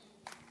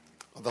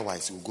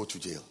 Otherwise, you will go to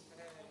jail.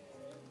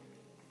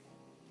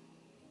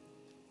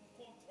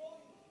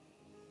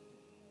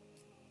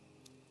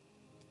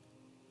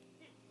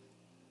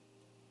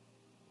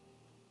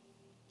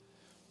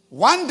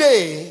 One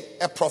day,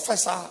 a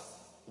professor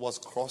was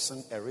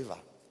crossing a river.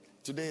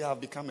 Today, I have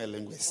become a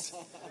linguist.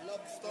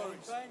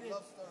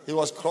 He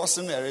was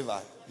crossing a river.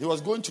 He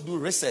was going to do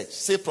research.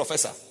 Say,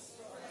 professor.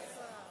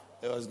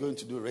 He was going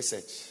to do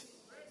research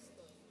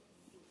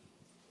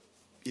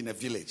in a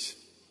village.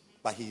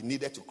 But he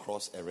needed to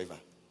cross a river.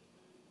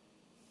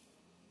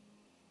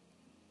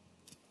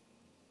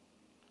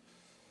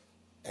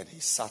 And he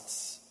sat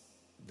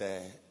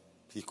there.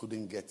 He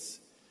couldn't get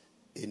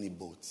any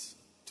boat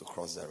to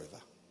cross the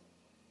river.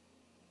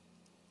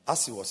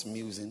 As he was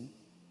musing,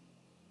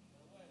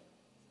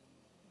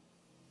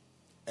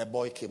 a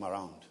boy came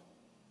around.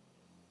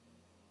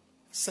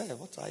 Sir,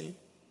 what are you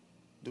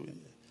doing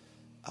here?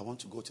 I want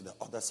to go to the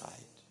other side.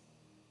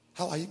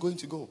 How are you going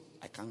to go?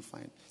 I can't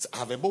find. So I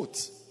have a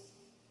boat.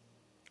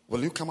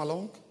 Will you come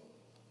along?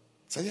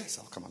 Say, yes,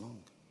 I'll come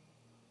along.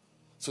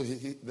 So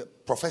the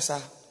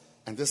professor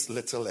and this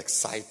little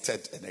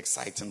excited and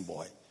exciting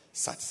boy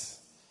sat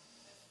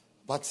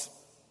But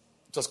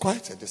it was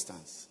quite a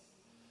distance.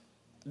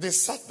 They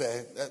sat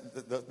there.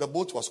 The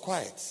boat was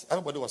quiet.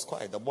 Everybody was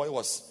quiet. The boy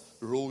was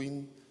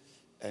rowing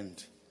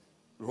and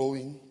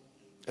rowing.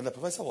 And the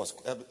professor was,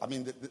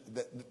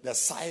 the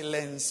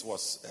silence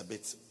was a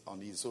bit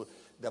uneasy. So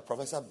the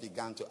professor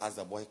began to ask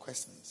the boy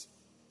questions.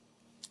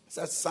 He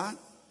said, son,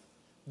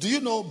 do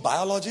you know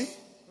biology?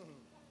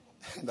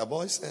 And the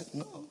boy said,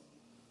 no.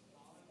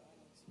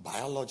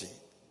 Biology?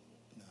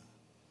 No.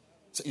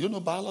 So you don't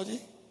know biology?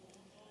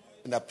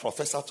 And the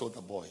professor told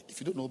the boy,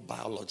 if you don't know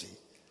biology,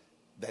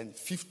 then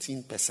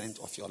 15%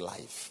 of your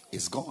life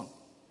is gone.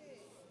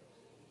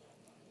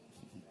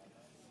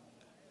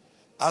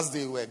 As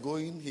they were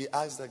going, he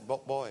asked the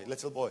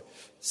little boy,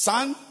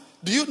 son,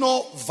 do you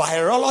know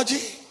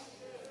virology?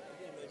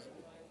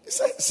 He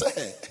said,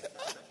 sir,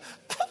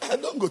 I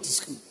don't go to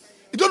school.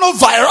 You don't know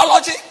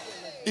virology?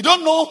 You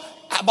don't know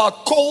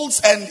about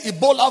colds and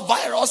Ebola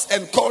virus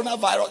and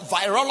coronavirus?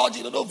 Virology,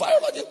 you don't know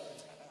virology?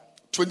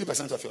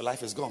 20% of your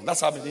life is gone.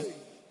 That's how many?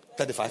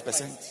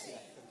 35%.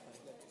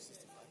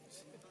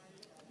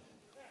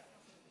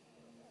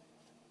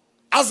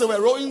 As they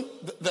were rowing,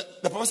 the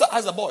professor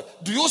asked the boy,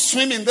 do you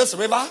swim in this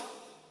river? He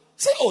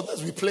said, oh,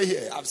 we play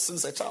here.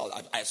 Since a child,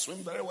 I swim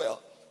very well.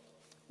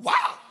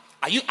 Wow.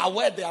 Are you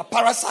aware there are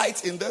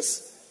parasites in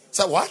this? He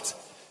said, what?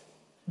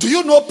 Do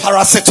you know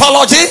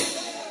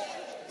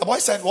parasitology? The boy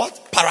said,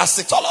 what?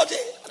 Parasitology?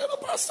 I don't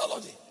know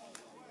parasitology.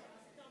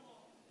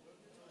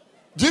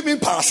 Do you mean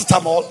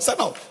paracetamol? He said,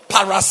 no.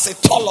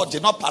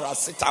 Parasitology, not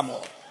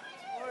paracetamol.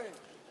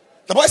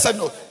 The boy said,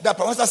 no. The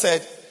professor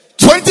said,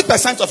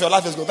 20% of your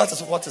life is gone. That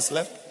is what is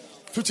left.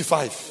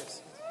 55.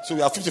 So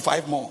we have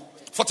 55 more.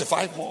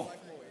 45 more.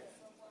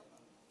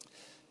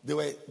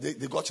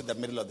 They got to the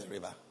middle of the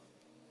river.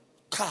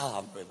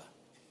 Calm river.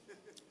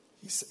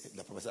 He said,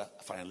 the professor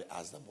finally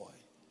asked the boy,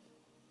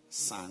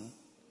 son,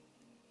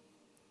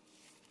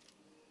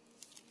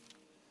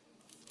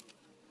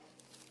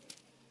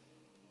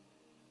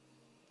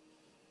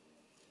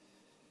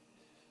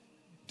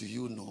 do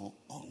you know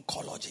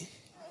oncology?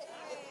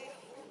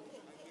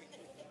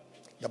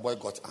 The boy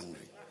got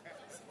angry.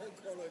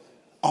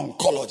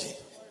 Oncology.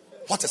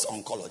 What is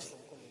oncology?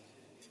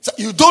 So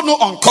you don't know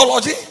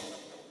oncology?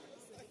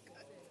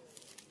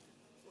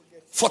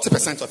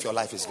 40% of your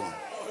life is gone.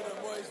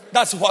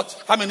 That's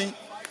what? How many?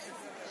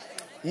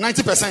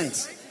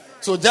 90%.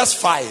 So just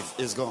 5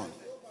 is gone.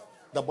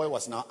 The boy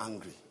was now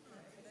angry.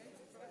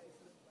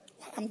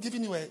 Well, I'm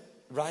giving you a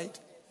ride.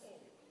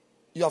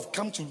 You have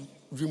come to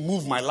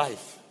remove my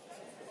life.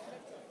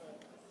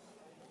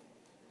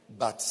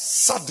 But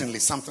suddenly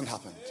something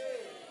happened.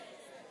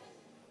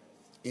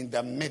 In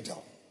the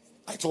middle.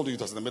 I told you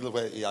it was in the middle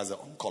where he has the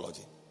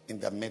oncology. In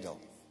the middle.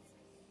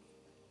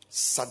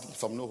 Suddenly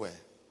from nowhere.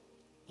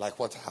 Like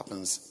what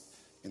happens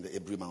in the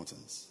Ebri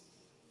Mountains.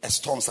 A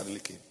storm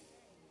suddenly came.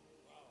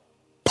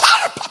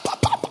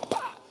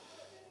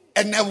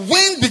 And a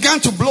wind began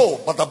to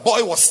blow. But the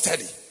boy was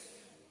steady.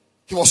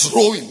 He was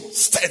rowing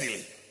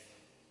steadily.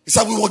 He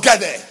said, we will get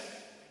there.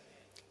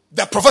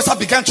 The professor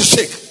began to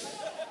shake.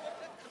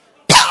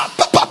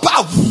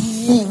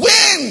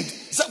 Wind.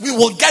 He said, we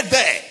will get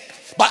there.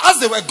 But as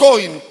they were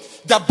going,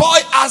 the boy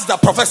asked the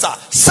professor,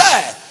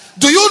 sir,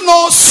 do you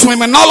know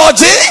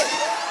swimminology?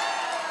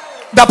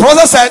 The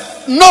professor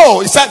said,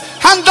 no. He said,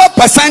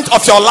 100%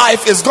 of your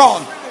life is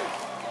gone.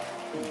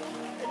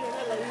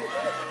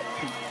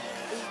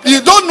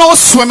 You don't know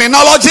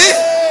swimminology?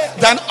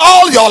 Then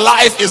all your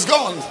life is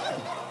gone.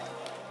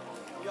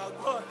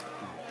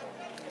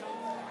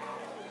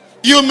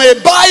 You may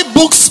buy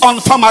books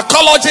on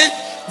pharmacology,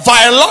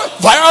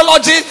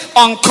 virology,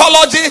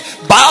 oncology,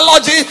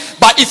 biology,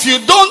 but if you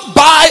don't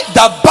buy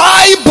the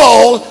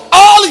Bible,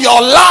 all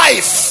your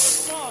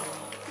life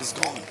is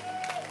gone.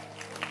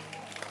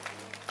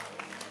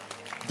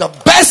 The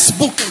best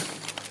book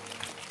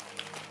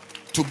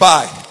to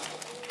buy.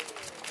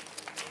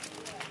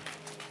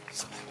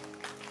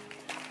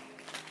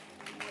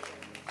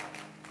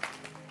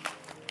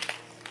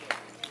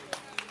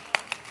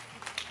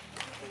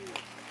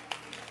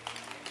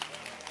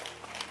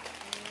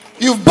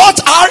 You bought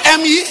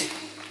RME.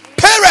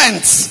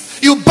 Parents,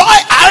 you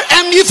buy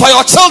RME for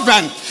your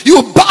children.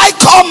 You buy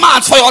core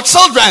mats for your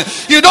children.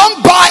 You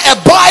don't buy a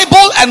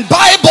Bible and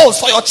Bibles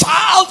for your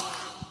child.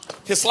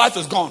 His life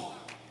is gone.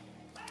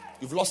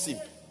 You've lost him.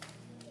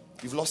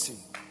 You've lost him.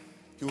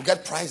 He will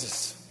get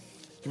prizes.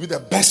 He'll be the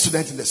best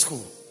student in the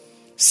school.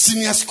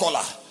 Senior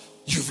scholar.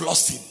 You've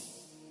lost him.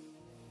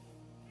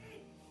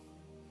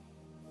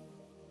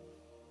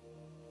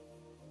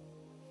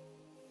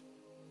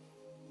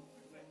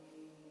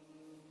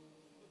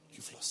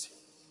 You've lost him.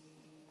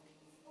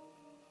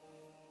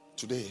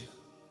 Today,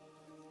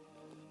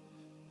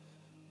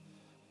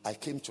 I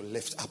came to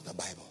lift up the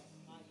Bible.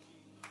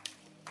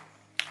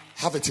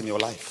 Have it in your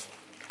life.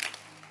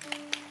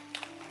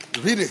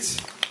 Read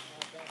it.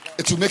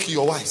 It will make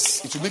you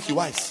wise. It will make you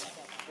wise.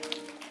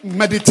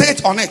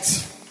 Meditate on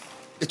it.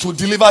 It will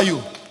deliver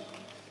you.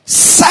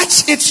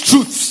 Search its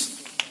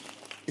truths.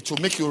 It will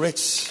make you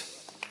rich.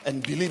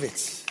 And believe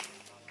it.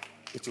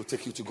 It will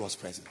take you to God's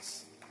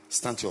presence.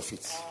 Stand to your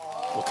feet.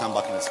 We'll come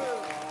back in a second.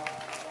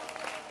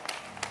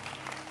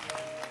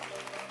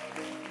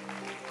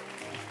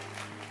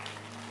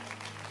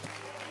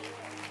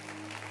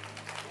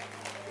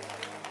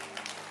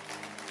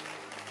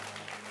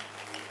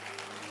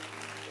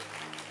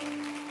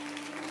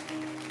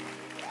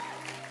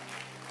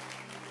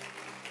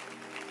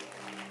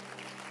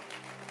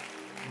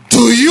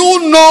 Do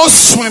you know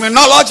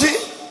swimminology?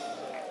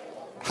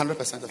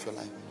 100% of your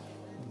life.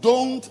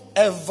 Don't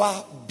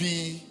ever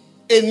be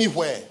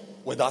anywhere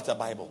without a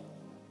Bible.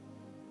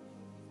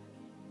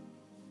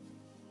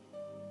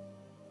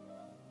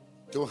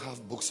 Don't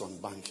have books on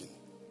banking,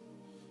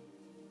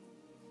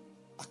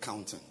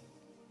 accounting,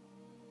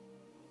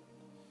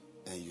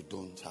 and you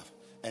don't have,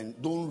 and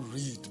don't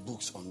read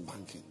books on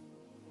banking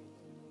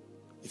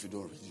if you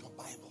don't read your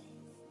Bible.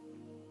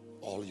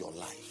 All your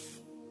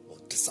life will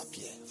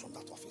disappear from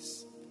that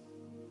office.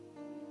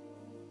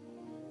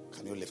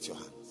 Can you lift your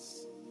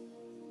hands?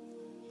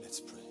 Let's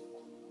pray.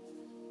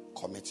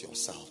 Commit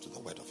yourself to the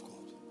word of God.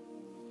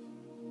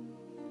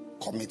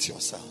 Commit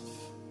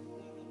yourself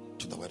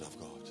to the word of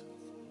God.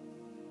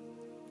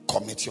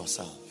 Commit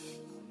yourself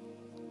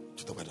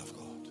to the word of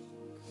God.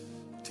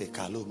 Take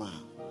aluma.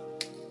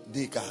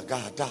 Diga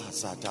gada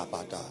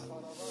zadabada.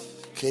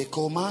 Ke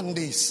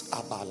komandis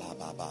abala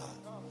baba.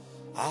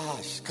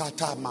 Ash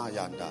kata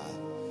mayanda.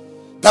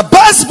 The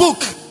best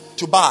book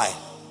to buy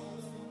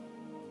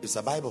is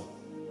the Bible.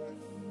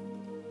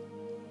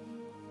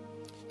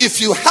 If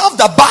you have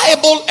the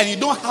Bible and you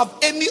don't have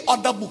any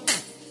other book,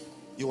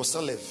 you will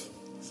still live.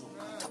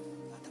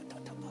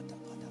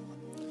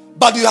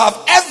 But you have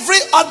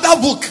every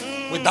other book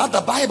without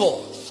the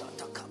Bible,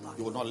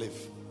 you will not live.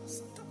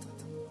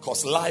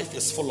 Because life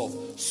is full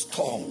of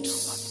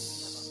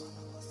storms.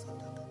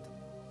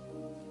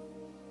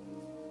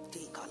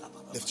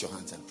 Lift your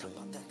hands and pray.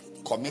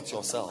 Commit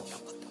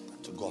yourself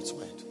to God's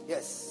word.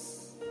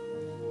 Yes.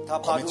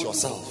 Commit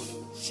yourself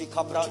to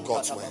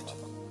God's word.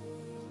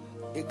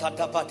 The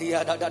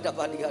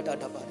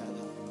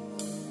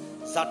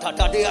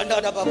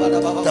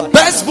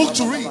best book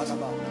to read,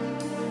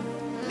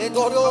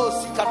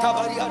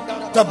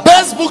 the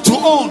best book to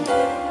own,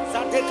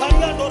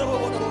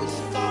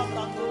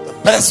 the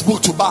best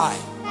book to buy.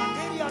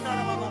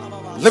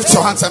 Lift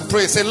your hands and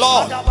pray. Say,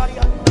 Lord,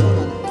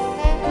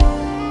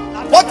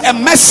 what a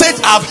message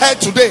I've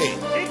heard today.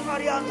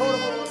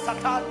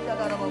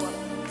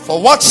 For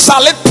what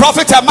shall it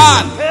profit a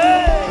man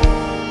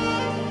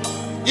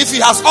if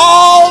he has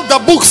all the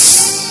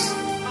books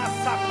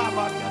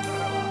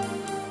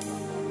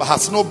but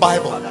has no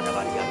Bible?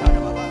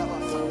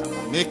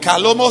 It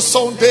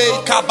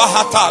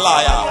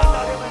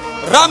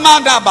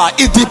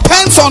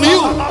depends on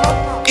you.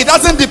 It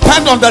doesn't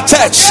depend on the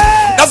church.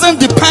 It doesn't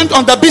depend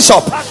on the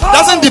bishop. It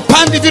doesn't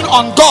depend even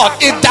on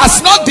God. It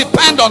does not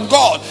depend on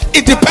God.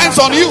 It depends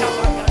on you.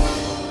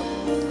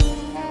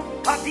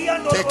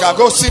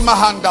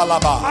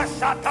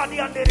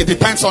 It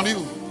depends on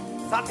you.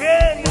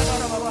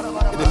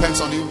 It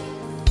depends on you.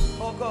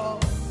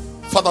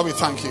 Father, we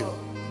thank you.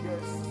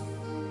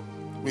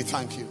 We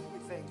thank you.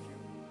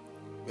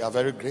 We are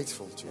very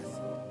grateful to you.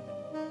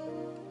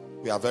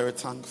 We are very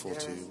thankful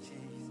to you.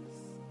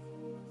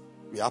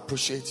 We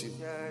appreciate you.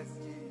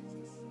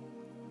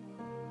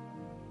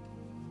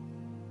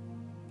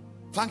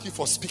 Thank you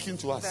for speaking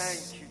to us.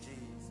 Thank you, Jesus.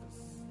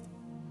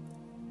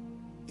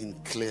 In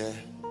clear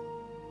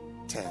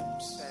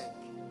terms. Thank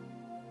you.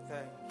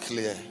 Thank you.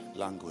 Clear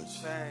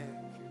language. Thank you.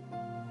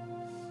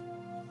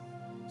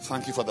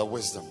 Thank you for the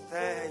wisdom.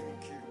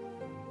 Thank you.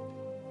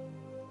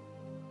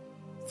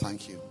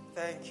 Thank you.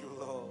 Thank you,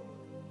 Lord.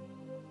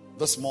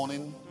 This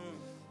morning,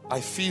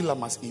 I feel I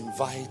must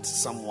invite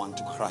someone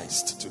to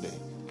Christ today.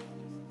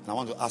 And I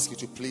want to ask you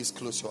to please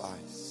close your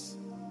eyes.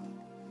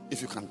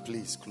 If you can,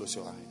 please close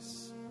your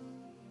eyes.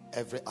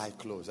 Every eye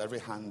closed, every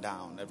hand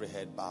down, every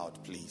head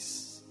bowed,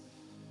 please.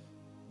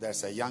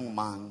 There's a young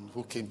man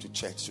who came to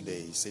church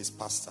today. He says,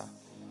 Pastor,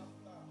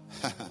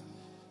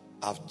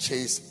 I've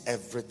chased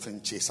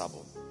everything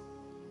chaseable,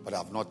 but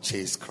I've not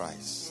chased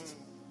Christ.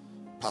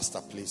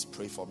 Pastor, please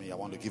pray for me. I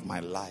want to give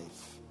my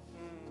life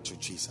to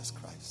Jesus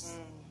Christ.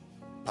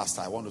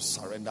 Pastor, I want to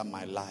surrender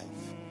my life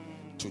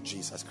to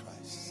Jesus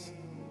Christ.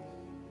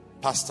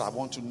 Pastor, I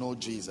want to know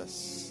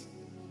Jesus.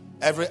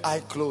 Every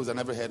eye closed and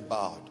every head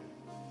bowed.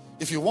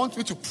 If you want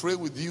me to pray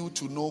with you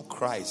to know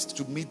Christ,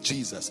 to meet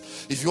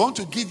Jesus, if you want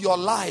to give your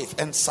life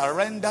and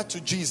surrender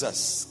to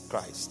Jesus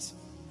Christ,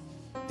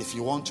 if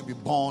you want to be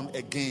born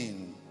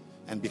again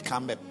and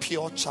become a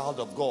pure child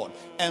of God,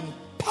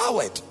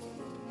 empowered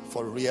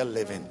for real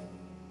living,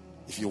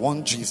 if you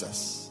want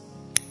Jesus,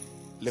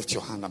 lift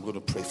your hand. I'm going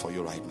to pray for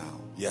you right now.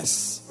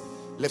 Yes,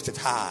 lift it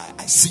high.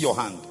 I see your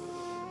hand.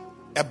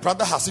 A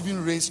brother has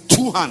even raised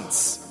 2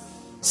 hands.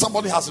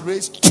 Somebody has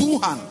raised 2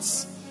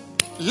 hands.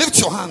 Lift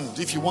your hand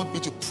if you want me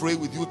to pray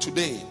with you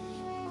today,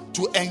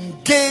 to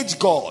engage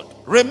God.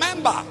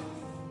 Remember,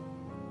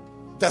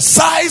 the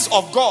size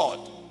of God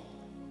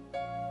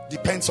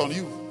depends on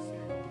you.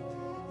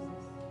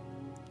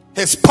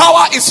 His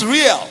power is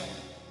real,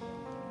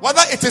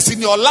 whether it is in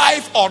your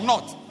life or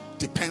not.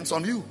 depends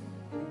on you.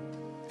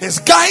 His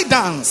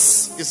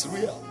guidance is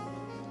real.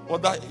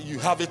 Whether you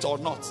have it or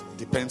not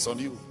depends on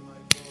you.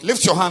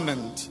 Lift your hand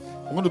and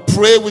I'm going to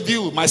pray with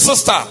you. My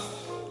sister,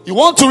 you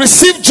want to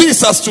receive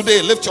Jesus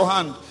today? Lift your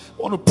hand.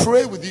 I want to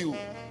pray with you.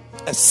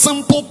 A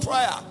simple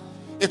prayer.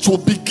 It will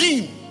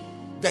begin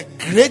the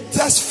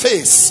greatest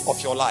phase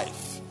of your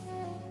life.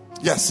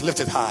 Yes, lift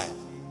it high.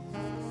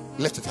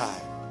 Lift it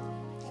high.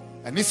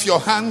 And if your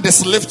hand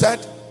is lifted,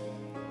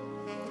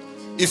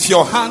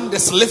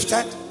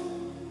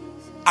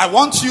 I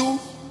want you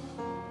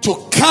to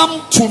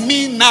come to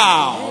me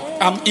now.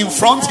 I'm in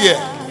front here.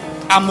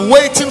 I'm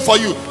waiting for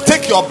you.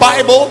 Take your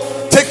Bible,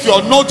 take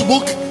your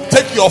notebook,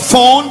 take your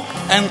phone,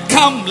 and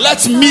come.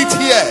 Let's meet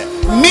here.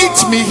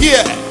 Meet me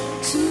here.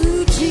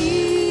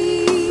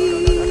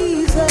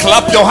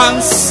 Clap your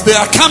hands. They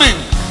are coming.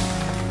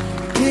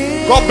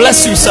 God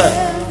bless you, sir.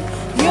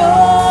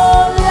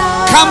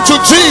 Come to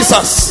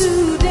Jesus.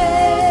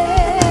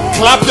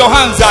 Clap your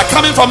hands. They are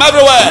coming from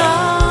everywhere.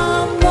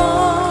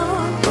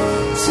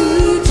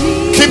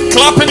 Keep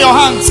clapping your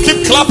hands.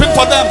 Keep clapping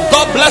for them.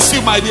 God bless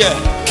you, my dear.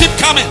 Keep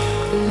coming.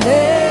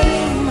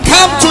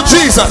 Come to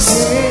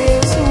Jesus.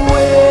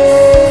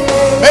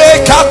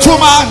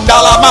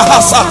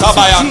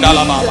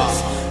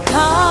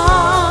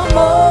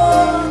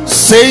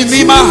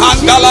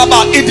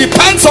 It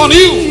depends on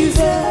you.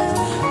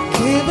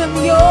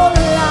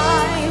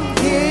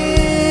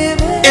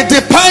 It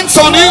depends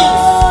on you.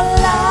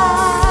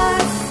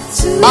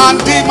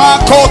 Mandima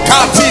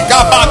kokati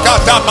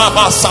gabakata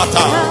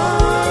babasata.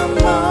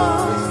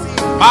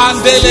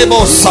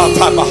 Mandelebo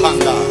sata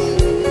bahanda.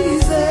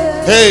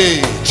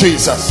 Hey,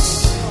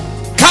 Jesus.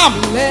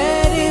 Come.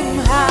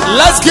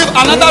 Let's give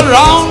another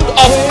round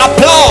of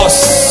applause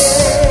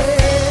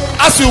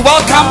as we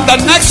welcome the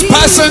next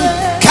person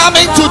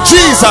coming to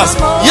Jesus.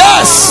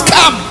 Yes,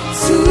 come.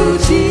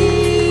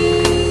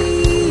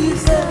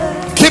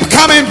 Keep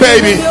coming,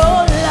 baby.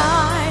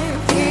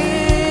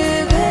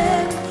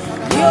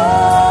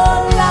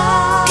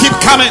 Keep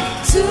coming.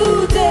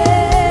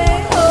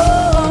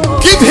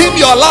 Give him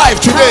your life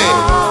today.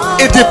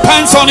 It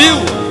depends on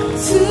you.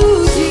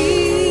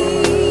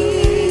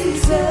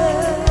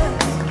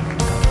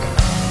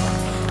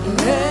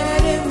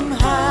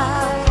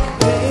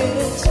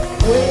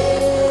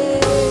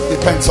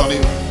 Depends on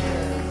you.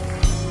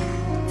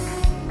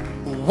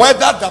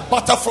 Whether the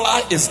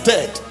butterfly is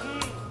dead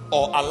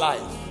or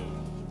alive,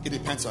 it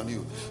depends on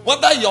you.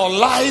 Whether your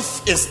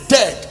life is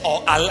dead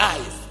or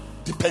alive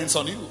depends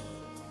on you.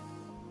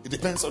 It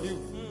depends on you.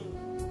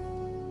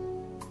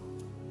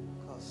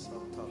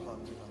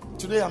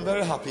 Today I'm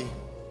very happy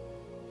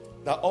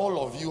that all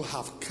of you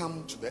have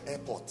come to the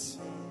airport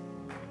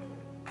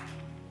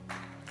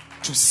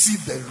to see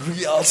the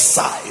real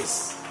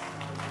size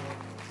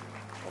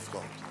of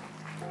God.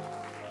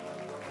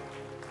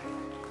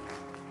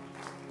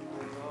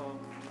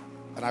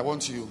 And I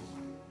want you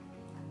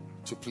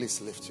to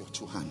please lift your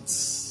two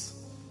hands.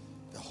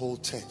 The whole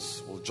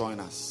church will join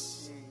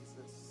us.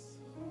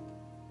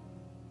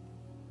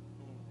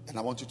 And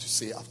I want you to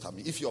say after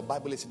me. If your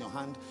Bible is in your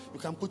hand, you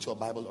can put your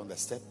Bible on the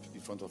step in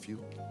front of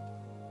you.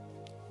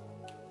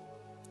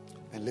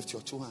 And lift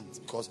your two hands.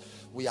 Because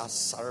we are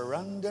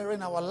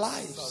surrendering our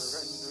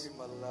lives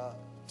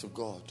to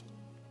God.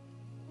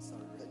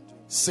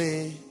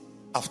 Say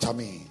after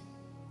me.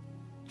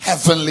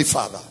 Heavenly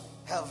Father.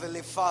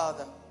 Heavenly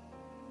Father.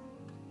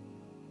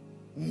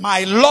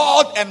 My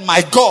Lord and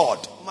my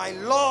God. My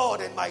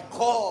Lord and my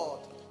God.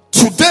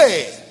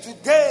 Today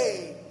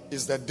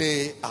is the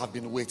day I've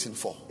been waiting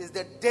for. Is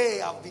the day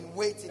I've been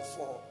waiting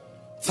for.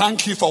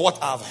 Thank you for what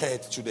I've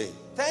heard today.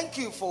 Thank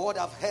you for what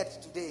I've heard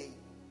today.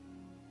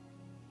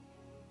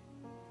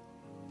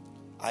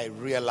 I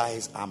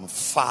realize I'm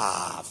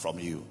far from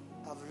you.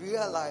 I've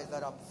realized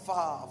that I'm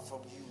far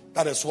from you.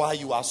 That is why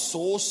you are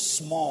so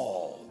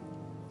small.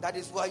 That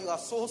is why you are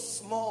so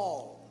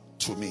small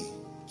to me.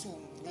 To me.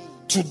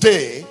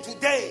 Today,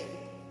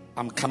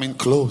 I'm coming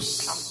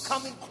close. I'm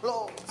coming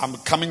close. I'm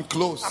coming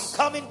close. I'm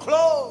coming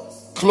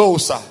close.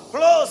 Closer.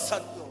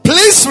 Closer.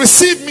 Please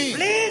receive me.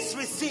 Please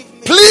receive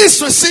me.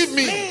 Please receive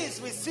me.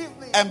 Please receive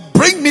me. And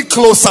bring me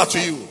closer to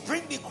you.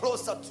 Bring me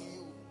closer to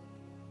you.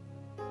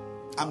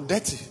 I'm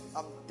dirty.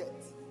 I'm dirty.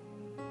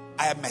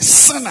 I am a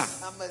sinner.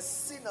 I'm a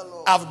sinner,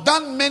 Lord. I've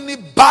done many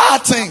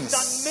bad things.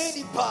 I've done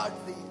many bad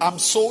things. I'm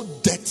so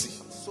dirty.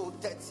 I'm so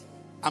dirty.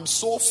 I'm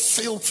so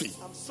filthy.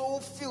 I'm so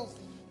filthy.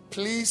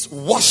 Please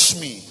wash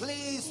me.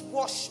 Please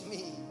wash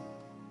me.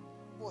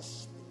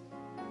 Wash me.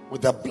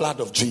 With the blood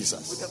of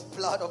Jesus. With the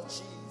blood of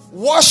Jesus.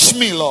 Wash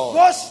me, Lord.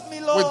 Wash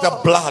me, Lord. With the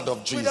blood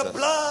of Jesus. With the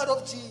blood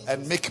of Jesus.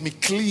 And make me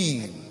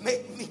clean.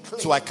 Make me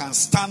clean. So I can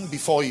stand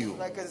before you.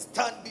 So I can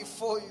stand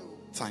before you.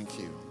 Thank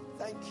you.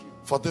 Thank you.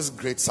 For this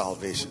great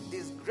salvation.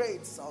 This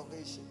great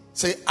salvation.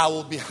 Say, I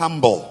will be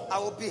humble. I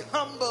will be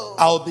humble.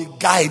 I will be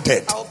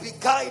guided. I will be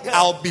guided.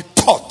 I will be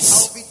taught.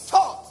 I will be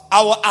taught.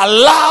 I will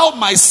allow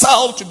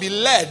myself to be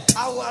led.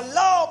 I will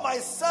allow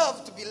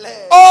myself to be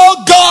led.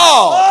 Oh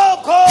God,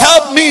 oh God,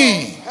 help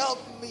me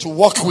to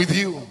walk with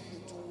you.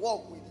 To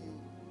walk with you.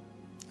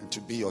 And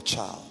to be your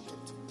child.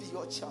 To be your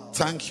your child.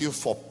 Thank you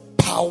for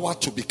power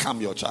to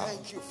become your child.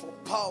 Thank you for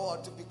power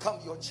to become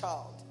your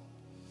child.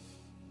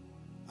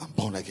 I'm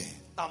born again.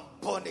 I'm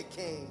born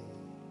again.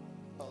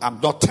 I'm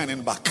not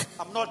turning back.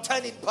 I'm not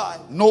turning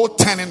back. No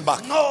turning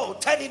back. No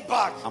turning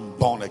back. I'm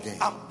born again.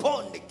 I'm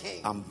born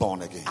again. I'm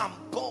born again. I'm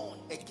born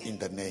again. In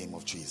the name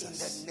of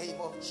Jesus. In the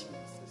name of Jesus.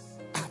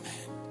 Amen.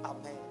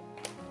 Amen.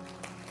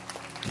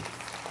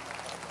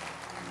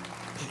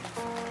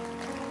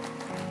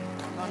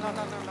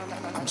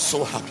 I'm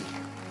so happy.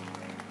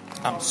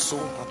 I'm so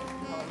happy.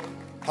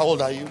 How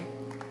old are you?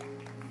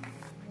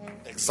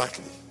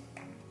 Exactly.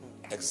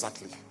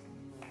 Exactly.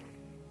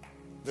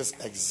 This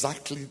is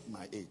exactly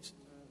my age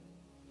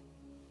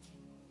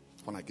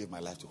when I gave my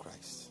life to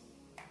Christ.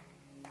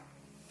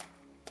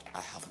 I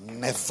have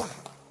never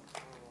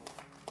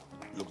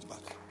looked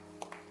back.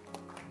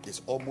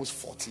 It's almost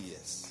 40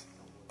 years.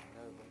 I've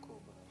never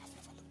looked back.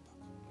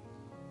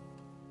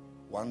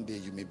 One day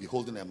you may be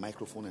holding a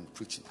microphone and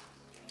preaching.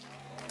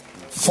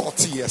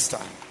 40 years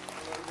time.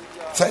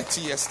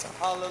 30 years time.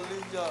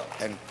 Hallelujah.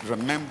 And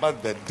remember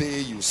the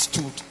day you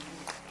stood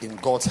in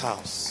God's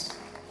house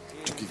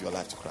to give your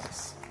life to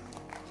Christ.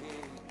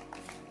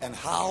 And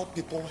how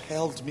people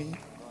held me,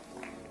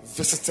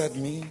 visited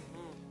me,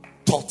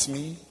 taught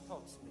me.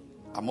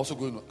 I'm also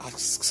going to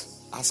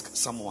ask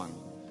someone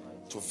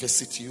to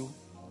visit you,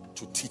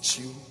 to teach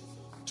you,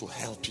 to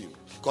help you.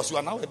 Because you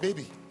are now a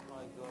baby.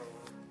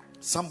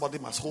 Somebody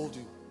must hold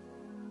you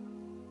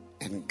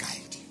and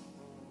guide you.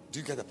 Do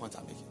you get the point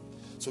I'm making?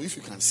 So if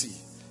you can see,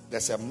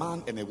 there's a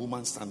man and a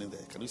woman standing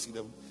there. Can you see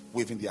them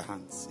waving their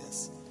hands?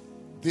 Yes.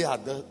 They are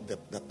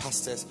the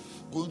pastors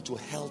going to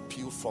help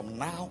you from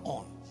now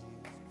on.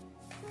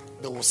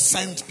 They will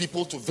send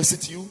people to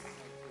visit you.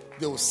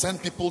 They will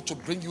send people to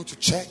bring you to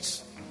church,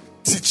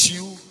 teach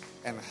you,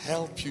 and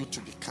help you to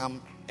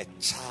become a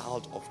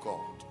child of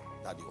God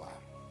that you are.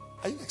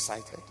 Are you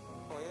excited?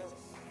 Oh,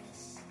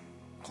 yes.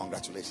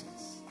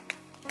 Congratulations.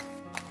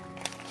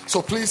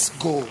 So please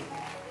go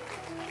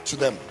to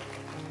them.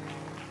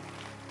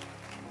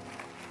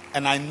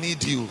 And I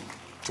need you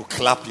to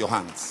clap your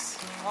hands.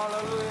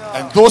 Hallelujah.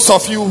 And those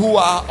of you who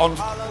are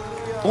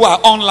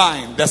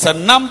online, there's a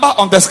number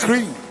on the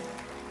screen.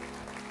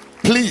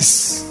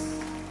 Please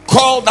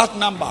call that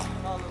number.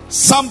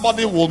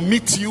 Somebody will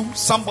meet you.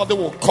 Somebody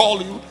will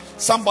call you.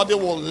 Somebody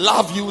will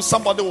love you.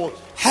 Somebody will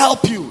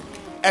help you.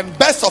 And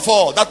best of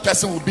all, that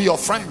person will be your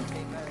friend.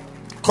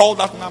 Call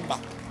that number.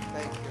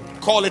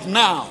 Call it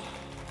now.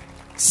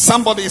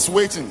 Somebody is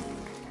waiting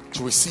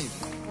to receive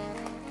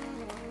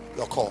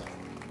your call.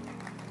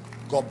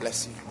 God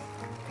bless you.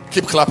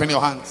 Keep clapping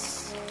your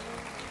hands.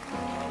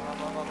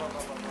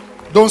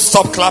 Don't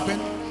stop clapping.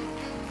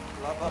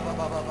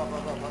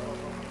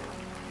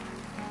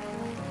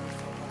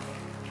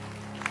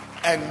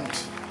 And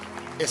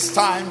it's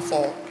time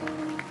for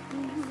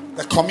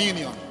the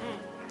communion.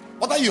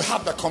 Whether you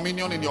have the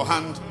communion in your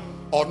hand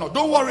or not,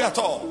 don't worry at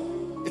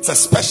all. It's a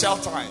special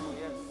time.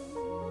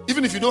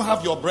 Even if you don't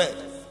have your bread,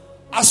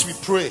 as we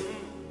pray,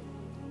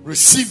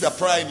 receive the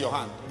prayer in your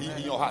hand,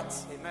 in your heart.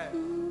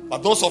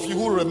 But those of you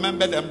who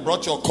remembered and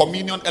brought your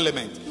communion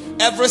element,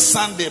 every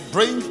Sunday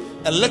bring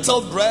a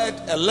little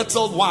bread, a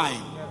little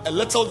wine, a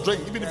little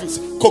drink, even if it's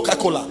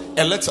Coca-Cola,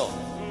 a little.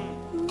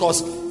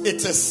 Because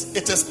it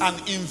is an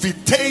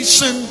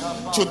invitation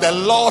to the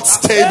Lord's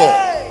table.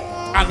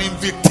 An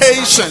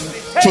invitation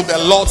to the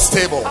Lord's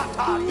table.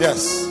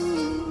 Yes.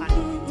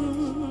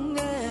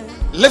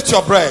 Lift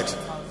your bread.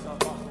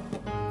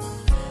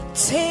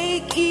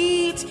 Take,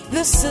 eat,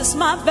 this is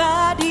my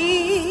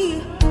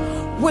body,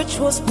 which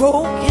was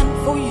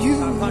broken for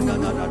you.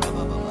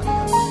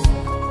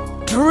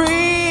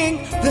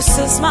 Drink, this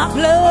is my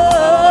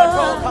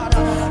blood,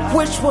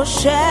 which was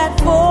shed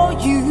for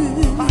you.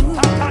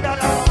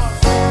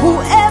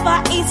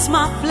 Whoever eats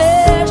my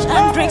flesh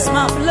and drinks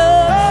my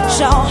blood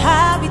shall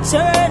have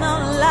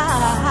eternal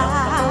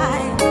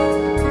life.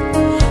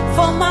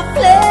 For my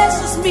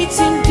flesh is meat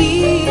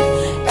indeed,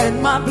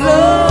 and my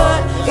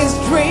blood is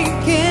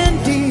drink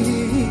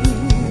indeed.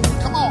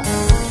 Come on.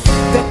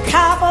 The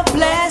cup of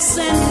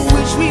blessing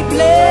which we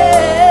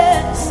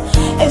bless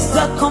is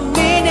the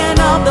communion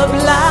of the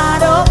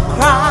blood of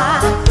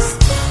Christ.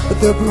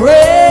 The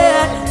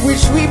bread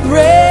which we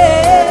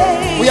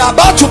break, we are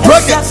about to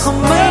break it. The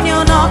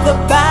communion of the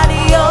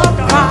body of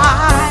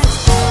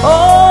Christ.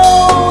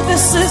 Oh,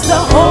 this is the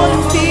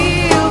holy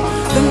meal,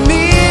 the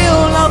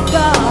meal of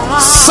God.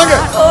 Sing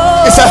it.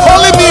 It's a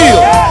holy meal.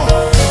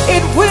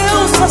 It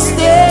will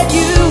sustain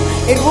you.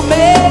 It will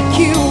make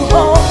you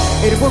whole.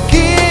 It will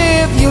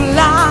give you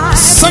life.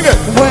 Sing it.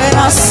 When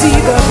I see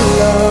the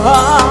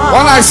blood.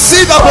 When I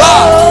see the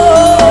blood.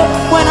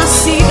 Oh, when I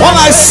see the when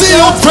I see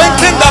you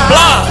drinking the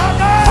blood,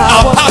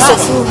 I'll pass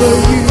over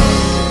you.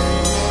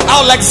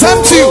 I'll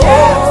exempt you.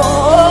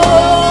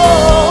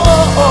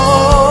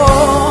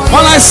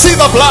 When I see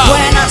the blood.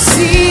 When I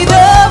see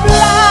the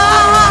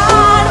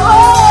blood.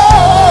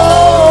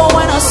 Oh,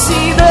 when I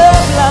see the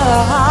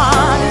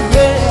blood,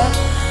 yeah,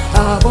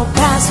 I will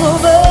pass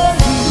over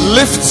you.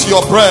 Lift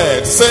your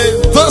bread.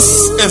 Say, this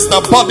is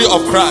the body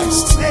of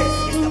Christ.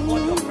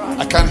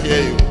 can't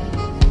hear you.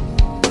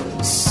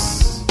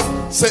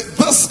 Say,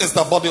 this is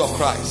the body of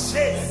Christ.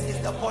 This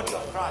is the body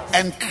of Christ.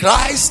 And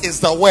Christ is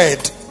the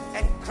word.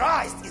 And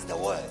Christ is the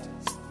word.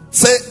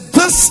 Say,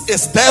 this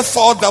is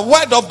therefore the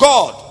word of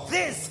God.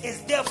 This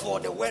is therefore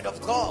the word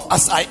of God.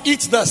 As I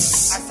eat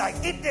this, As I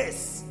eat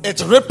this,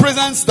 it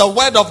represents the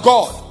word of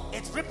God.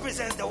 it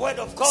represents the word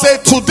of God. Say,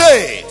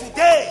 today,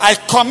 Today, I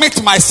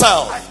commit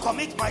myself I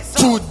commit myself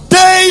to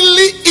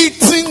daily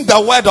eating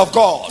the word of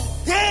God.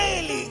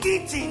 daily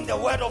eating the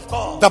word of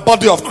God. The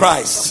body of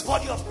Christ. The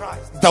body of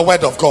Christ. The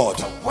word of God.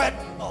 The word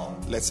of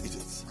God. Let's eat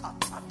it.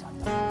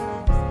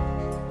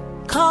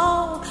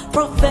 Call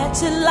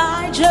Prophet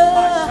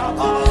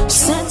Elijah,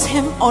 sent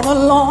him on a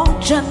long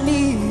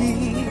journey.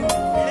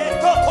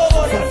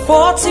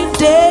 For 40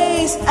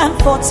 days and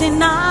 40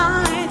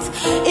 nights,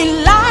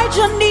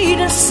 Elijah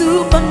needed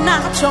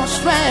supernatural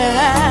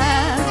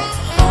strength.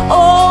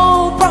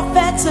 Oh,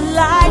 Prophet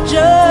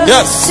Elijah,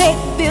 yes, take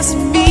this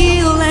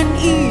meal and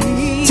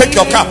eat. Take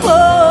your cup.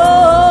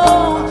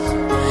 Oh,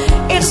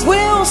 it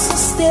will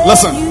sustain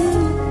Listen.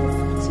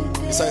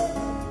 you. He said,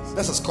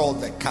 this is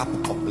called the cup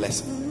of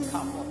blessing.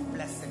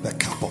 The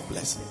cup of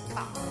blessing.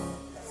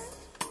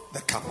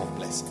 The cup of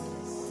blessing.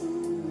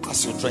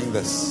 As you drink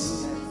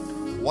this,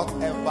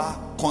 whatever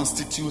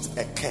constitutes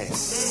a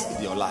curse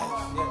in your life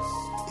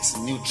is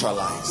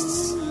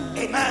neutralized.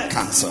 Amen.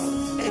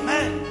 Cancelled.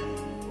 Amen.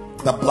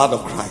 The blood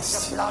of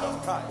Christ. The blood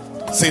of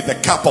Christ. Say, the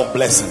cup of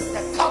blessing.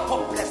 The cup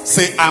of blessing.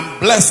 Say, I'm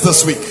blessed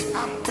this week.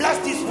 I'm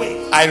blessed this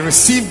week. I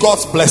receive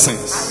God's I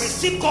blessings.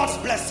 receive God's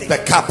blessing. The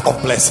cup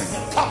of blessing.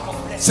 The cup of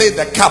blessing. Say,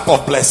 the cup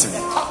of blessing. The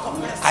cup of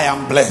blessing. I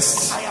am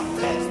blessed. I am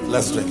blessed.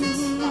 Let's drink it.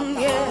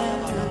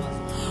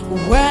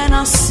 When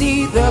I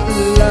see the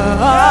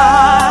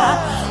blood,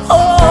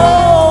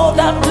 oh,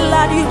 that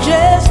blood you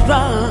just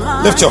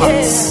drank. Lift your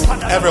hands,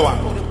 everyone.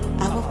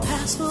 I will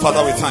pass away.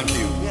 Father, we thank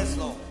you Yes,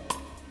 Lord.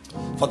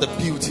 for the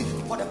beauty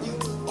For the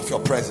beauty. of your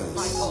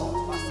presence.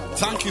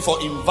 Thank you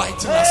for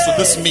inviting us to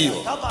this meal.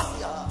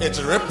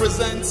 It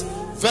represents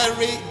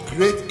very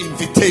great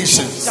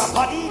invitations.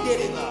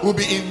 We'll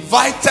be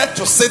invited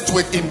to sit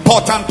with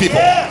important people.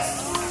 Yes.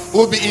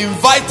 Will be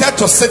invited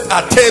to sit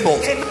at tables.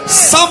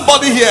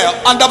 Somebody here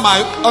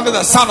under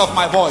the sound of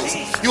my voice,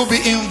 you'll be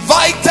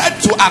invited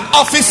to an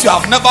office you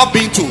have never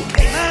been to.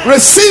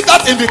 Receive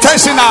that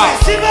invitation now.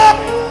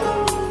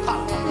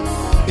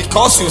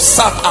 Because you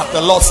sat at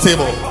the Lord's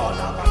table,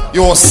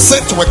 you will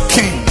sit with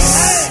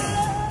kings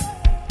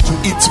to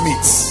eat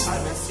meat.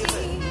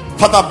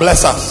 Father,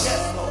 bless us.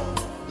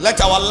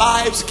 Let our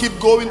lives keep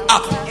going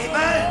up, up,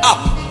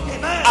 up,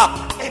 up,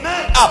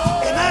 up,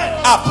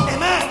 up, up,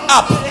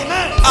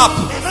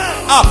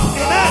 up,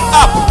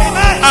 up,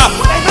 up.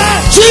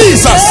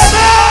 Jesus,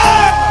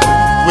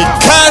 we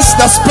curse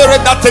the spirit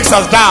that takes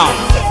us down.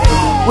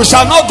 We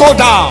shall not go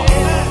down.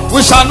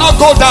 We shall not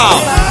go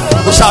down.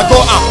 We shall go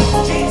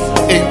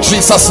up. In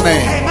Jesus'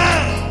 name.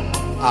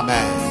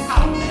 Amen.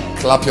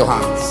 Clap your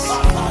hands.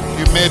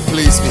 You may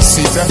please be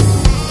seated.